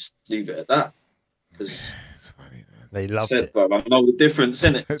 And just leave it at that. Because they loved it. Bro, I know the difference,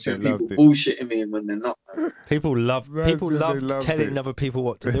 innit, between people bullshitting me and when they're not. Man. People loved telling other people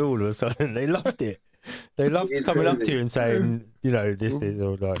what to do all of a sudden. They loved it. They loved coming up to you and saying, you know, this is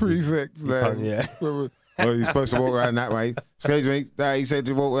all like prefects there. Yeah. Well, you're supposed to walk around that way. Excuse me, he said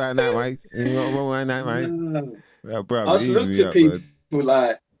to walk around that way. You got to walk around that way. Yeah, bro, I just looked at people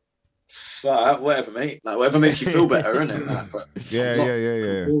like, whatever, mate. Like, whatever makes you feel better, innit? Like, but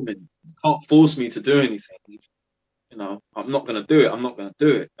yeah. You can't force me to do anything. You know, I'm not gonna do it. I'm not gonna do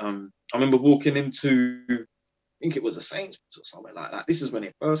it. I remember walking into, I think it was a Saints or something like that. This is when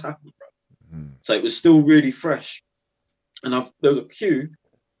it first happened, bro. So it was still really fresh, and there was a queue,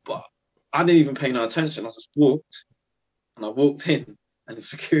 but I didn't even pay no attention. I just walked, and I walked in, and the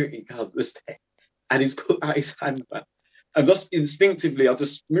security guard was there, and he's put out his hand, man. And just instinctively, I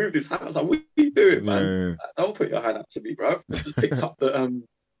just moved his hand. I was like, what are you doing, man? Yeah. Like, don't put your hand out to me, bro. I just picked up the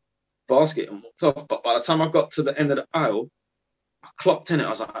basket and walked off. But by the time I got to the end of the aisle, I clocked in it. I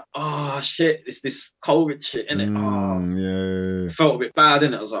was like, oh, shit, it's this Coleridge shit, innit? Yeah. It felt a bit bad,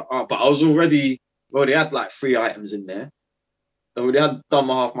 innit? I was like, oh, but I was already had like 3 items in there. I already had done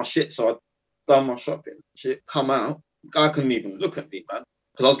half my shit, so I'd done my shopping. Shit, come out. The guy couldn't even look at me, man.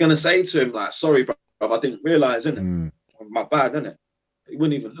 Because I was going to say to him, like, sorry, bro, I didn't realise, innit? My bad, innit? He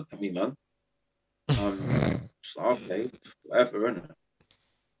wouldn't even look at me, man. So, okay, whatever, innit?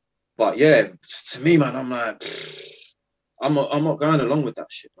 But yeah, to me, man, I'm like, I'm not going along with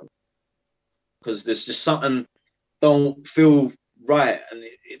that shit, man. Because there's just something don't feel right, and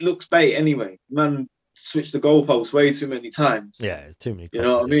it looks bait anyway. Man, switch the goalposts way too many times. Yeah, it's too many. You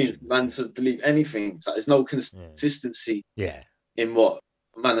know what I mean? Man, to believe anything. It's like there's no consistency. Yeah. In what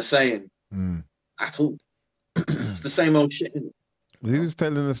man are saying at all. It's the same old shit. Isn't it? He was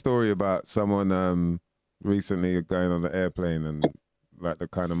telling a story about someone recently going on the airplane and like the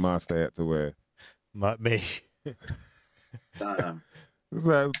kind of mask they had to wear. Might be. Damn. It's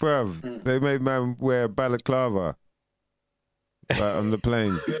like, bruv, they made man wear a balaclava like, on the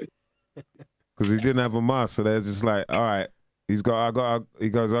plane because he didn't have a mask. So they're just like, all right, he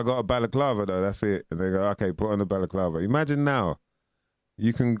goes, I got a balaclava though. That's it. And they go, okay, put on a balaclava. Imagine now.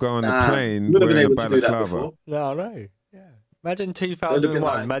 You can go on the plane wearing a balaclava. No, yeah. Imagine They're looking 2001.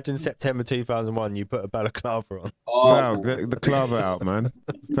 like, Imagine September 2001. You put a balaclava on. Wow, oh, get the clava out, man.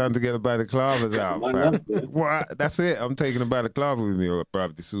 It's time to get the balaclavas out, man, fam. that's it. What? That's it. I'm taking the balaclava with me,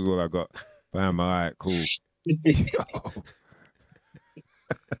 bruv. This is all I got. Bam, all right, cool. Yo.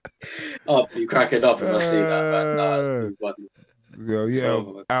 I'll be cracking up if I see that, man. Nah, it's too funny. Yo, yeah,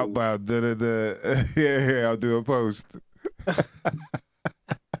 Oh, my outbound. Yeah, I'll do a post.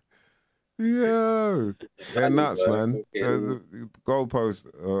 Yo, they're nuts, man. The goalposts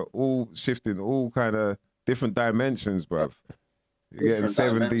are all shifting, all kind of different dimensions, bruv. You're getting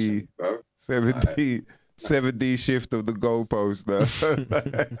 70, bro. 70 shift of the goalpost now.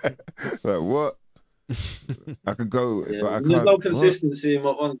 Like, what? I could go, Yeah, but I there's can't. no consistency in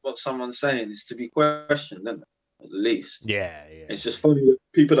what someone's saying. It's to be questioned, isn't it? At least. Yeah. It's just funny that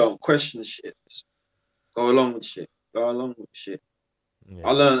people don't question shit. Just go along with shit. Go along with shit. Yeah.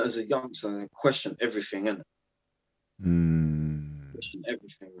 I learned as a youngster to question everything, innit? Mm. Question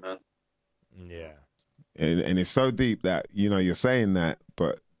everything, man. Yeah. And it's so deep that, you know, you're saying that,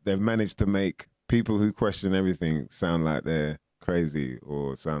 but they've managed to make people who question everything sound like they're crazy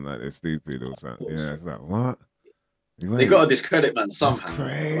or sound like they're stupid or something. Yeah, it's like, what? They got to discredit, man, somehow.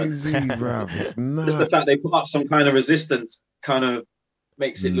 It's crazy, bro. It's nuts. Just the fact they put up some kind of resistance kind of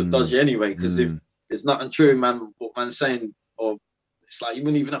makes it look dodgy anyway, because if there's nothing true, man, what man's saying, or it's like you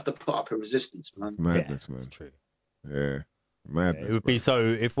wouldn't even have to put up a resistance, man. Madness, man. It's true. Yeah. Madness, it would be so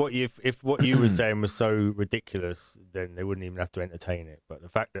if what you were saying was so ridiculous, then they wouldn't even have to entertain it. But the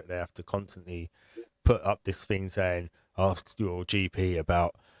fact that they have to constantly put up this thing saying, ask your GP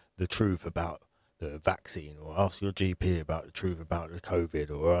about the truth about the vaccine, or ask your GP about the truth about the COVID,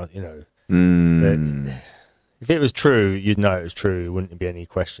 or you know, if it was true, you'd know it was true. There wouldn't be any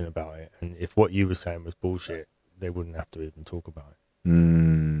question about it. And if what you were saying was bullshit, they wouldn't have to even talk about it.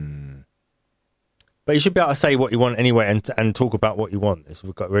 But you should be able to say what you want anyway, and talk about what you want. It's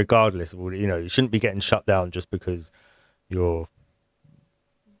regardless of all. You know, you shouldn't be getting shut down just because you're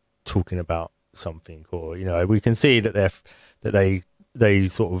talking about something, or you know, we can see that they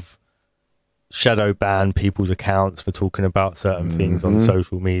sort of shadow ban people's accounts for talking about certain things on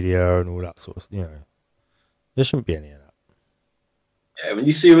social media and all that sort of. You know, there shouldn't be any of that. Yeah, when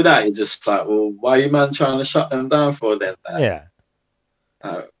you see all that, you're just like, well, why are you man trying to shut them down for then? Yeah.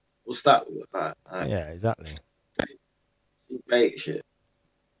 What's that about? Yeah, exactly. Bait shit.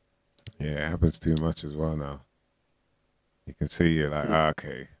 Yeah, it happens too much as well now. You can see you're like,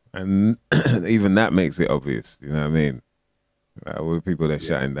 okay. And even that makes it obvious, you know what I mean? Like, all the people they're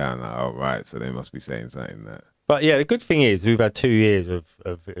shutting down, like, oh, right, so they must be saying something that. But yeah, the good thing is we've had 2 years of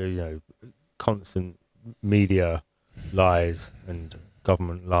you know, constant media lies and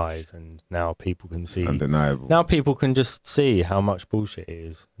government lies, and now people can see. Undeniable. Now people can just see how much bullshit it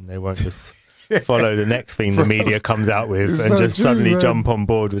is, and they won't just follow the next thing the media comes out with and so just true, suddenly man. jump on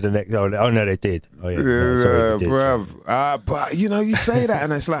board with the next. Oh no, they did. Oh yeah, no, sorry, they did. Bruv. But you know, you say that,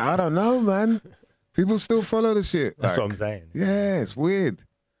 and it's like, I don't know, man. People still follow the shit. That's like, what I'm saying. Yeah, it's weird.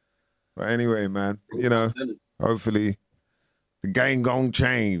 But anyway, man, you know, hopefully the game gonna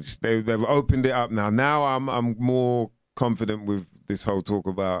change. They've opened it up now. Now I'm more confident with this whole talk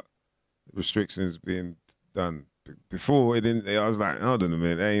about restrictions being done. Before it didn't. I was like, hold on a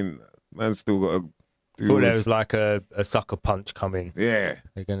minute, man still got to do. Thought there was like a sucker punch coming. Yeah,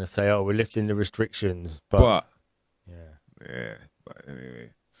 they're gonna say, oh, we're lifting the restrictions, but yeah. But anyway,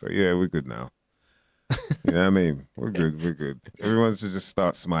 so yeah, we're good now. You know what I mean? We're good. Everyone should just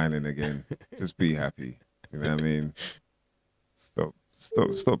start smiling again. Just be happy. You know what I mean?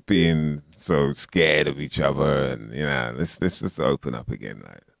 Stop being so scared of each other, and you know, let's just open up again.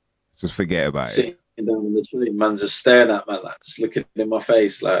 Like, just forget about Sitting down on the train, man, just staring at man, like just looking in my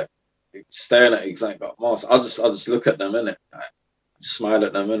face, like staring at exactly like Mars. I'll just look at them, innit? Like, just smile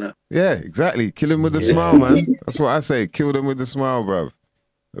at them, innit? Yeah, exactly. Kill them with a smile, man. That's what I say. Kill them with a smile, bruv.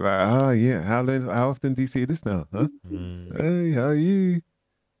 Like, oh yeah, how often do you see this now, huh? Hey, how are you?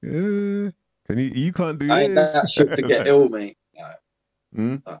 Yeah, you can't do I ain't this. that shit to get ill, mate.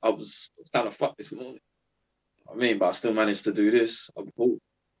 Like, I was kind of fucked this morning. I mean, but I still managed to do this. I'm cool.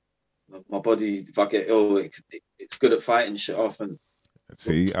 My body, if I get ill, it's good at fighting shit off. And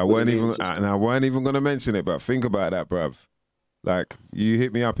see, I weren't even gonna mention it, but think about that, bruv. Like, you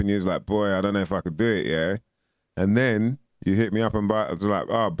hit me up and you was like, boy, I don't know if I could do it, yeah. And then you hit me up and I was like,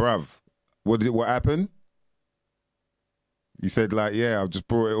 oh, bruv, what happened? You said like, yeah, I've just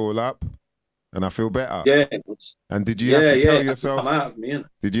brought it all up and I feel better. Yeah. And did you have to tell yourself? Come out of me,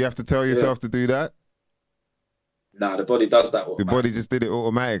 did you have to tell yourself to do that? Nah, the body does that. The body just did it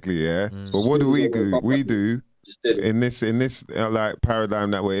automatically, yeah. But what do? We do in this like paradigm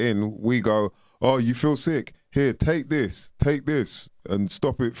that we're in. We go, oh, you feel sick? here, take this, and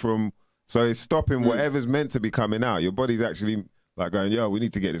stop it from. So it's stopping whatever's meant to be coming out. Your body's actually like going, yo, we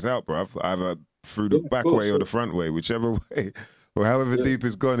need to get this out, bruv. Either through the back way or the front way, whichever way, or however deep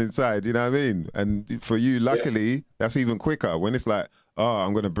it's gone inside. You know what I mean? And for you, luckily, that's even quicker. When it's like, oh,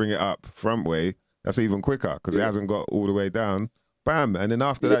 I'm gonna bring it up front way, that's even quicker because it hasn't got all the way down. Bam, and then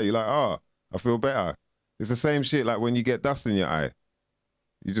after that, you're like, oh, I feel better. It's the same shit like when you get dust in your eye.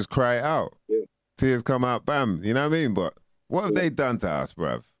 You just cry it out. Tears come out, bam. You know what I mean? But what have they done to us,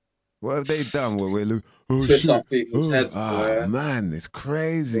 bruv? What have they done where we're like, oh, shit. Man, it's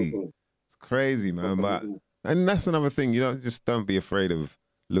crazy. It's crazy, man. And that's another thing, just don't be afraid of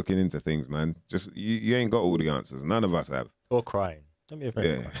looking into things, man. Just, you ain't got all the answers. None of us have. Or crying. Don't be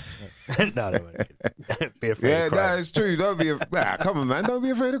afraid of crying. No, be afraid of crying. Yeah, it's true. Don't be come on, man. Don't be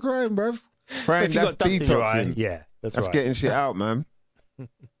afraid of crying, bruv. Crying, that's detoxing. Yeah, that's right. Getting shit out, man.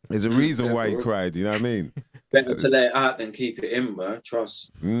 There's a reason why he cried, you know what I mean? Better to let it out than keep it in, bro.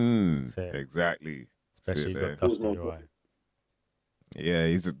 Trust. Exactly. Especially you've got dust in your eye.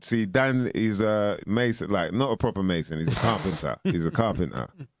 Yeah, Dan, he's a mason, like not a proper mason, he's a carpenter. He's a carpenter.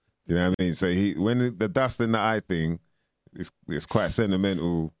 You know what I mean? So when the dust in the eye thing, it's quite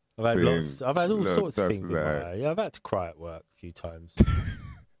sentimental. I've had all sorts of things in my eye. Yeah, I've had to cry at work a few times.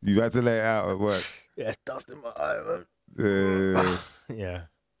 You've had to let it out at work? Yeah, it's dust in my eye, man. Yeah.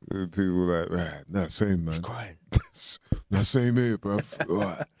 People like, right, not same, man. It's crying. Not same here, bro.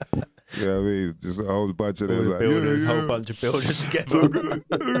 Right. You know what I mean? Just a whole bunch of them. Like, builders, whole bunch of builders together.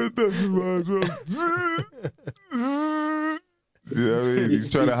 That's my as well. You know what I mean? He's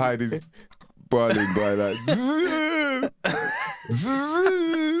trying to hide his barling by like. You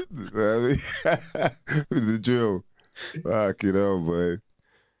know what I mean? With the drill. Fuck, boy.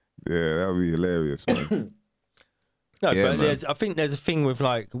 Yeah, that would be hilarious, man. No, yeah, but I think there's a thing with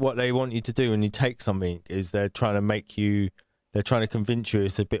like what they want you to do when you take something is they're trying to convince you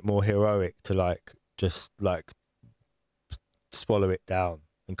it's a bit more heroic to like just like swallow it down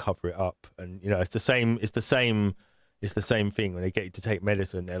and cover it up, and it's the same thing when they get you to take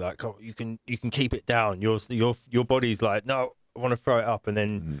medicine. They're like, oh, you can keep it down. Your body's like, no, I want to throw it up, and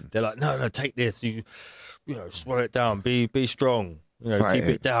then they're like, no, take this. You swallow it down. Be strong. Keep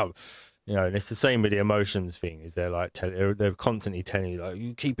it down. And it's the same with the emotions thing. Is they're like they're constantly telling you like,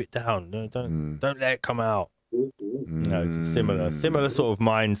 you keep it down. No, don't let it come out. It's a similar sort of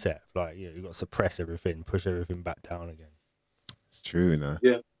mindset. Like you've got to suppress everything, push everything back down again. It's true,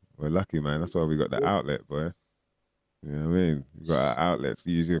 Yeah, we're lucky, man. That's why we got the outlet, boy. You know what I mean? You got our outlets.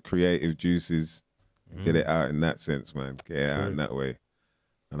 Use your creative juices, get it out in that sense, man. Get it out in that way.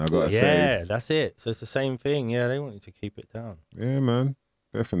 And I gotta say, yeah, that's it. So it's the same thing. Yeah, they want you to keep it down. Yeah, man.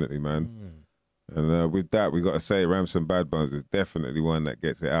 Definitely, man. And with that, we got to say Ramson Badbonez is definitely one that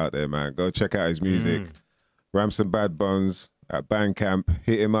gets it out there, man. Go check out his music. Ramson Badbonez at Bandcamp.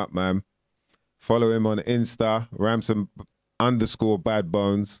 Hit him up, man. Follow him on Insta,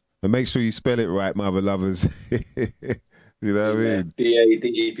 Ramson_Badbonez. And make sure you spell it right, mother lovers. You know what I mean?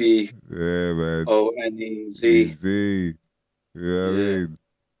 BADB. Yeah, man. ONEZ. You know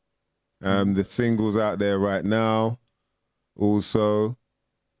what I mean? The singles out there right now. Also,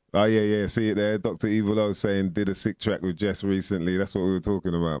 oh yeah, see it there. Dr. Evil O saying did a sick track with Jess recently. That's what we were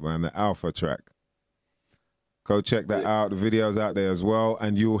talking about, man. The Alpha track. Go check that out. The video's out there as well,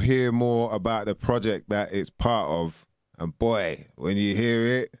 and you'll hear more about the project that it's part of. And boy, when you hear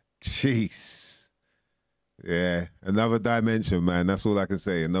it, jeez, yeah, another dimension, man. That's all I can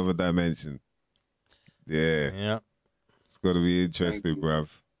say. Another dimension. Yeah. It's got to be interesting, bruv.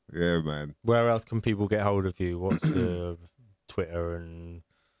 Yeah, man. Where else can people get hold of you? What's the Twitter and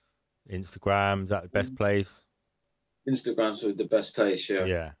Instagram? Is that the best place? Instagram's the best place, yeah.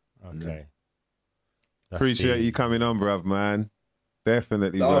 Yeah, okay. Appreciate you coming on, bruv, man.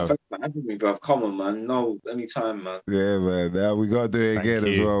 Definitely, bruv. Thanks for having me, bruv. Come on, man. No, anytime, man. Yeah, man. Now we got to do it again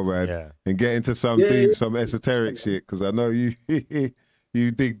as well, man. Yeah. And get into some deep, some esoteric shit, because I know you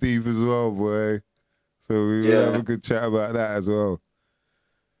you dig deep as well, boy. So we will have a good chat about that as well.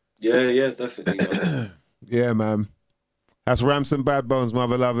 Yeah, definitely. Yeah, man. That's Ramson Badbonez,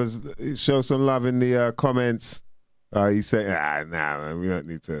 mother lovers. Show some love in the comments. He's saying, nah, man, we don't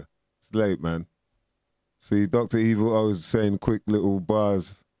need to. It's late, man. See, Dr. Evil O is saying quick little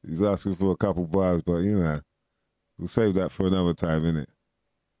bars. He's asking for a couple bars, but we'll save that for another time, innit?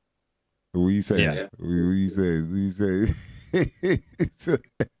 What you say? Yeah. What you say?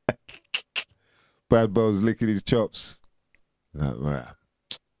 Badbonez licking his chops. Right.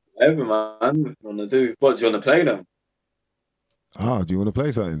 Whatever, man. Want to do? What do you want to play them? Oh, do you want to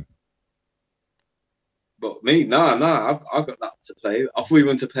play something? But me, nah. I got nothing to play. I thought we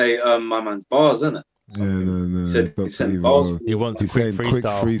went to play my man's bars, innit? Yeah, no. Said Dr. he sent Evil bars. O. He wants a He's quick saying quick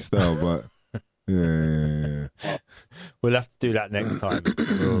freestyle. freestyle, but yeah. We'll have to do that next time.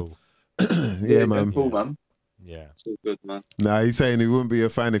 Oh, Yeah, man. Cool, man. yeah. It's all good, man. Nah, he's saying he wouldn't be a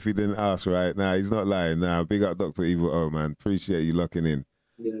fan if he didn't ask, right? Nah, he's not lying. Nah, big up Dr. Evil O, man. Appreciate you locking in.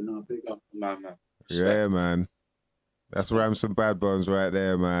 Yeah, no, big up, man. Yeah, man. That's Ramson Badbonez right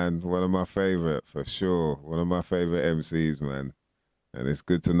there, man. One of my favorite, for sure. One of my favorite MCs, man. And it's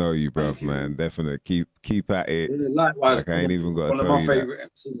good to know you, bruv, man. Definitely keep at it. Yeah, likewise. Like, I ain't even got to tell you One of my favorite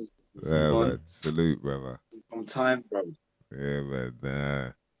MCs. Yeah, man. Salute, brother. From time, bro. Yeah, man. Nah,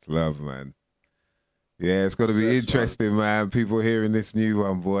 it's love, man. Yeah, it's got to be interesting, man. People hearing this new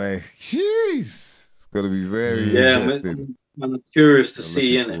one, boy. Jeez. It's got to be very interesting. I'm curious to I'm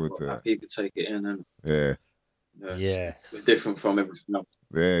see in looking it, forward to how that. people take it in. And Yeah. Yes. It's different from everything else.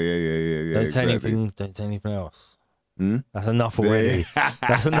 Yeah. Don't say exactly. anything. Don't say anything else. Hmm? That's enough already.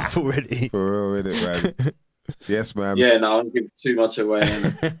 That's enough already. For real, innit, man? Yes, man. Yeah, no, I don't give too much away.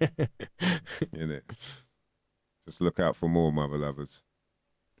 Innit? Just look out for more, mother lovers.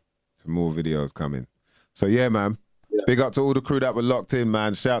 Some more videos coming. So yeah, man. Yeah. Big up to all the crew that were locked in,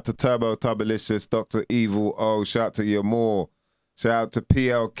 man. Shout out to Turbo Tubalicious, Dr. Evil O. Shout out to Yamore. Shout out to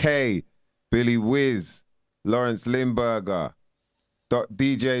PLK, Billy Wiz, Lawrence Limburger,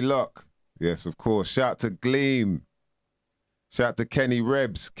 DJ Lock. Yes, of course. Shout out to Gleam. Shout out to Kenny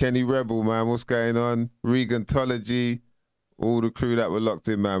Rebs, Kenny Rebel, man. What's going on? Regantology. All the crew that were locked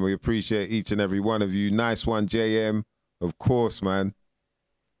in, man. We appreciate each and every one of you. Nice one, JM. Of course, man.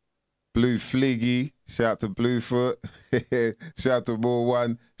 Blue Fliggy. Shout out to Bluefoot. Shout out to More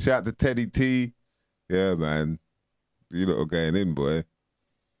One. Shout out to Teddy T. Yeah, man. You lot are going in, boy.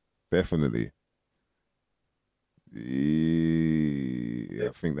 Definitely. Yeah,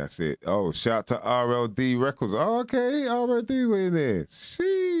 I think that's it. Oh, shout out to RLD Records. Oh, okay, RLD, we're in there.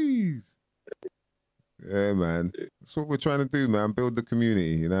 Jeez. Yeah, man. That's what we're trying to do, man. Build the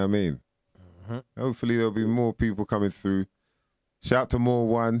community, you know what I mean? Hopefully there'll be more people coming through. Shout out to More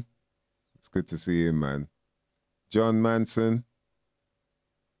One. It's good to see him, man. John Manson.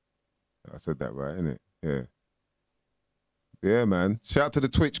 I said that right, innit? Yeah. Yeah, man. Shout out to the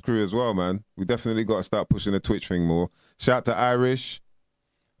Twitch crew as well, man. We definitely got to start pushing the Twitch thing more. Shout out to Irish.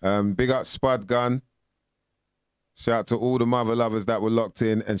 Big up Spud Gun. Shout out to all the mother lovers that were locked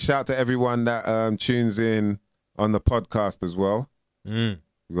in. And shout out to everyone that tunes in on the podcast as well. We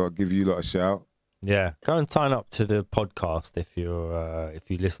got to give you a lot of shout. Yeah, go and sign up to the podcast if you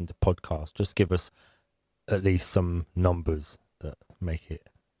listen to podcasts. Just give us at least some numbers that make it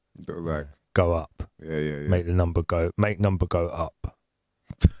Like, go up. Yeah. Make number go up.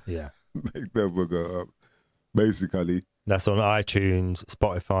 Yeah. Make number go up. Basically. That's on iTunes,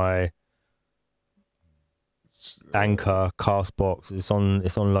 Spotify, Anchor, Castbox. It's on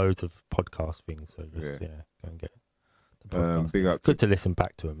loads of podcast things. So just go and get the podcast. Big up it's good to listen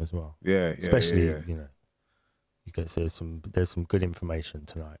back to them as well. Yeah. Especially you know, you get there's some good information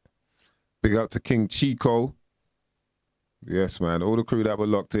tonight. Big up to King Chico. Yes, man. All the crew that were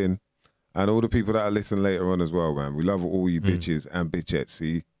locked in. And all the people that are listening later on as well, man. We love all you bitches and bitchettes,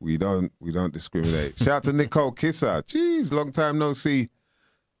 see? We don't discriminate. Shout out to Nicole Kisser. Jeez, long time no see.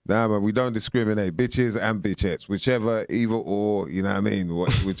 Nah, man, we don't discriminate. Bitches and bitchettes. Whichever, either or, you know what I mean?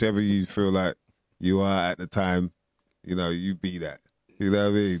 Whichever you feel like you are at the time, you know, you be that. You know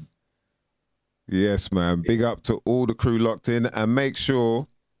what I mean? Yes, man. Big up to all the crew locked in. And make sure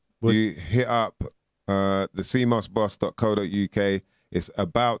you hit up the cmosboss.co.uk. It's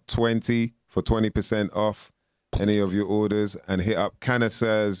about 20 for 20% off any of your orders, and hit up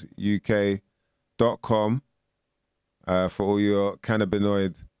cannasersuk.com for all your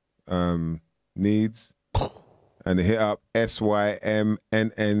cannabinoid needs, and hit up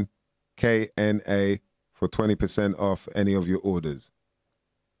SYMNNKNA for 20% off any of your orders.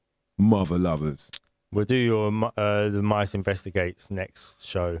 Mother lovers. We'll do your the Mice Investigates next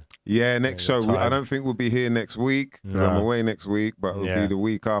show. Yeah, next show. I don't think we'll be here next week. No. I'm away next week, but it'll be the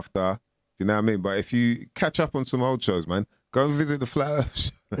week after. Do you know what I mean? But if you catch up on some old shows, man, go and visit the Flat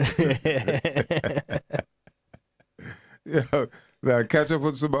Earth show. Now, catch up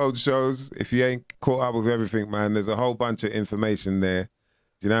on some old shows. If you ain't caught up with everything, man, there's a whole bunch of information there.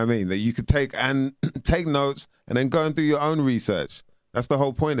 Do you know what I mean? That you could take notes and then go and do your own research. That's the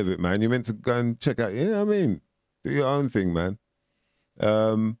whole point of it, man. You're meant to go and check out, you know what I mean? Do your own thing, man.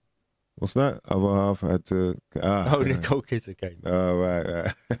 What's that? Other half had to... Nicole Kids again. Oh,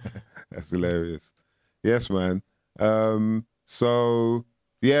 right. That's hilarious. Yes, man. So,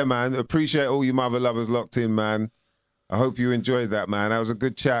 yeah, man. Appreciate all you mother lovers locked in, man. I hope you enjoyed that, man. That was a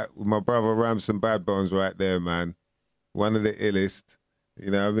good chat with my brother Ramson Badbonez right there, man. One of the illest.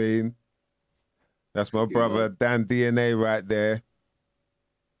 You know what I mean? That's my brother, Dan DNA right there.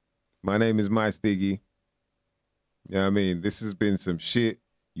 My name is My Stiggy. You know what I mean? This has been some shit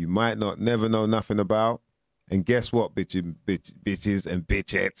you might never know nothing about. And guess what, bitches and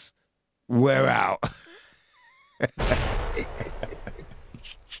bitchettes? We're out.